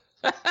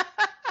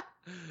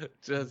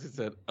 Jesse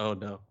said, "Oh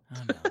no."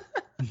 Oh,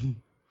 no.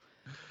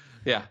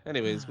 Yeah.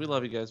 Anyways, we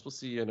love you guys. We'll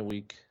see you in a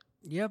week.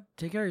 Yep.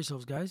 Take care of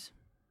yourselves, guys.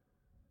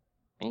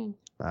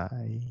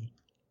 Bye.